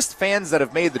DeForest fans that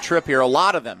have made the trip here, a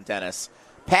lot of them, Dennis.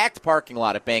 Packed parking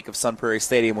lot at Bank of Sun Prairie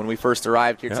Stadium when we first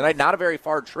arrived here tonight. Not a very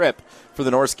far trip for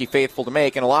the Norski faithful to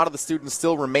make, and a lot of the students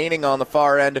still remaining on the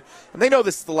far end. And they know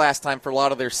this is the last time for a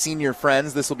lot of their senior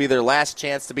friends. This will be their last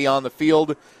chance to be on the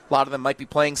field. A lot of them might be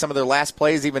playing some of their last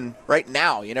plays even right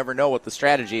now. You never know what the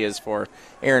strategy is for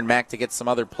Aaron Mack to get some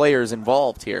other players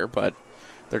involved here, but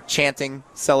they're chanting,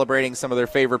 celebrating some of their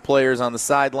favorite players on the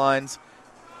sidelines.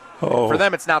 For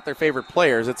them, it's not their favorite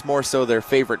players. It's more so their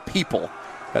favorite people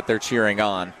that they're cheering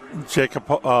on. Jacob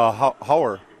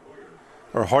Hoyer,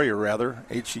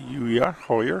 H-E-U-E-R,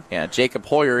 Hoyer. Yeah, Jacob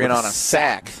Hoyer in on a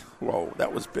sack. Whoa,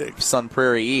 that was big. Sun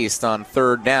Prairie East on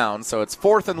 3rd down. So it's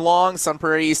 4th and long. Sun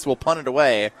Prairie East will punt it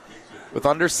away with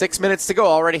under 6 minutes to go,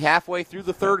 already halfway through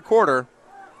the third quarter.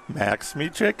 Max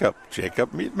meet Jacob.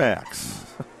 Jacob meet Max.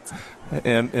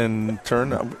 And in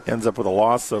turn, ends up with a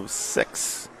loss of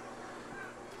 6.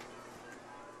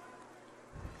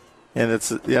 And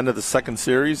it's at the end of the second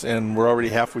series, and we're already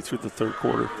halfway through the third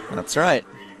quarter. That's right.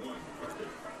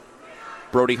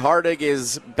 Brody Hardig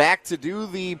is back to do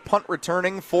the punt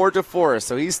returning for DeForest.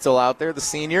 So he's still out there, the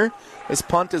senior. His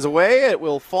punt is away. It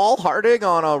will fall. Hardig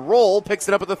on a roll, picks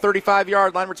it up at the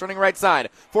 35-yard line, returning right side.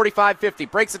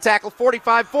 45-50, breaks the tackle,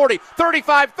 45-40,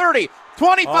 35-30.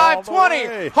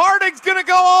 25-20. Hardig's going to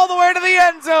go all the way to the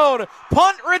end zone.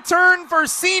 Punt return for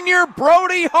senior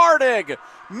Brody Hardig.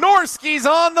 Norski's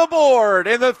on the board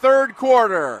in the third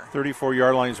quarter.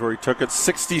 34-yard line is where he took it,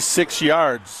 66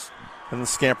 yards. And the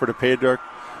scamper to pay dirt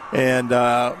and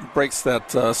breaks that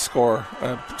scoreless,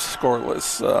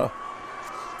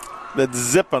 that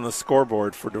zip on the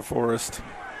scoreboard for DeForest.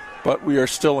 But we are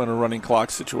still in a running clock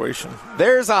situation.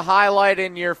 There's a highlight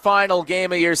in your final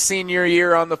game of your senior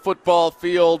year on the football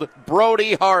field.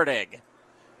 Brody Hardig.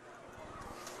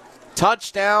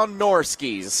 Touchdown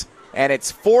Norskis. And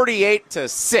it's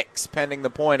 48-6 pending the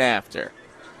point after.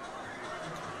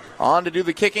 On to do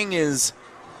the kicking is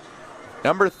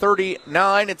number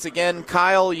 39. It's again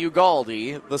Kyle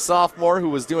Ugaldi, the sophomore who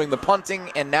was doing the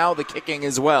punting and now the kicking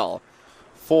as well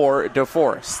for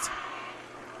DeForest.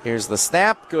 Here's the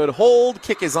snap. Good hold.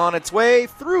 Kick is on its way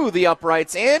through the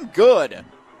uprights and good.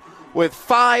 With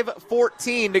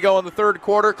 5:14 to go in the third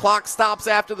quarter, clock stops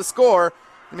after the score.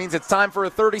 It means it's time for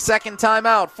a 30-second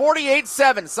timeout.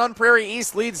 48-7, Sun Prairie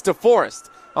East leads DeForest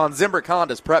on Zimbrick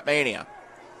Honda's Prep Mania.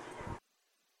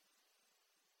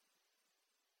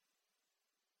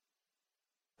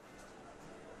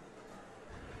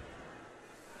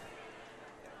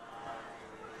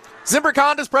 Zimbrick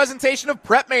Honda's presentation of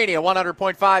Prep Mania,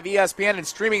 100.5 ESPN, and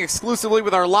streaming exclusively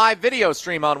with our live video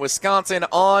stream on Wisconsin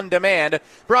On Demand.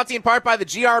 Brought to you in part by the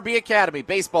GRB Academy,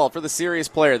 baseball for the serious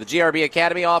player. The GRB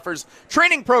Academy offers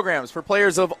training programs for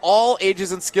players of all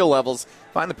ages and skill levels.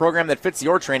 Find the program that fits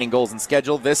your training goals and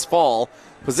schedule this fall.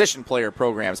 Position player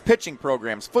programs, pitching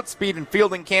programs, foot speed and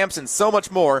fielding camps, and so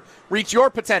much more. Reach your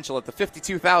potential at the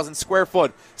 52,000 square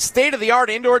foot state-of-the-art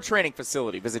indoor training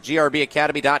facility. Visit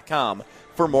grbacademy.com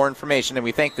for more information, and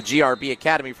we thank the GRB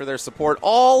Academy for their support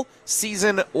all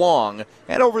season long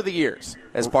and over the years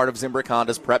as part of Zimbrick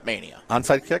Honda's Prep Mania.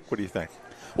 Onside kick, what do you think?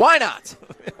 Why not?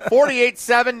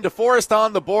 48-7, DeForest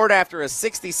on the board after a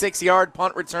 66-yard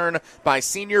punt return by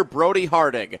senior Brody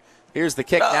Hardig. Here's the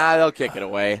kick. Now they'll kick it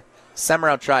away.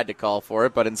 Semrau tried to call for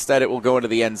it, but instead it will go into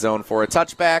the end zone for a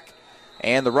touchback.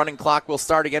 And the running clock will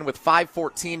start again with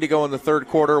 5:14 to go in the third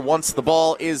quarter once the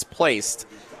ball is placed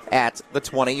at the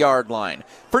 20-yard line.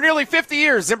 For nearly 50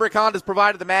 years, Zimbrick Honda has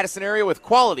provided the Madison area with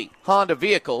quality Honda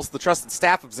vehicles. The trusted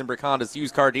staff of Zimbrick Honda's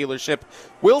used car dealership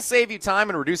will save you time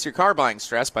and reduce your car buying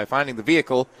stress by finding the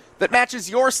vehicle that matches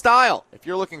your style. If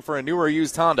you're looking for a new or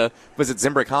used Honda, visit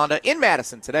Zimbrick Honda in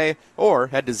Madison today or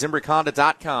head to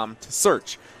ZimbrickHonda.com to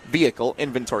search vehicle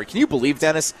inventory. Can you believe,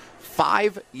 Dennis,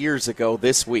 5 years ago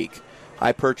this week,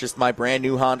 I purchased my brand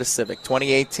new Honda Civic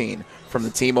 2018 from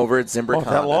the team over at Zimbrick Honda.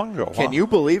 That long ago. Can you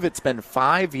believe it's been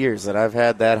 5 years that I've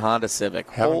had that Honda Civic?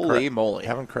 Holy moly.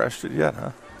 Haven't crashed it yet,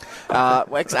 huh?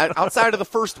 Outside of the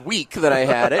first week that I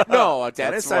had it. No,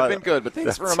 Dennis, I've been good, but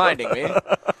thanks for reminding me.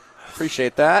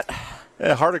 Appreciate that.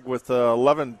 Hardig with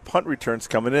 11 punt returns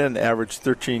coming in, averaged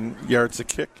 13 yards a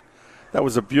kick. That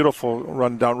was a beautiful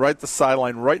run down right the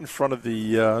sideline, right in front of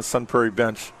the Sun Prairie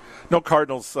bench. No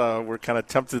Cardinals were kind of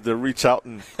tempted to reach out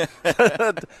and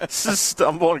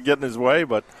stumble and get in his way,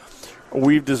 but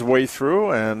weaved his way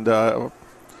through, and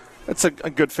it's a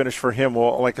good finish for him.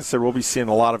 Well, like I said, we'll be seeing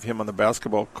a lot of him on the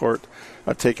basketball court,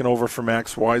 taking over for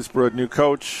Max Weisbrod, new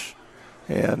coach,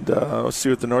 and we'll see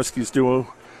what the Norskis do.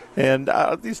 And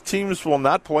these teams will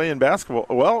not play in basketball.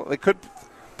 Well, they could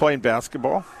play in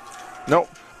basketball. No,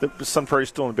 the Sun Prairie's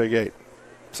still in the Big 8.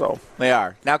 So they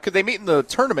are. Now, could they meet in the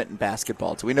tournament in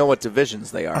basketball? Do we know what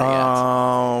divisions they are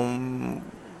yet?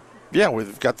 Yeah,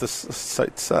 we've got this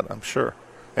site set, I'm sure.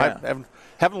 Yeah. I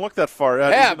haven't looked that far.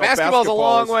 Basketball's a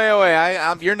long way away.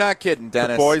 You're not kidding,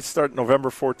 Dennis. The boys start November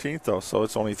 14th, though, so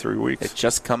it's only 3 weeks. It's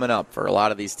just coming up for a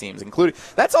lot of these teams, including.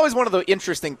 That's always one of the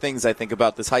interesting things I think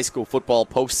about this high school football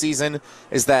postseason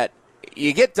is that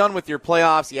you get done with your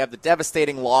playoffs, you have the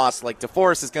devastating loss, like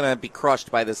Deforest is going to be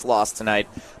crushed by this loss tonight,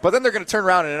 but then they're going to turn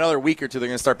around in another week or two, they're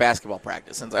going to start basketball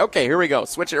practice. And it's like, okay, here we go,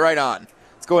 switch it right on.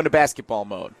 Let's go into basketball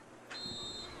mode.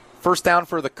 First down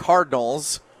for the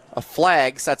Cardinals. A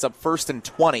flag sets up 1st and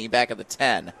 20 back at the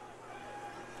 10.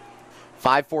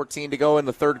 5:14 to go in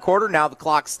the third quarter. Now the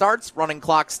clock starts. Running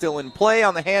clock still in play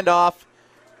on the handoff.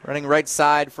 Running right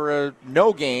side for a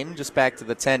no gain, just back to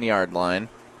the 10-yard line.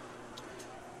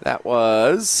 That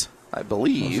was, I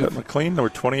believe. Was that McLean, number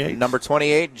 28? Number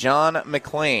 28, John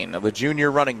McLean, the junior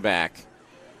running back.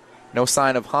 No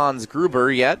sign of Hans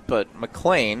Gruber yet, but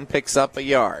McLean picks up a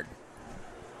yard.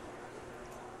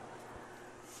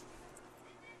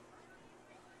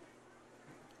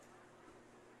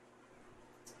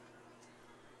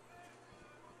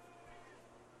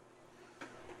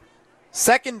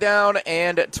 Second down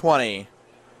and 20.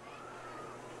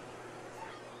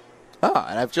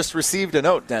 And I've just received a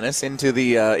note, Dennis, into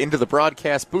the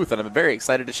broadcast booth, and I'm very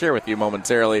excited to share with you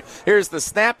momentarily. Here's the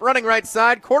snap, running right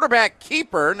side, quarterback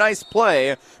keeper. Nice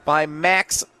play by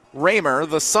Max Raymer,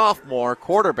 the sophomore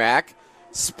quarterback.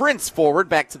 Sprints forward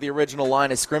back to the original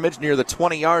line of scrimmage near the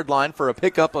 20-yard line for a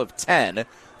pickup of 10.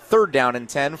 Third down and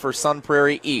 10 for Sun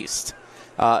Prairie East.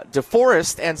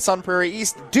 Deforest and Sun Prairie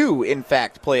East do, in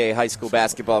fact, play a high school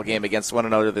basketball game against one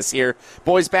another this year.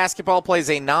 Boys basketball plays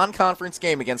a non-conference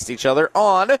game against each other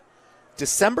on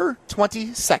December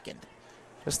 22nd,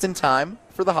 just in time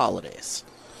for the holidays.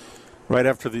 Right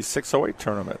after the 608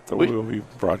 tournament that we will be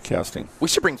broadcasting. We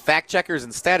should bring fact checkers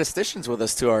and statisticians with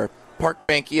us to our Park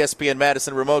Bank ESPN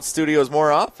Madison remote studios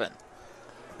more often.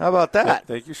 How about that?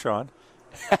 Thank you, Sean.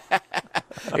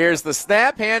 Here's the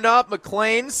snap, handoff.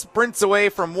 McLean sprints away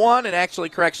from one, and actually,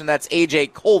 correction, that's A.J.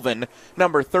 Colvin,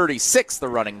 number 36, the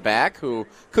running back, who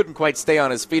couldn't quite stay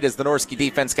on his feet as the Norski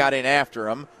defense got in after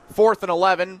him. 4th and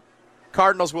 11.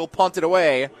 Cardinals will punt it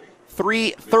away.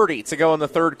 3:30 to go in the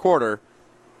third quarter.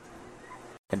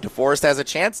 And DeForest has a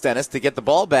chance, Dennis, to get the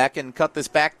ball back and cut this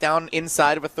back down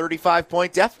inside of a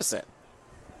 35-point deficit.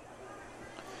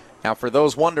 Now, for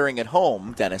those wondering at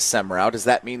home, Dennis Semrau, does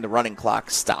that mean the running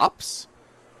clock stops,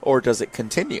 or does it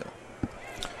continue?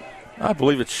 I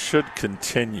believe it should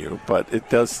continue, but it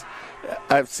does.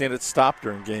 I've seen it stop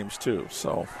during games too.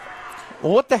 So,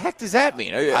 well, what the heck does that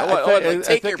mean? I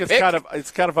think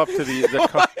it's kind of up to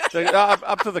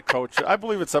up to the coach. I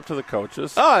believe it's up to the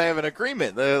coches. Oh, they have an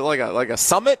agreement, like a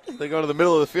summit. They go to the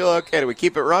middle of the field. Okay, do we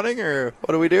keep it running, or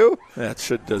what do we do? That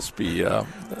should just be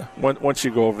once you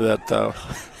go over that.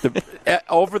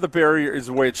 Over the barrier is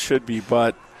the way it should be,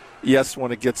 but yes,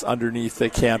 when it gets underneath,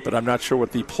 they can't. But I'm not sure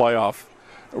what the playoff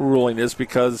ruling is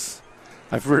because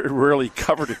I've rarely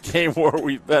covered a game where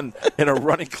we've been in a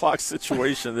running clock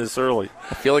situation this early.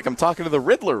 I feel like I'm talking to the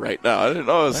Riddler right now. I didn't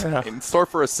know I was in store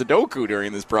for a Sudoku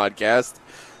during this broadcast.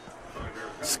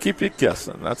 Just keep you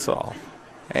guessing, that's all.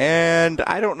 And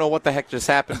I don't know what the heck just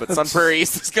happened, but Sun Prairie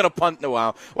East is going to punt in a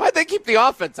while. Why'd they keep the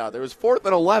offense out? There was 4th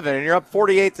and 11, and you're up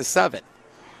 48-7.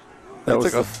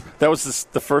 That was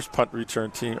the first punt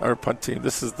return team, or punt team.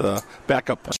 This is the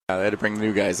backup punt. Yeah, they had to bring the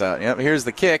new guys out. Yep, here's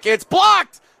the kick. It's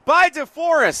blocked by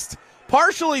Deforest.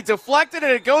 Partially deflected,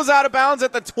 and it goes out of bounds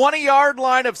at the 20-yard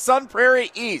line of Sun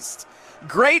Prairie East.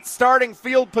 Great starting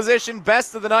field position,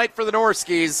 best of the night for the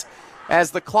Norskis.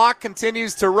 As the clock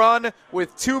continues to run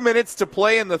with 2 minutes to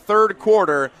play in the third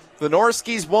quarter, the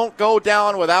Norskis won't go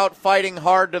down without fighting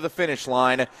hard to the finish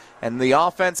line, and the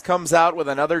offense comes out with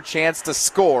another chance to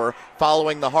score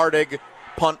following the Hardig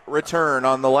punt return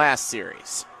on the last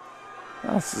series.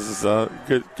 Well, this is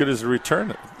good as a return.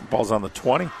 The ball's on the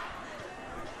 20.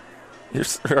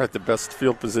 You're at the best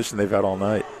field position they've had all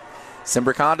night.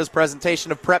 Simbrick Honda's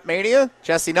presentation of Prep Mania.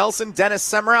 Jesse Nelson, Dennis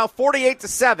Semrau,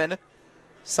 48-7.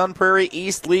 Sun Prairie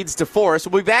East leads Deforest.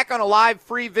 We'll be back on a live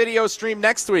free video stream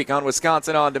next week on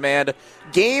Wisconsin On Demand.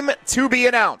 Game to be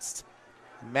announced.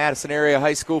 Madison area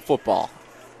high school football.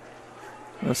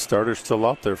 The starter's still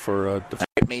out there for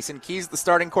Mason Keys, the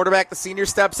starting quarterback. The senior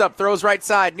steps up, throws right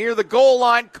side near the goal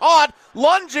line. Caught,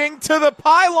 lunging to the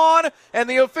pylon, and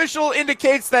the official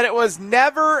indicates that it was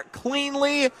never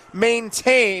cleanly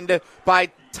maintained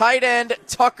by tight end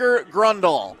Tucker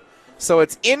Grundle. So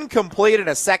it's incomplete and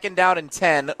a 2nd down and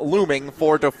 10 looming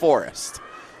for Deforest.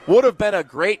 Would have been a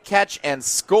great catch and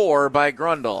score by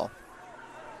Grundle.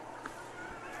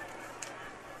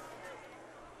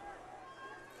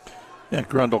 Yeah,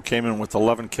 Grundle came in with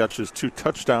 11 catches, 2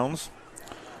 touchdowns.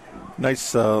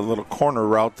 Nice little corner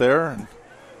route there. And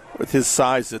with his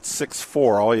size at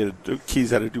 6'4", all he had to do,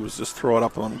 Keys had to do was just throw it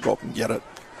up and let him go up and get it.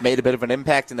 Made a bit of an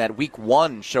impact in that Week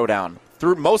 1 showdown.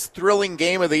 Most thrilling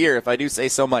game of the year, if I do say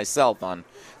so myself, on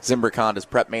Simbrick Honda's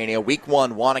Prep Mania. Week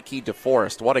 1, Wanakee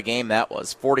DeForest. What a game that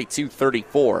was.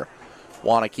 42-34.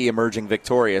 Wanakee emerging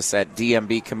victorious at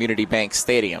DMB Community Bank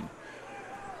Stadium.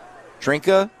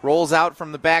 Trinka rolls out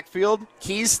from the backfield.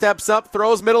 Keys steps up,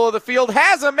 throws middle of the field,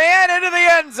 has a man into the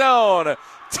end zone.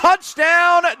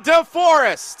 Touchdown,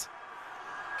 DeForest.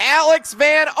 Alex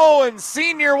Van Owen,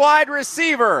 senior wide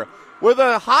receiver, with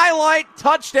a highlight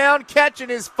touchdown catch in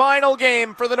his final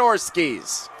game for the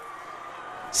Norskis.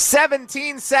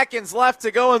 17 seconds left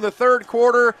to go in the third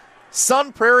quarter.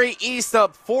 Sun Prairie East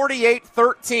up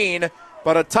 48-13,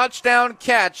 but a touchdown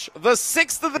catch, the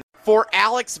 6th of the for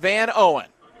Alex Van Owen.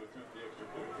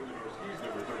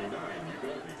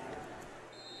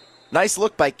 Nice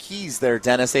look by Keys there,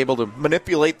 Dennis, able to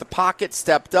manipulate the pocket,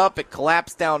 stepped up, it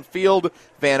collapsed downfield.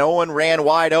 Van Owen ran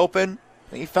wide open.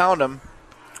 He found him.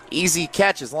 Easy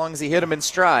catch as long as he hit him in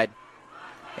stride.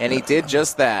 And he did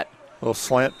just that. Little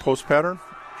slant post pattern.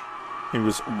 He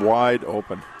was wide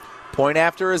open. Point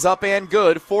after is up and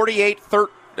good.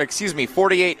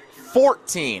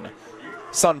 48-14.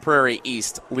 Sun Prairie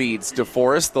East leads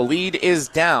DeForest. The lead is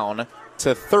down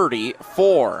to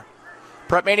 34.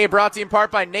 Prep Mania brought to you in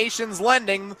part by Nations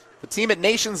Lending. The team at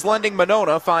Nations Lending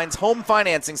Monona finds home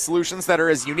financing solutions that are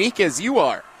as unique as you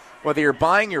are. Whether you're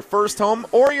buying your first home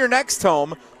or your next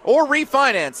home or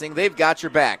refinancing, they've got your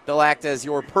back. They'll act as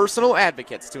your personal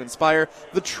advocates to inspire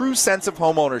the true sense of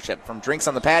home ownership, from drinks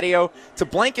on the patio to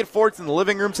blanket forts in the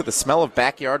living room to the smell of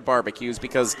backyard barbecues,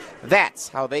 because that's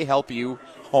how they help you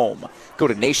home. Go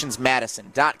to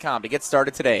nationsmadison.com to get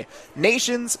started today.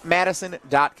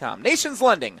 Nationsmadison.com. Nations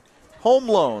Lending. Home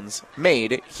loans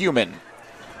made human.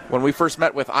 When we first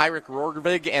met with Eirik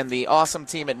Rorvig and the awesome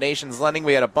team at Nations Lending,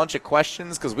 we had a bunch of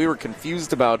questions because we were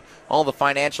confused about all the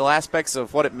financial aspects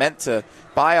of what it meant to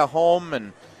buy a home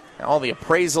and all the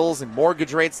appraisals and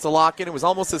mortgage rates to lock in. It was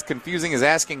almost as confusing as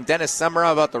asking Dennis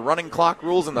Semrau about the running clock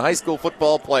rules in the high school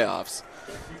football playoffs.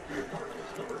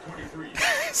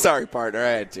 Sorry, partner, I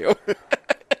had to.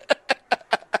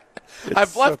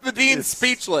 I've left the dean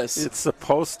speechless. It's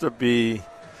supposed to be...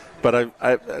 But in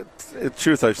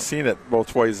truth, I've seen it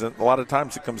both ways, and a lot of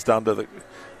times it comes down to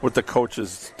what the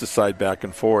coaches decide back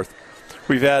and forth.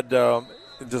 We've had,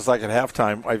 just like at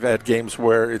halftime, I've had games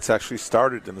where it's actually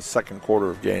started in the second quarter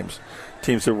of games.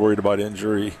 Teams are worried about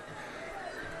injury.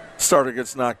 Starter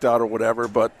gets knocked out or whatever,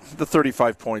 but the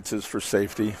 35 points is for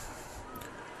safety.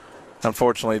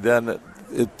 Unfortunately, then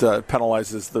it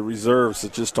penalizes the reserves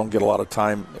that just don't get a lot of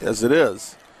time as it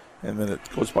is. And then it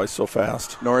goes by so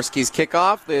fast. Norski's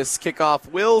kickoff. This kickoff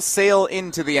will sail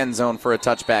into the end zone for a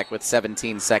touchback with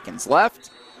 17 seconds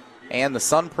left. And the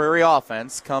Sun Prairie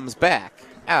offense comes back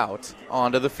out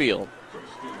onto the field.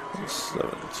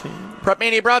 17. Prep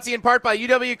Mania brought to you in part by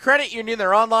UW Credit Union.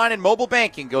 Their online and mobile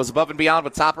banking goes above and beyond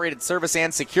with top-rated service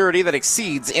and security that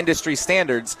exceeds industry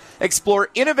standards. Explore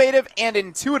innovative and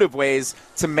intuitive ways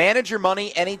to manage your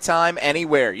money anytime,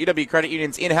 anywhere. UW Credit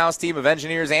Union's in-house team of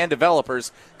engineers and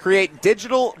developers create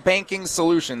digital banking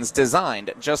solutions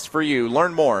designed just for you.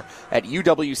 Learn more at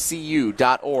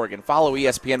uwcu.org and follow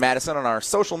ESPN Madison on our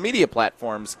social media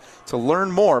platforms to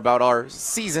learn more about our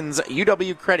season's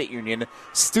UW Credit Union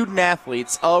Student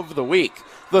Athletes of the Week.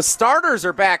 The starters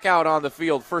are back out on the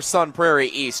field for Sun Prairie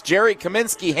East. Jerry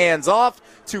Kaminsky hands off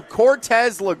to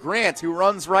Cortez LeGrant, who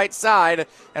runs right side.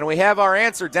 And we have our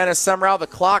answer, Dennis Semrau. The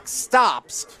clock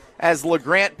stops as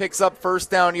LeGrant picks up first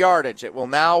down yardage. It will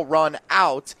now run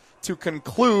out to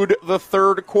conclude the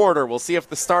third quarter. We'll see if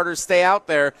the starters stay out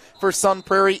there for Sun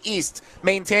Prairie East,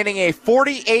 maintaining a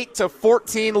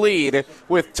 48-14 lead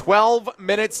with 12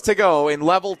 minutes to go in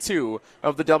Level 2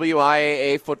 of the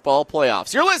WIAA football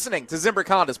playoffs. You're listening to Zimbrick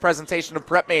Honda's presentation of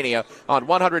Prep Mania on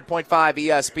 100.5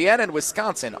 ESPN and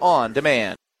Wisconsin On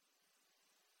Demand.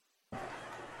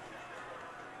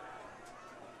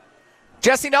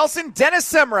 Jesse Nelson,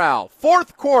 Dennis Semrau,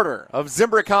 fourth quarter of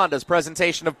Zimbrick Honda's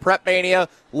presentation of Prep Mania,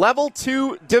 Level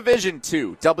 2, Division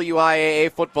 2,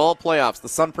 WIAA football playoffs. The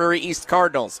Sun Prairie East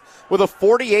Cardinals with a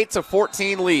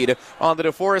 48-14 lead on the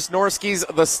Deforest Norskis.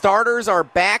 The starters are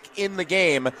back in the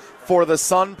game for the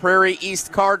Sun Prairie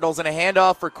East Cardinals, and a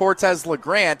handoff for Cortez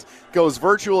LeGrant goes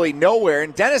virtually nowhere.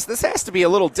 And Dennis, this has to be a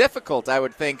little difficult, I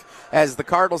would think, as the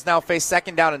Cardinals now face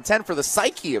second down and 10 for the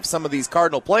psyche of some of these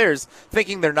Cardinal players,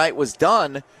 thinking their night was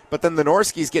done. But then the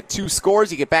Norskis get 2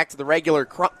 scores. You get back to the regular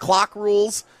clock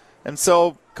rules. And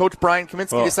so Coach Brian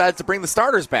Kaminsky decides to bring the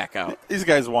starters back out. These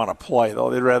guys want to play, though.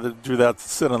 They'd rather do that than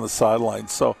sit on the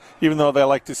sidelines. So even though they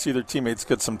like to see their teammates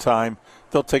get some time,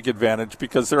 they'll take advantage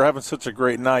because they're having such a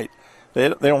great night. They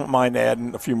don't mind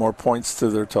adding a few more points to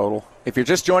their total. If you're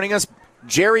just joining us,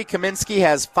 Jerry Kaminsky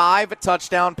has 5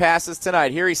 touchdown passes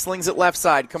tonight. Here he slings it left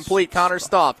side, complete. Connor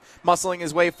Stoff muscling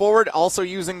his way forward, also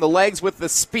using the legs with the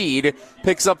speed.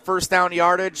 Picks up first down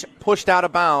yardage, pushed out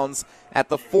of bounds at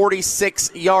the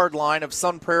 46-yard line of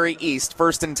Sun Prairie East.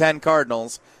 First and 10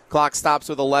 Cardinals. Clock stops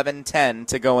with 11:10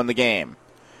 to go in the game.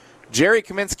 Jerry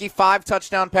Kaminsky, 5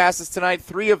 touchdown passes tonight,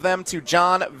 3 of them to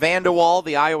John Vandewall,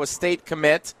 the Iowa State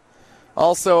commit.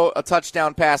 Also a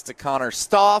touchdown pass to Connor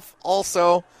Stoff.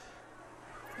 Also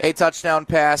a touchdown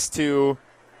pass to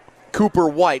Cooper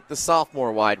White, the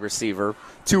sophomore wide receiver.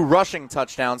 2 rushing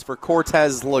touchdowns for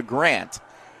Cortez LeGrant,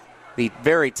 the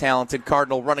very talented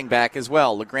Cardinal running back as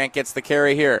well. LeGrant gets the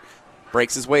carry here.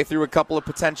 Breaks his way through a couple of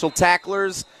potential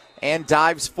tacklers and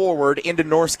dives forward into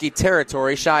Norski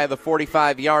territory, shy of the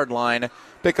 45-yard line.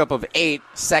 Pickup of 8,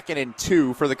 second and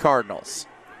 2 for the Cardinals.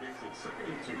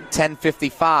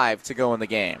 10:55 to go in the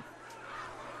game.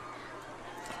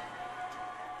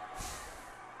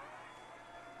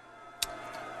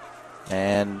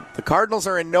 And the Cardinals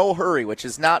are in no hurry, which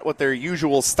is not what their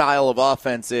usual style of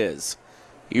offense is.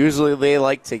 Usually they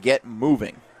like to get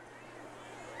moving.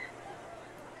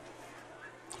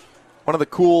 One of the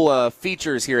cool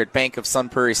features here at Bank of Sun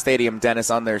Prairie Stadium, Dennis,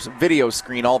 on their video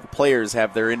screen, all the players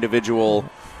have their individual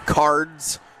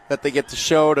cards that they get to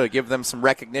show to give them some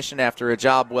recognition after a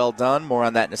job well done. More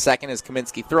on that in a second as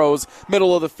Kaminsky throws.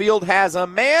 Middle of the field has a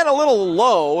man a little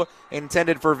low,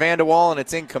 intended for Vandewall, and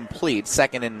it's incomplete.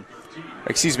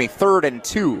 Third and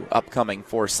 2 upcoming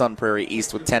for Sun Prairie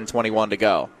East with 10:21 to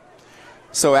go.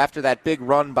 So after that big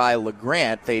run by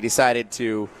LeGrant, they decided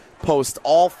to post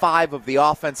all 5 of the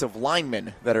offensive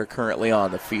linemen that are currently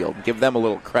on the field. Give them a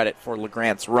little credit for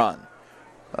LeGrant's run.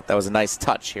 Thought that was a nice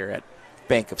touch here at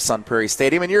Bank of Sun Prairie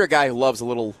Stadium. And you're a guy who loves a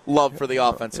little love for the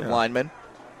offensive linemen.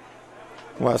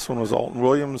 Last one was Alton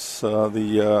Williams,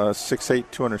 the 6'8",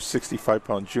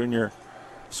 265-pound junior.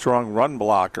 Strong run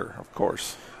blocker, of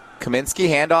course. Kaminsky,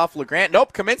 handoff, LeGrant.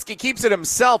 Nope, Kaminsky keeps it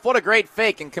himself. What a great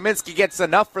fake. And Kaminsky gets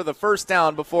enough for the first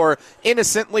down before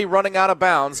innocently running out of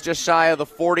bounds just shy of the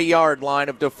 40-yard line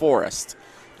of DeForest.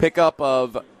 Pickup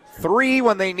of 3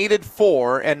 when they needed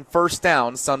 4, and first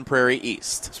down, Sun Prairie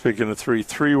East. Speaking of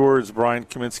 3 words Brian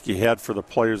Kaminsky had for the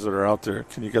players that are out there.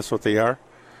 Can you guess what they are?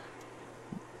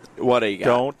 What do you got?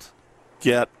 Don't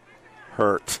get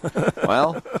hurt.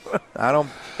 Well, I don't.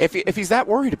 If he's that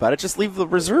worried about it, just leave the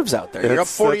reserves out there. You're up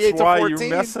 48-14. That's why you're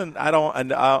messing. I don't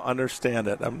understand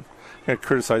it. I'm going to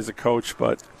criticize the coach,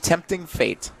 but tempting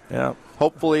fate. Yeah.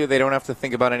 Hopefully they don't have to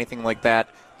think about anything like that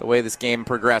the way this game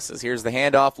progresses. Here's the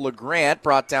handoff. LeGrant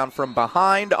brought down from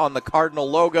behind on the Cardinal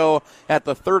logo at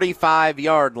the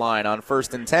 35-yard line on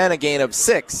first and 10, a gain of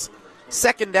 6.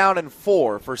 Second down and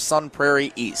 4 for Sun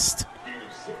Prairie East.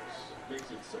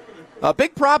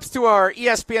 Big props to our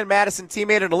ESPN Madison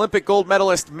teammate and Olympic gold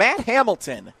medalist Matt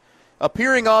Hamilton,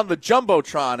 appearing on the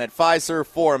Jumbotron at Fiserv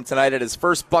Forum tonight at his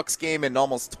first Bucks game in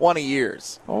almost 20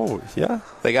 years. Oh, yeah?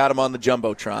 They got him on the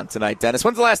Jumbotron tonight, Dennis.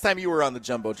 When's the last time you were on the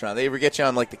Jumbotron? They ever get you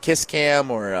on, like, the Kiss Cam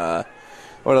or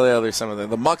what are the other, some of them?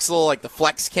 The Muxel, like the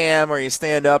Flex Cam, where you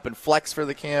stand up and flex for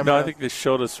the camera? No, I think they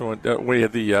showed us when we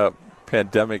had the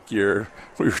pandemic year.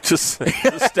 We were just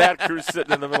the stat crew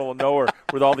sitting in the middle of nowhere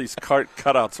with all these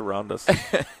cutouts around us.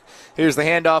 Here's the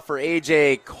handoff for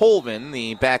A.J. Colvin,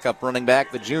 the backup running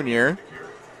back, the junior.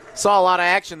 Saw a lot of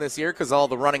action this year because all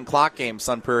the running clock games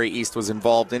Sun Prairie East was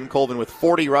involved in. Colvin with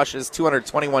 40 rushes,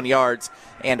 221 yards,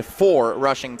 and 4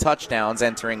 rushing touchdowns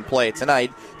entering play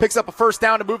tonight. Picks up a first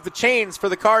down to move the chains for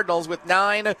the Cardinals with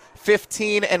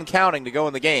 9:15 and counting to go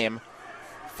in the game.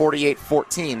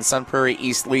 48-14, Sun Prairie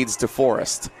East leads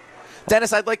Deforest.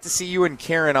 Dennis, I'd like to see you and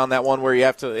Karen on that one where you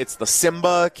have to, it's the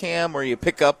Simba cam where you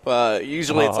pick up,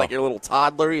 usually it's like your little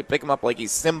toddler, you pick him up like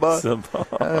he's Simba.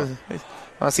 I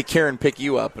want to see Karen pick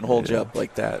you up and hold you up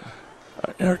like that.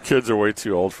 Our kids are way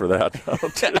too old for that.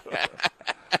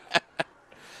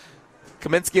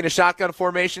 Kaminsky in a shotgun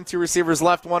formation, 2 receivers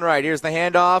left, 1 right. Here's the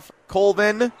handoff.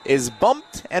 Colvin is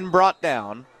bumped and brought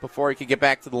down before he could get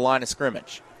back to the line of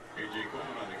scrimmage.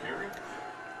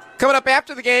 Coming up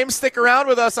after the game, stick around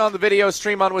with us on the video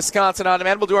stream on Wisconsin On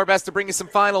Demand. We'll do our best to bring you some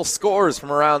final scores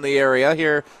from around the area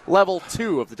here. Level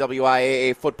 2 of the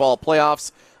WIAA football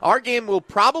playoffs. Our game will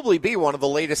probably be one of the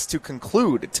latest to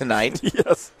conclude tonight.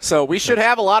 Yes. So we should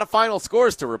have a lot of final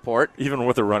scores to report. Even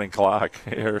with a running clock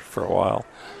here for a while.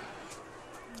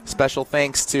 Special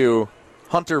thanks to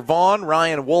Hunter Vaughn,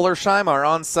 Ryan Wollersheim, our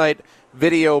on-site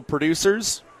video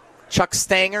producers. Chuck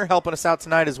Stanger helping us out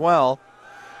tonight as well.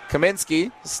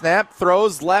 Kaminsky, snap,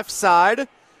 throws left side.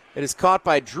 It is caught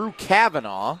by Drew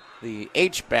Kavanaugh, the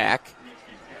H-back,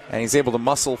 and he's able to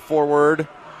muscle forward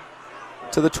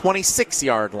to the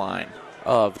 26-yard line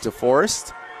of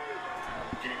DeForest.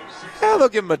 Well, they'll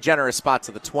give him a generous spot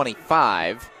to the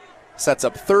 25. Sets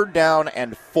up 3rd down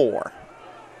and 4.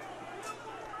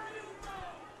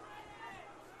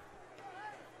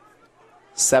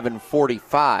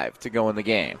 $7:45 to go in the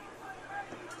game.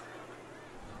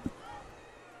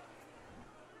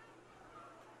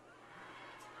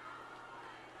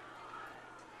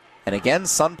 And again,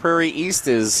 Sun Prairie East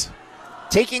is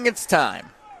taking its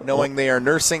time, knowing they are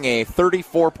nursing a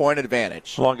 34-point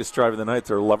advantage. Longest drive of the night,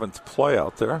 their 11th play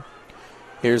out there.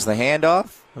 Here's the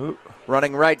handoff. Ooh.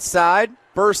 Running right side.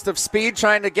 Burst of speed,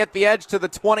 trying to get the edge to the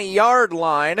 20-yard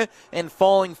line and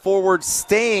falling forward,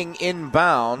 staying in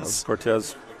bounds.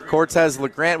 Cortez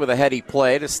LeGrant with a heady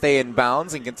play to stay in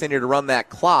bounds and continue to run that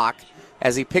clock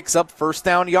as he picks up first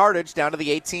down yardage down to the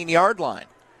 18-yard line.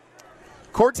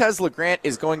 Cortez LeGrant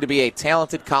is going to be a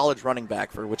talented college running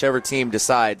back for whichever team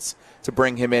decides to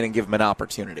bring him in and give him an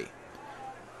opportunity.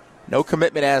 No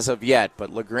commitment as of yet, but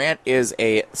LeGrant is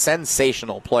a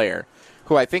sensational player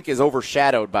who I think is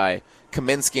overshadowed by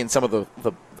Kaminsky and some of the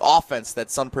offense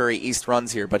that Sun Prairie East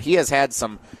runs here. But he has had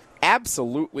some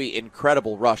absolutely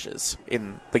incredible rushes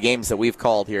in the games that we've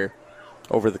called here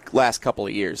over the last couple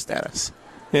of years, Dennis.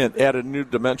 And added a new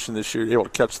dimension this year, able to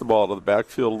catch the ball out of the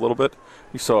backfield a little bit.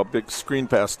 We saw a big screen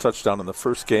pass touchdown in the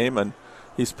first game, and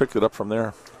he's picked it up from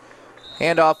there.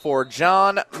 Handoff for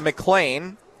John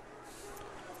McLean.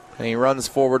 And he runs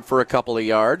forward for a couple of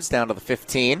yards, down to the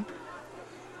 15.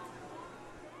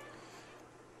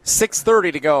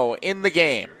 6:30 to go in the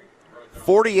game.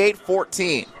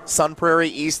 48-14. Sun Prairie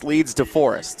East leads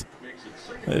DeForest.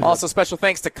 Also, special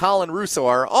thanks to Colin Russo,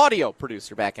 our audio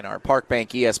producer, back in our Park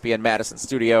Bank ESPN Madison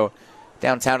studio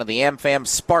downtown in the AmFam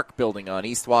Spark building on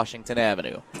East Washington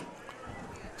Avenue.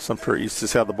 Sun Prairie East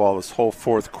has had the ball this whole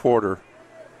fourth quarter.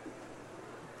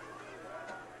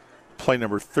 Play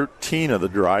number 13 of the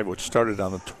drive, which started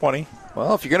on the 20.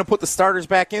 Well, if you're going to put the starters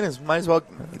back in, might as well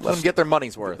let them get their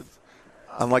money's worth.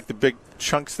 Unlike the big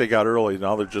chunks they got early,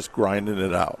 now they're just grinding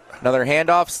it out. Another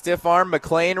handoff, stiff arm,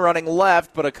 McLean running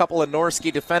left, but a couple of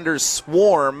Norski defenders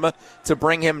swarm to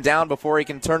bring him down before he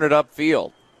can turn it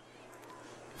upfield.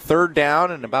 3rd down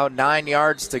and about 9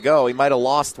 yards to go. He might have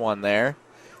lost one there.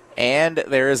 And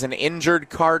there is an injured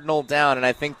Cardinal down, and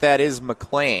I think that is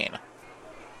McLean.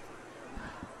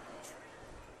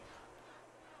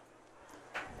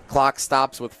 Clock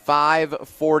stops with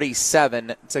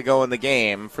 5:47 to go in the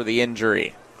game for the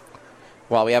injury.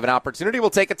 While we have an opportunity, we'll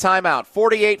take a timeout.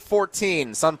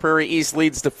 48-14, Sun Prairie East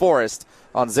leads DeForest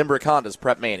on Zimbrick Honda's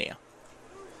Prep Mania.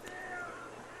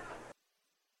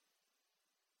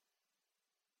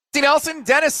 Nelson,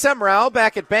 Dennis Semrau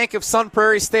back at Bank of Sun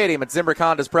Prairie Stadium at Zimbrick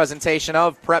Honda's presentation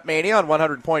of Prep Mania on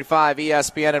 100.5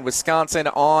 ESPN and Wisconsin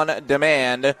On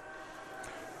Demand.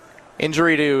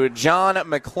 Injury to John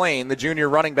McLean, the junior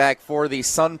running back for the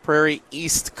Sun Prairie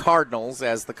East Cardinals,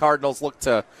 as the Cardinals look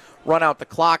to run out the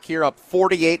clock here, up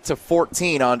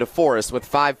 48-14 on DeForest with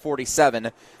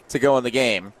 5:47 to go in the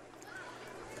game.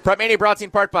 Prep Mania brought to you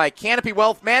in part by Canopy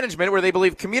Wealth Management, where they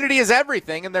believe community is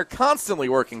everything, and they're constantly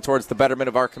working towards the betterment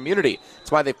of our community.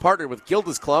 That's why they've partnered with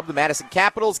Gilda's Club, the Madison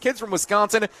Capitals, Kids from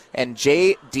Wisconsin, and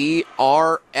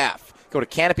JDRF. Go to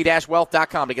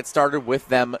canopy-wealth.com to get started with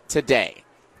them today.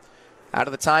 Out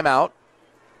of the timeout,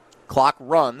 clock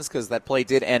runs because that play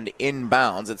did end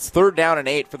inbounds. It's 3rd down and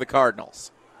 8 for the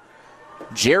Cardinals.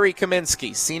 Jerry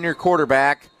Kaminsky, senior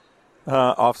quarterback.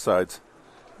 Offsides.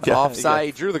 Yeah, offside.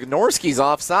 He drew the Norskis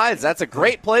offsides. That's a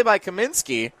great play by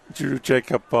Kaminsky. Drew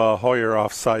Jacob Hoyer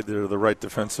offside there, the right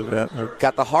defensive end.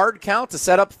 Got the hard count to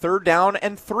set up 3rd down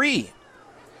and 3.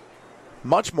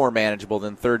 Much more manageable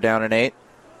than 3rd down and 8.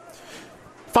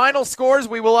 Final scores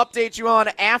we will update you on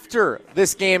after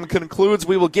this game concludes.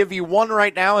 We will give you one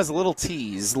right now as a little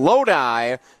tease.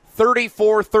 Lodi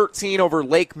 34-13 over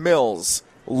Lake Mills.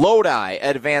 Lodi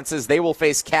advances. They will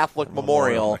face Catholic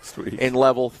Memorial in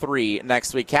Level 3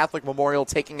 next week. Catholic Memorial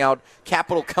taking out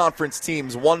Capital Conference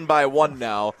teams one by one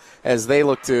now as they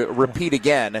look to repeat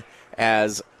again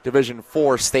as Division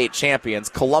 4 state champions.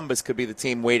 Columbus could be the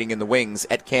team waiting in the wings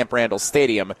at Camp Randall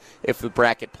Stadium if the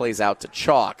bracket plays out to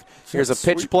chalk. Here's a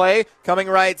pitch play coming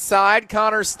right side.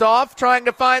 Connor Stoff trying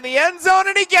to find the end zone,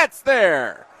 and he gets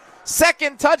there.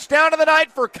 Second touchdown of the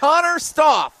night for Connor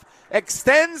Stoff.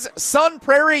 Extends Sun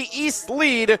Prairie East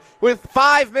lead with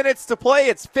 5 minutes to play.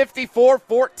 It's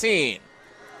 54-14.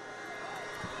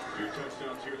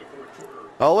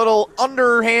 A little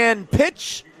underhand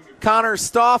pitch. Connor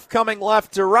Stoff coming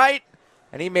left to right,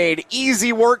 and he made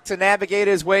easy work to navigate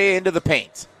his way into the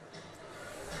paint.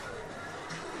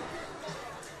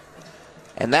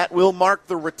 And that will mark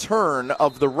the return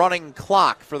of the running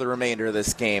clock for the remainder of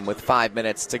this game with 5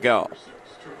 minutes to go.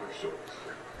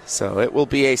 So it will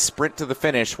be a sprint to the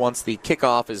finish once the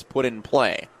kickoff is put in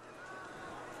play.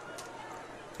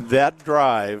 That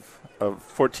drive of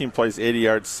 14 plays, 80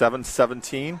 yards,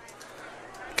 7-17,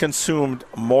 consumed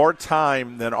more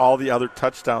time than all the other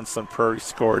touchdowns Sun Prairie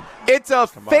scored. It's a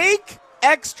fake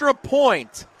extra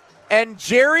point, and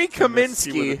Jerry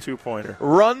Kaminsky two-pointer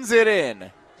runs it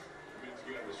in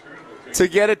to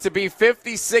get it to be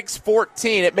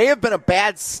 56-14. It may have been a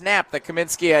bad snap that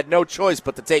Kaminsky had no choice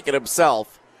but to take it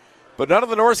himself. But none of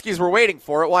the Norskis were waiting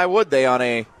for it. Why would they on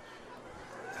a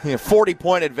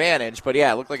 40-point advantage? But,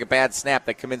 yeah, it looked like a bad snap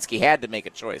that Kaminsky had to make a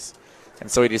choice.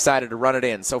 And so he decided to run it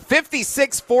in. So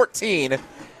 56-14.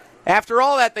 After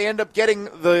all that, they end up getting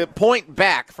the point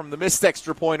back from the missed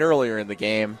extra point earlier in the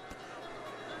game.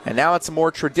 And now it's a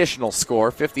more traditional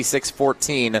score,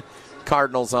 56-14,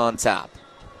 Cardinals on top.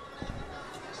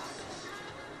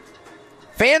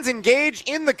 Fans engage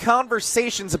in the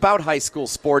conversations about high school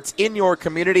sports in your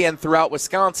community and throughout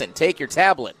Wisconsin. Take your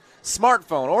tablet,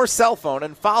 smartphone, or cell phone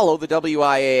and follow the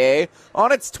WIAA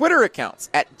on its Twitter accounts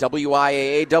at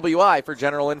WIAAWI for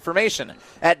general information,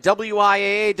 at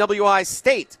WIAAWI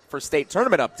State for state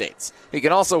tournament updates. You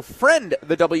can also friend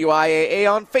the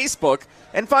WIAA on Facebook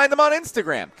and find them on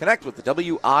Instagram. Connect with the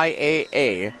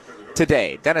WIAA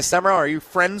today. Dennis Semrau, are you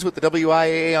friends with the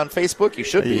WIAA on Facebook? You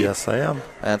should be. Yes, I am.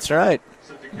 That's right.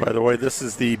 By the way, this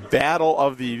is the battle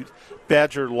of the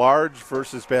Badger Large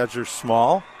versus Badger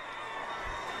Small.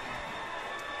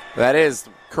 That is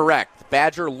correct.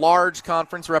 Badger Large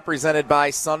Conference represented by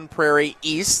Sun Prairie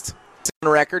East.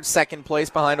 Record, second place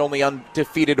behind only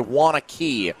undefeated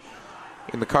Wanakee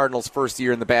in the Cardinals' first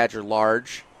year in the Badger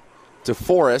Large.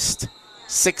 DeForest,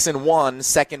 6-1,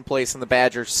 second place in the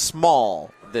Badger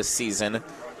Small this season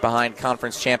behind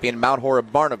conference champion Mount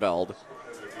Horeb Barneveld,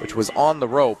 which was on the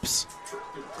ropes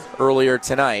earlier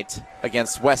tonight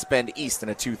against West Bend East in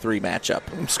a 2-3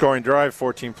 matchup. Scoring drive,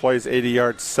 14 plays, 80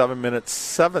 yards, 7 minutes,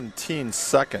 17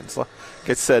 seconds. Like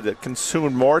I said, it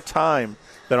consumed more time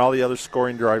than all the other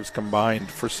scoring drives combined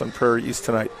for Sun Prairie East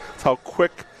tonight. That's how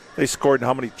quick they scored and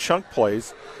how many chunk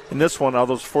plays. In this one, out of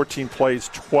those 14 plays,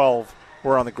 12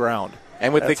 were on the ground.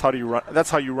 And with that's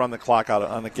how you run the clock out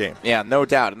on the game. Yeah, no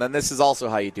doubt. And then this is also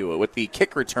how you do it. With the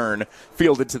kick return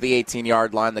fielded to the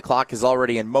 18-yard line, the clock is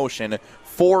already in motion.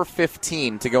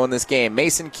 4:15 to go in this game.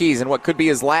 Mason Keys in what could be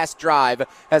his last drive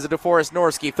as a DeForest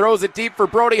Norski throws it deep for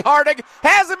Brody Hardig.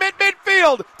 Has him in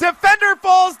midfield. Defender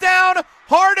falls down.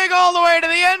 Hardig all the way to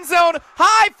the end zone.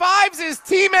 High fives his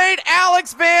teammate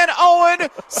Alex Van Owen.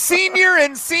 Senior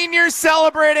and senior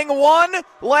celebrating one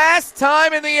last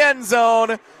time in the end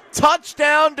zone.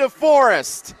 Touchdown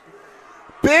DeForest.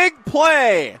 Big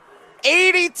play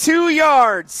 82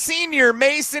 yards, senior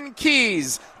Mason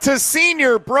Keys to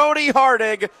senior Brody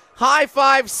Hardig. High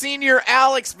five senior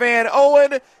Alex Van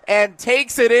Owen, and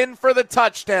takes it in for the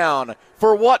touchdown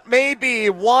for what may be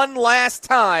one last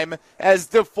time as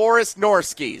Deforest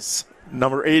Norskis.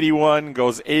 Number 81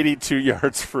 goes 82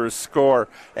 yards for a score.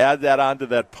 Add that on to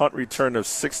that punt return of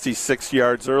 66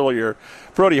 yards earlier.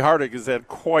 Brody Hardig has had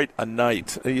quite a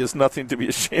night. He has nothing to be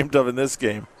ashamed of in this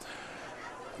game.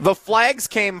 The flags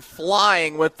came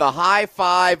flying with the high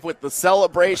five, with the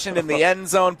celebration in the end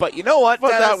zone. But you know what?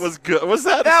 But that was good.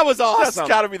 That was awesome. That's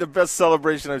got to be the best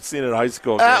celebration I've seen in high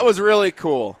school. That was really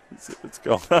cool. Let's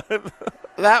go.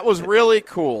 That was really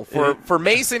cool for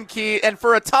Mason Key and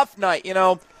for a tough night, you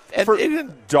know. And they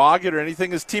didn't dog it or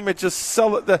anything. His team had just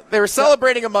they were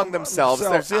celebrating among themselves.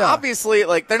 Yeah. Obviously,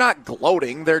 they're not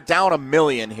gloating. They're down $1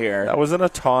 million here. That wasn't a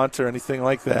taunt or anything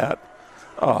like that.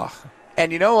 Oh.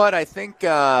 And you know what? I think,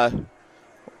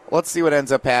 let's see what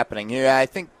ends up happening. Yeah, I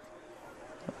think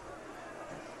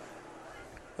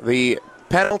the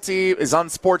penalty is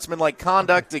unsportsmanlike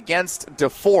conduct against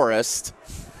DeForest,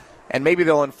 and maybe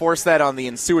they'll enforce that on the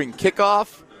ensuing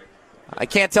kickoff. I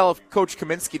can't tell if Coach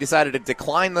Kaminsky decided to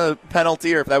decline the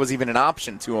penalty or if that was even an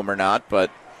option to him or not,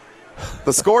 but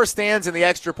the score stands and the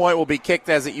extra point will be kicked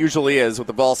as it usually is with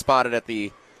the ball spotted at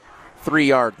the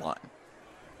 3-yard line.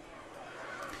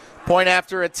 Point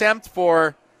after attempt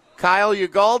for Kyle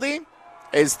Ugaldi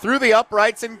is through the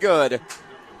uprights and good.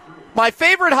 My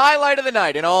favorite highlight of the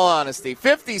night, in all honesty,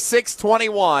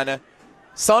 56-21.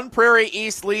 Sun Prairie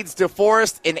East leads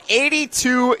DeForest, an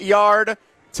 82-yard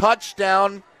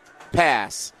touchdown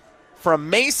pass from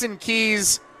Mason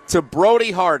Keys to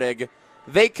Brody Hardig.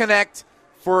 They connect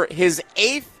for his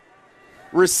 8th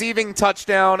receiving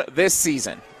touchdown this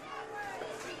season.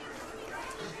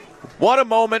 What a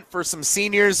moment for some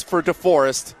seniors for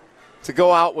DeForest to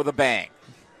go out with a bang.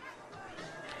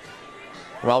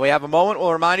 While we have a moment,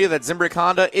 we'll remind you that Zimbrick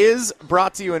Honda is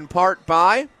brought to you in part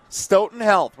by Stoughton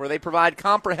Health, where they provide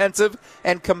comprehensive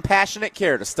and compassionate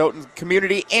care to Stoughton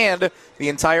community and the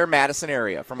entire Madison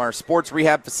area. From our sports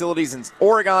rehab facilities in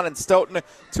Oregon and Stoughton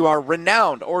to our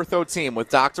renowned ortho team with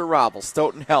Dr. Robel,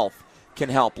 Stoughton Health can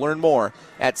help. Learn more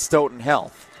at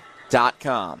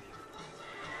stoughtonhealth.com.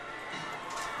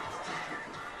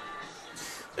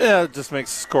 Yeah, it just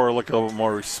makes the score look a little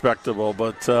more respectable,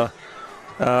 but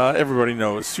everybody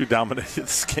knows who dominated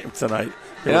this game tonight.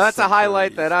 That's a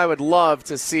highlight that I would love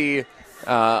to see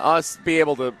us be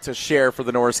able to share for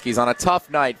the Norskis on a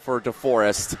tough night for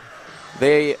DeForest.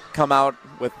 They come out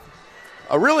with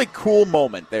a really cool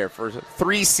moment there for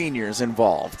 3 seniors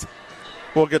involved.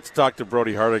 We'll get to talk to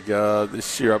Brody Hardig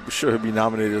this year. I'm sure he'll be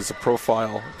nominated as a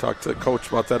profile. Talked to the coach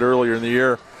about that earlier in the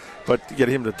year, but to get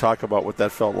him to talk about what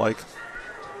that felt like.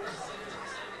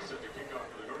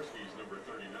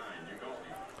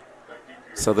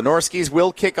 So the Norskis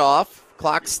will kick off.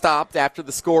 Clock stopped after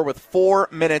the score with 4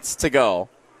 minutes to go.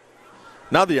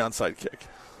 Now the onside kick.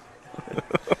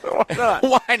 Why not?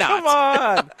 Why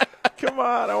not? Come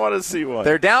on. I want to see one.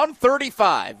 They're down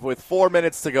 35 with 4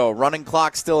 minutes to go. Running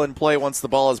clock still in play once the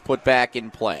ball is put back in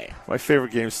play. My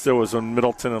favorite game still was when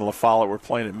Middleton and La Follette were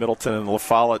playing at Middleton, and La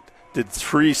Follette did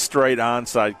 3 straight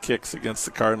onside kicks against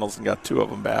the Cardinals and got 2 of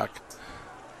them back.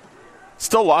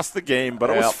 Still lost the game,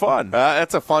 but it was fun.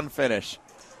 That's a fun finish.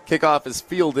 Kickoff is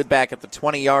fielded back at the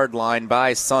 20-yard line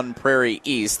by Sun Prairie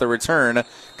East. The return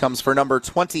comes for number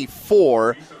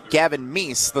 24, Gavin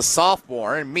Meese, the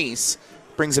sophomore. And Meese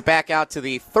brings it back out to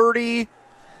the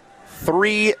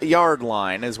 33-yard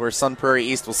line is where Sun Prairie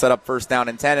East will set up first down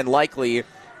and 10 and likely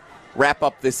wrap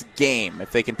up this game.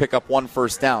 If they can pick up 1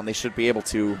 first down, they should be able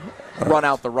to run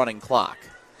out the running clock.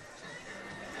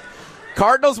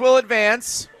 Cardinals will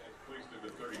advance,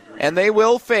 and they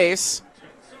will face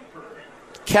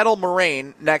Kettle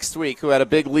Moraine next week, who had a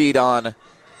big lead on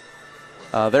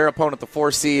their opponent, the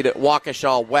 4-seed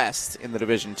Waukesha West in the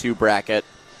Division II bracket,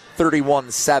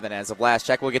 31-7 as of last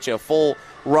check. We'll get you a full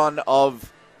run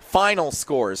of final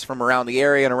scores from around the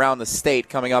area and around the state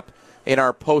coming up in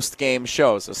our post-game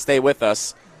show, so stay with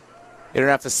us. You don't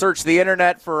have to search the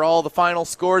internet for all the final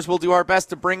scores. We'll do our best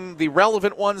to bring the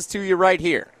relevant ones to you right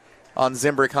here on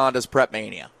Zimbrick Honda's Prep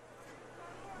Mania.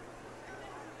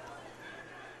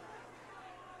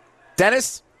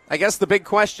 Dennis, I guess the big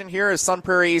question here as Sun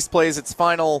Prairie East plays its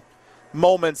final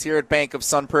moments here at Bank of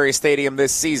Sun Prairie Stadium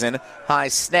this season. High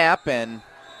snap, and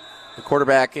the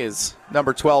quarterback is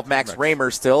number 12, Max Raymer,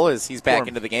 still, as he's back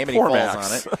into the game, and he falls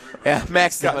on it. Yeah,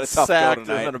 Max got a tough go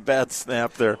tonight. And a bad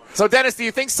snap there. So, Dennis, do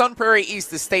you think Sun Prairie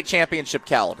East is state championship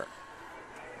caliber?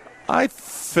 I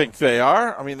think they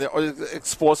are. I mean,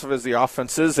 explosive as the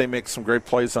offense is, they make some great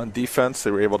plays on defense.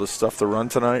 They were able to stuff the run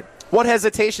tonight. What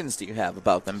hesitations do you have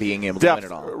about them being able to win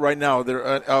it all? Right now, they're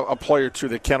a player or two.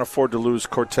 They can't afford to lose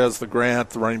Cortez LeGrant,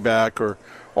 the running back, or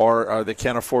they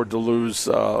can't afford to lose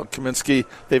Kaminsky.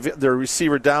 They're a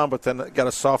receiver down, but then got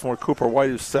a sophomore, Cooper White,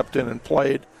 who stepped in and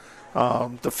played.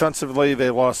 Defensively, they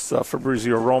lost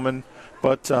Fabrizio Roman,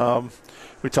 but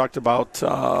we talked about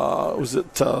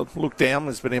Luke Dam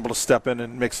has been able to step in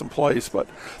and make some plays. But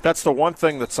that's the one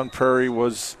thing that Sun Prairie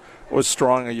was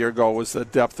strong a year ago, was the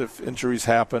depth if injuries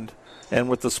happened. And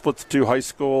with the split to two high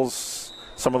schools,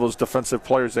 some of those defensive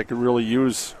players they could really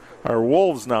use are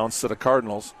Wolves now instead of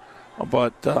Cardinals.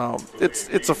 But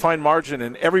it's a fine margin,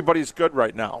 and everybody's good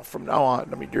right now. From now on,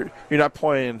 I mean, you're not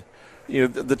playing.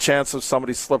 The chance of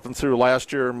somebody slipping through.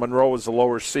 Last year, Monroe was a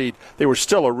lower seed. They were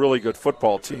still a really good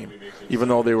football team, even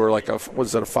though they were like a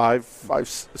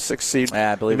 5-6 seed.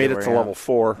 Yeah, I believe they made it to level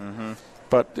 4. Mm-hmm.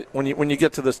 But when you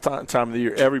get to this time of the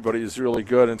year, everybody is really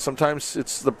good, and sometimes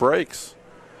it's the breaks.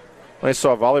 I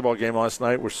saw a volleyball game last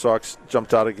night where Sox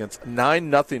jumped out against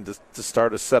 9-0 to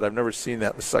start a set. I've never seen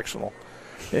that in a sectional.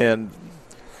 And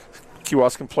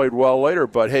Kewaskum played well later,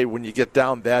 but, hey, when you get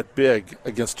down that big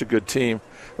against a good team,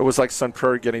 it was like Sun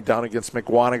Prairie getting down against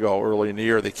McWanago early in the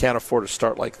year. They can't afford to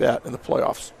start like that in the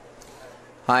playoffs.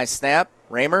 High snap.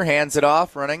 Raymer hands it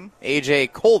off, running A.J.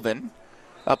 Colvin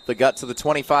up the gut to the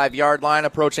 25-yard line,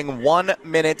 approaching 1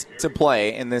 minute to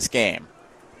play in this game.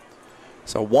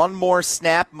 So one more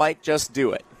snap might just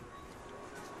do it.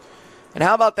 And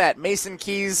how about that? Mason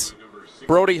Keys,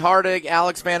 Brody Hardig,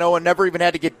 Alex Van Owen never even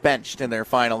had to get benched in their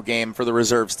final game for the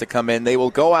reserves to come in. They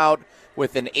will go out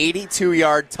with an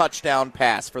 82-yard touchdown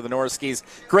pass for the Norskis.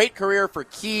 Great career for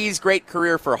Keys, great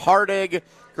career for Hardig,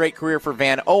 great career for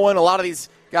Van Owen. A lot of these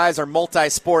guys are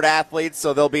multi-sport athletes,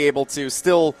 so they'll be able to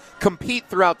still compete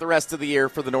throughout the rest of the year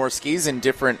for the Norskis in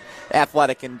different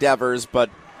athletic endeavors. But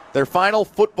their final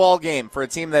football game for a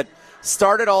team that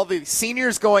started all the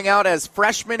seniors going out as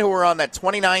freshmen who were on that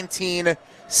 2019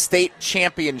 state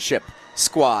championship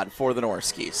squad for the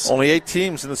Norskis. Only 8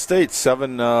 teams in the state,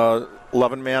 7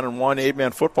 11-man and 1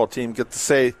 8-man football team get to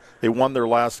say they won their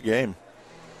last game.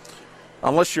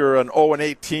 Unless you're an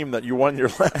 0-8 team that you won your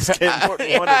last game.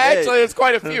 Actually, it's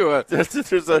quite a few.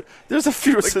 There's a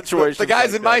few situations. The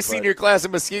guys in my senior class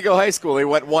at Muskego High School, they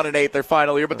went 1-8 their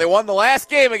final year, but they won the last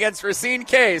game against Racine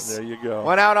Case. There you go.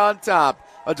 Went out on top.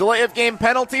 A delay of game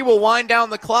penalty will wind down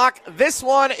the clock. This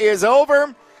one is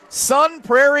over. Sun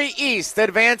Prairie East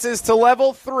advances to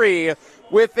level 3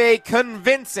 with a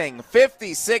convincing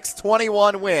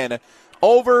 56-21 win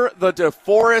over the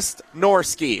Deforest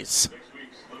Norskis.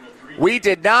 We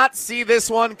did not see this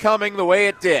one coming the way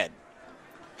it did.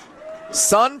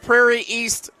 Sun Prairie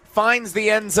East finds the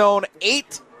end zone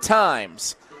 8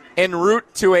 times en route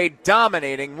to a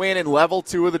dominating win in level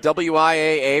 2 of the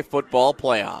WIAA football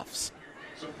playoffs.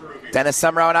 Dennis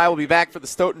Semrau and I will be back for the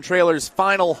Stoughton Trailers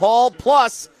final haul,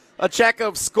 plus a check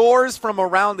of scores from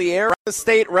around the area,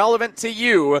 state relevant to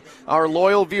you, our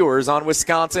loyal viewers on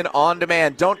Wisconsin On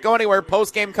Demand. Don't go anywhere.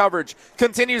 Post-game coverage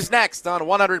continues next on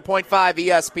 100.5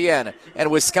 ESPN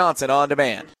and Wisconsin On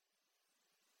Demand.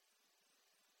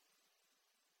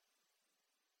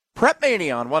 Prep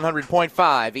Mania on 100.5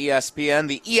 ESPN,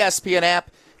 the ESPN app,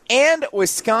 and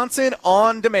Wisconsin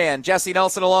On Demand. Jesse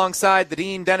Nelson alongside the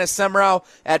Dean, Dennis Semrau,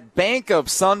 at Bank of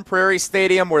Sun Prairie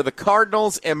Stadium, where the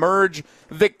Cardinals emerge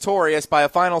victorious by a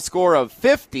final score of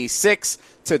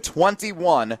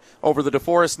 56-21 over the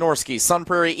Deforest Norskis. Sun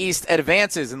Prairie East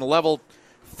advances in the level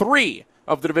 3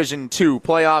 of the Division II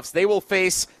playoffs. They will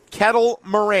face Kettle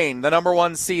Moraine, the number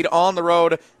 1 seed, on the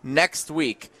road next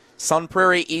week. Sun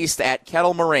Prairie East at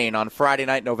Kettle Moraine on Friday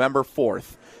night, November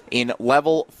 4th. In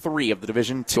level 3 of the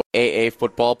Division II AA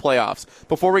football playoffs.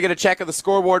 Before we get a check of the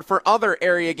scoreboard for other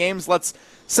area games, let's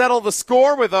settle the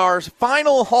score with our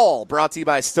final haul, brought to you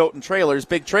by Stoughton Trailers.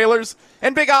 Big trailers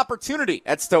and big opportunity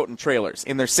at Stoughton Trailers.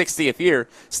 In their 60th year,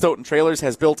 Stoughton Trailers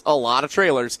has built a lot of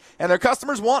trailers, and their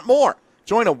customers want more.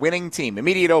 Join a winning team.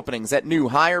 Immediate openings at new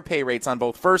higher pay rates on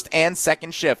both first and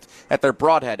second shift at their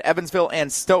Broadhead, Evansville,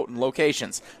 and Stoughton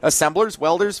locations. Assemblers,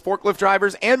 welders, forklift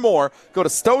drivers, and more. Go to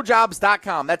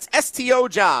stojobs.com. That's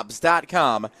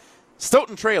STOjobs.com.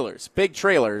 Stoughton Trailers,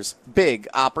 big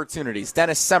opportunities.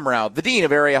 Dennis Semrau, the Dean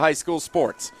of Area High School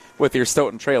Sports, with your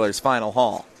Stoughton Trailers final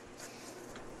haul.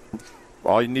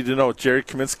 All you need to know, Jerry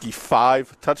Kaminsky,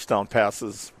 5 touchdown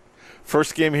passes.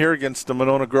 First game here against the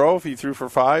Monona Grove, he threw for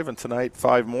 5, and tonight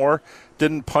 5 more.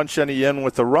 Didn't punch any in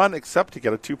with the run, except to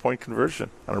get a 2-point conversion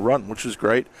on a run, which is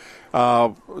great.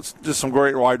 Just some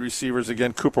great wide receivers.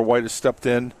 Again, Cooper White has stepped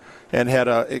in. and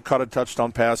it caught a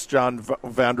touchdown pass. John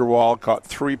Vanderwall caught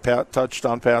 3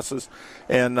 touchdown passes,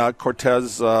 and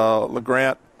Cortez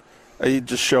LeGrant, he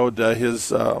just showed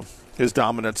his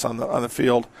dominance on the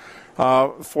field.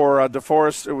 For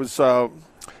DeForest, it was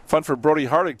fun for Brody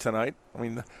Hardig tonight. I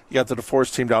mean, you got the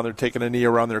DeForest team down there taking a knee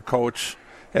around their coach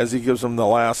as he gives them the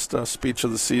last speech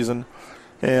of the season.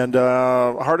 And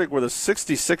Hardig with a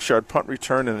 66-yard punt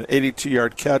return and an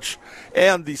 82-yard catch.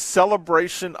 And the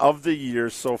celebration of the year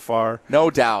so far.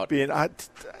 No doubt. Being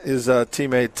his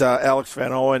teammate Alex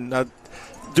Van Owen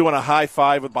doing a high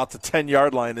five about the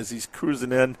 10-yard line as he's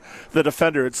cruising in. The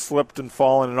defender had slipped and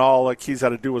fallen, and all he's had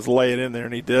to do was lay it in there,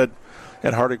 and he did.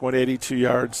 And Hardig went 82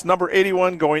 yards. Number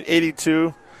 81 going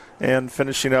 82 and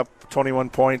finishing up 21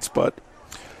 points, but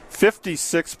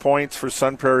 56 points for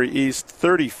Sun Prairie East,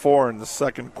 34 in the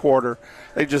second quarter.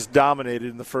 They just dominated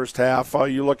in the first half.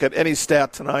 You look at any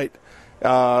stat tonight,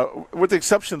 with the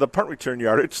exception of the punt return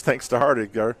yardage, thanks to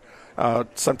Hardig,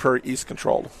 Sun Prairie East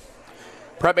controlled.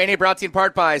 Prep Mania brought to you in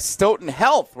part by Stoughton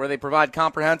Health, where they provide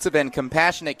comprehensive and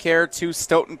compassionate care to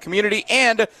Stoughton community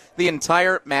and the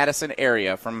entire Madison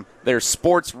area. From their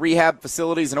sports rehab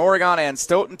facilities in Oregon and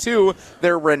Stoughton to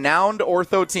their renowned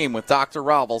ortho team with Dr.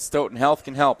 Ravel, Stoughton Health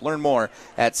can help. Learn more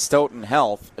at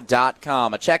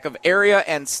stoughtonhealth.com. A check of area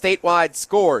and statewide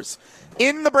scores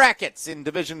in the brackets in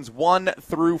Divisions 1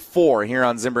 through 4 here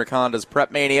on Zimbrick Honda's Prep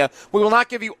Mania. We will not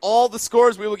give you all the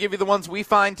scores. We will give you the ones we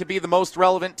find to be the most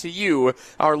relevant to you,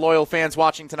 our loyal fans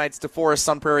watching tonight's DeForest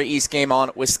Sun Prairie East game on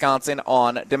Wisconsin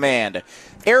On Demand.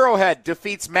 Arrowhead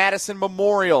defeats Madison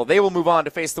Memorial. They will move on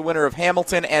to face the winner of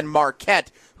Hamilton and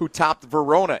Marquette, who topped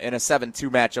Verona in a 7-2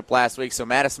 matchup last week. So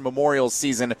Madison Memorial's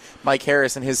season, Mike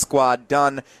Harris and his squad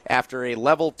done after a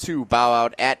level 2 bow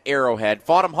out at Arrowhead.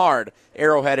 Fought them hard.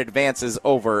 Arrowhead advances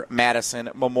over Madison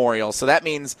Memorial. So that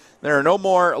means there are no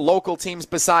more local teams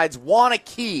besides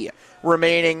Waunakee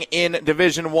remaining in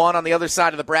Division 1 on the other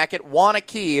side of the bracket.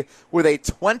 Waunakee with a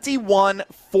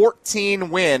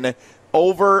 21-14 win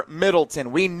over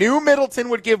Middleton. We knew Middleton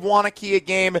would give Waunakee a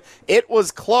game. It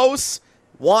was close.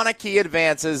 Waunakee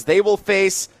advances. They will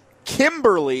face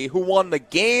Kimberly, who won the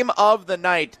game of the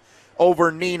night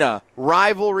over Neenah.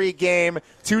 Rivalry game.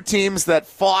 Two teams that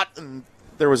fought, and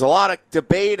there was a lot of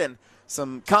debate and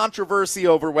some controversy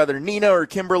over whether Neenah or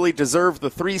Kimberly deserved the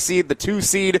 3 seed, the 2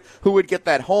 seed, who would get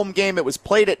that home game. It was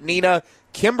played at Neenah.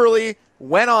 Kimberly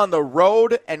went on the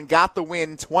road and got the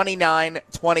win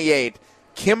 29-28.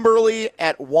 Kimberly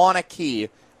at Waunakee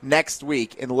next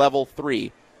week in Level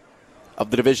 3 of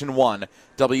the Division 1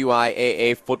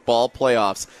 WIAA football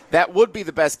playoffs. That would be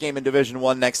the best game in Division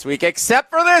 1 next week, except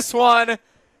for this one.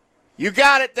 You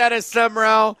got it, Dennis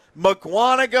Semrau.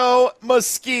 Muskego.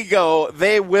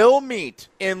 They will meet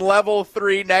in Level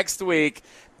 3 next week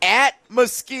at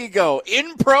Muskego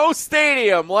in Pro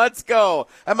Stadium. Let's go.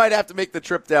 I might have to make the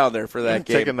trip down there for that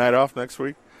game. Take a night off next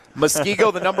week.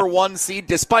 Muskego, the number 1 seed,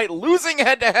 despite losing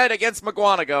head-to-head against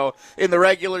McGuanago in the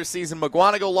regular season.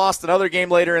 McGuanago lost another game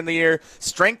later in the year.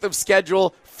 Strength of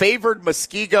schedule favored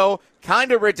Muskego.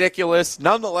 Kind of ridiculous.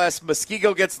 Nonetheless,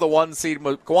 Muskego gets the 1 seed,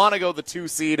 McGuanago the 2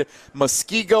 seed.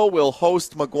 Muskego will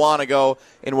host McGuanago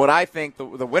in what I think the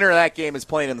winner of that game is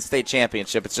playing in the state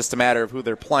championship. It's just a matter of who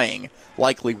they're playing,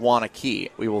 likely Waunakee.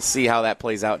 We will see how that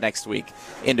plays out next week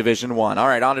in Division 1. All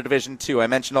right, on to Division 2. I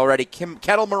mentioned already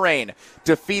Kettle Moraine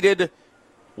defeated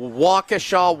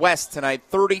Waukesha West tonight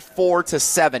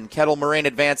 34-7. Kettle Moraine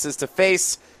advances to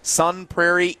face Sun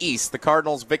Prairie East. The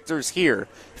Cardinals victors here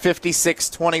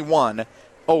 56-21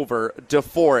 over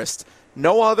DeForest.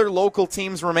 No other local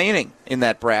teams remaining in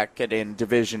that bracket in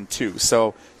Division 2.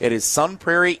 So it is Sun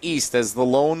Prairie East as the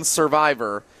lone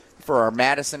survivor for our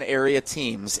Madison area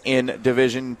teams in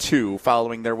Division 2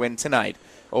 following their win tonight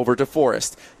over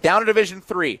DeForest. Down to Division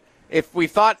 3. If we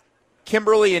thought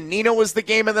Kimberly and Neenah was the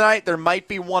game of the night, there might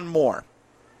be one more.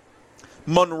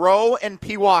 Monroe and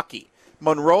Pewaukee.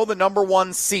 Monroe, the number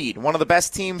 1 seed, one of the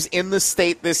best teams in the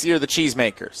state this year, the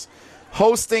Cheesemakers,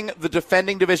 hosting the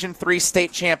defending Division 3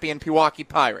 state champion Pewaukee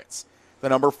Pirates, the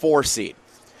number 4 seed.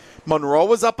 Monroe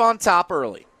was up on top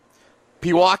early.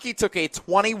 Pewaukee took a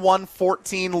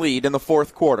 21-14 lead in the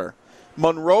fourth quarter.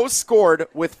 Monroe scored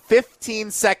with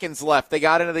 15 seconds left. They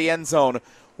got into the end zone,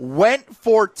 went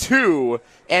for 2,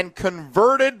 and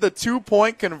converted the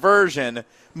 2-point conversion.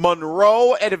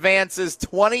 Monroe advances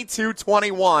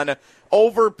 22-21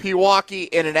 over Pewaukee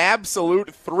in an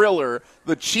absolute thriller.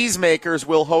 The Cheesemakers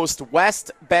will host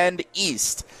West Bend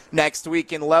East next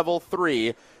week in Level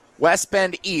 3. West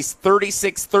Bend East,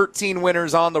 36-13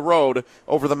 winners on the road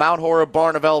over the Mount Horeb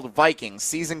Barneveld Vikings.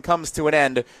 Season comes to an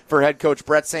end for head coach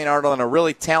Brett St. Arnold and a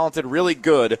really talented, really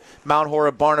good Mount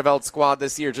Horeb Barneveld squad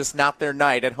this year. Just not their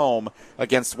night at home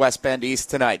against West Bend East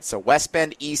tonight. So West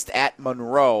Bend East at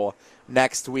Monroe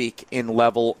next week in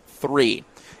Level 3.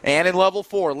 And in Level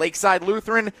 4, Lakeside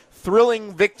Lutheran,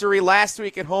 thrilling victory last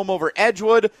week at home over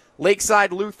Edgewood.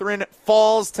 Lakeside Lutheran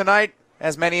falls tonight,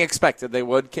 as many expected they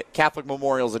would. Catholic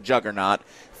Memorial's a juggernaut.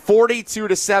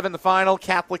 42-7 the final.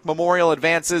 Catholic Memorial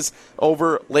advances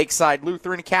over Lakeside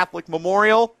Lutheran. Catholic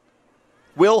Memorial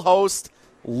will host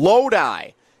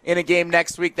Lodi in a game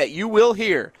next week that you will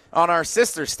hear on our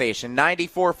sister station,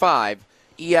 94.5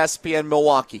 ESPN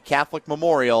Milwaukee. Catholic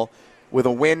Memorial with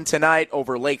a win tonight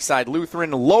over Lakeside Lutheran.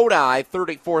 Lodi,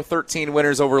 34-13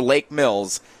 winners over Lake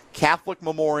Mills. Catholic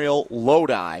Memorial,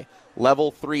 Lodi,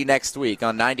 Level 3 next week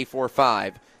on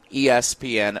 94.5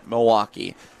 ESPN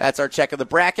Milwaukee. That's our check of the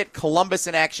bracket. Columbus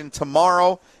in action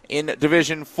tomorrow in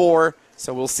Division 4.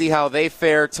 So we'll see how they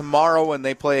fare tomorrow when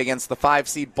they play against the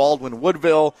 5-seed Baldwin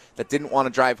Woodville that didn't want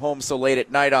to drive home so late at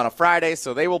night on a Friday.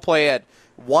 So they will play at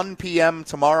 1 p.m.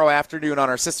 tomorrow afternoon on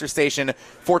our sister station,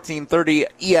 1430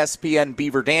 ESPN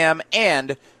Beaver Dam,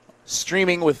 and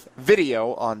streaming with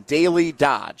video on Daily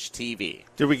Dodge TV.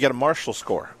 Did we get a Marshall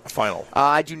score, a final?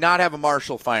 I do not have a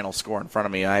Marshall final score in front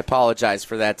of me. I apologize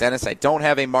for that, Dennis. I don't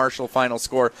have a Marshall final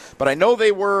score, but I know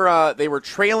they were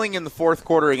trailing in the fourth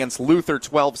quarter against Luther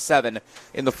 12-7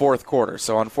 in the fourth quarter.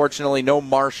 So unfortunately, no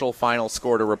Marshall final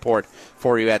score to report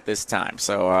for you at this time.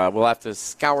 So we'll have to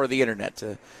scour the internet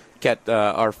to get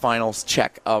our finals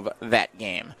check of that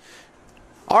game.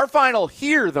 Our final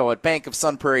here, though, at Bank of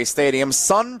Sun Prairie Stadium,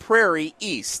 Sun Prairie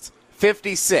East,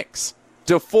 56,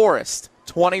 DeForest,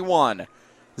 21.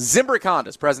 Zimbrick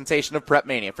Honda's presentation of Prep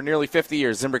Mania. For nearly 50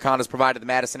 years, Zimbrick Honda's provided the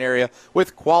Madison area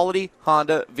with quality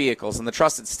Honda vehicles, and the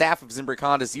trusted staff of Zimbrick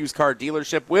Honda's used car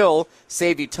dealership will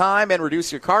save you time and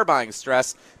reduce your car buying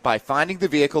stress by finding the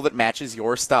vehicle that matches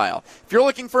your style. If you're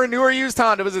looking for a new or used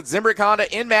Honda, visit Zimbrick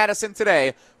Honda in Madison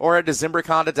today or head to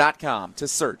ZimbrickHonda.com to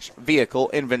search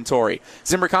vehicle inventory.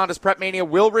 Zimbrick Honda's Prep Mania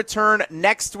will return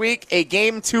next week. A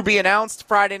game to be announced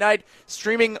Friday night,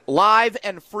 streaming live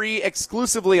and free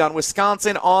exclusively on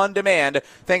Wisconsin On Demand.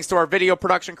 Thanks to our video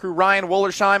production crew, Ryan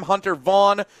Wollersheim, Hunter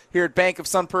Vaughn here at Bank of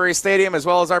Sun Prairie Stadium, as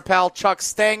well as our pal Chuck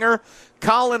Stanger.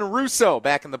 Colin Russo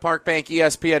back in the Park Bank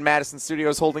ESPN Madison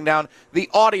studios holding down the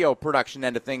audio production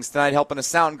end of things tonight, helping us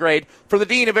sound great. For the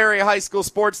Dean of Area High School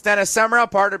Sports, Dennis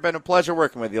Semrau, partner, been a pleasure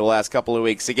working with you the last couple of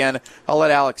weeks. Again, I'll let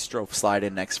Alex Strofe slide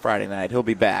in next Friday night. He'll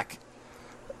be back.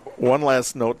 One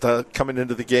last note, coming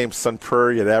into the game, Sun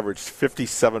Prairie had averaged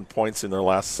 57 points in their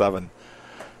last 7.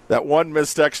 That one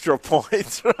missed extra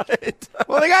points, right?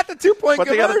 Well, they got the 2-point conversion. But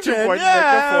they got a 2-point.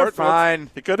 Yeah, go for it. Fine.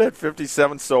 He could have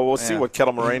 57, so we'll see what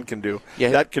Kettle Moraine can do.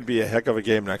 Yeah. That could be a heck of a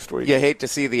game next week. You hate to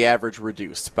see the average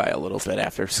reduced by a little bit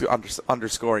after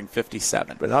underscoring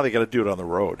 57. But now they got to do it on the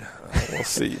road. We'll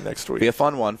see next week. Be a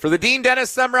fun one. For the Dean,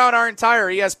 Dennis Semrau, and our entire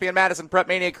ESPN Madison Prep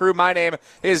Mania crew, my name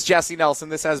is Jesse Nelson.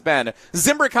 This has been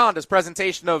Zimbrick Honda's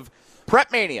presentation of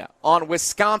Prep Mania on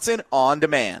Wisconsin On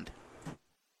Demand.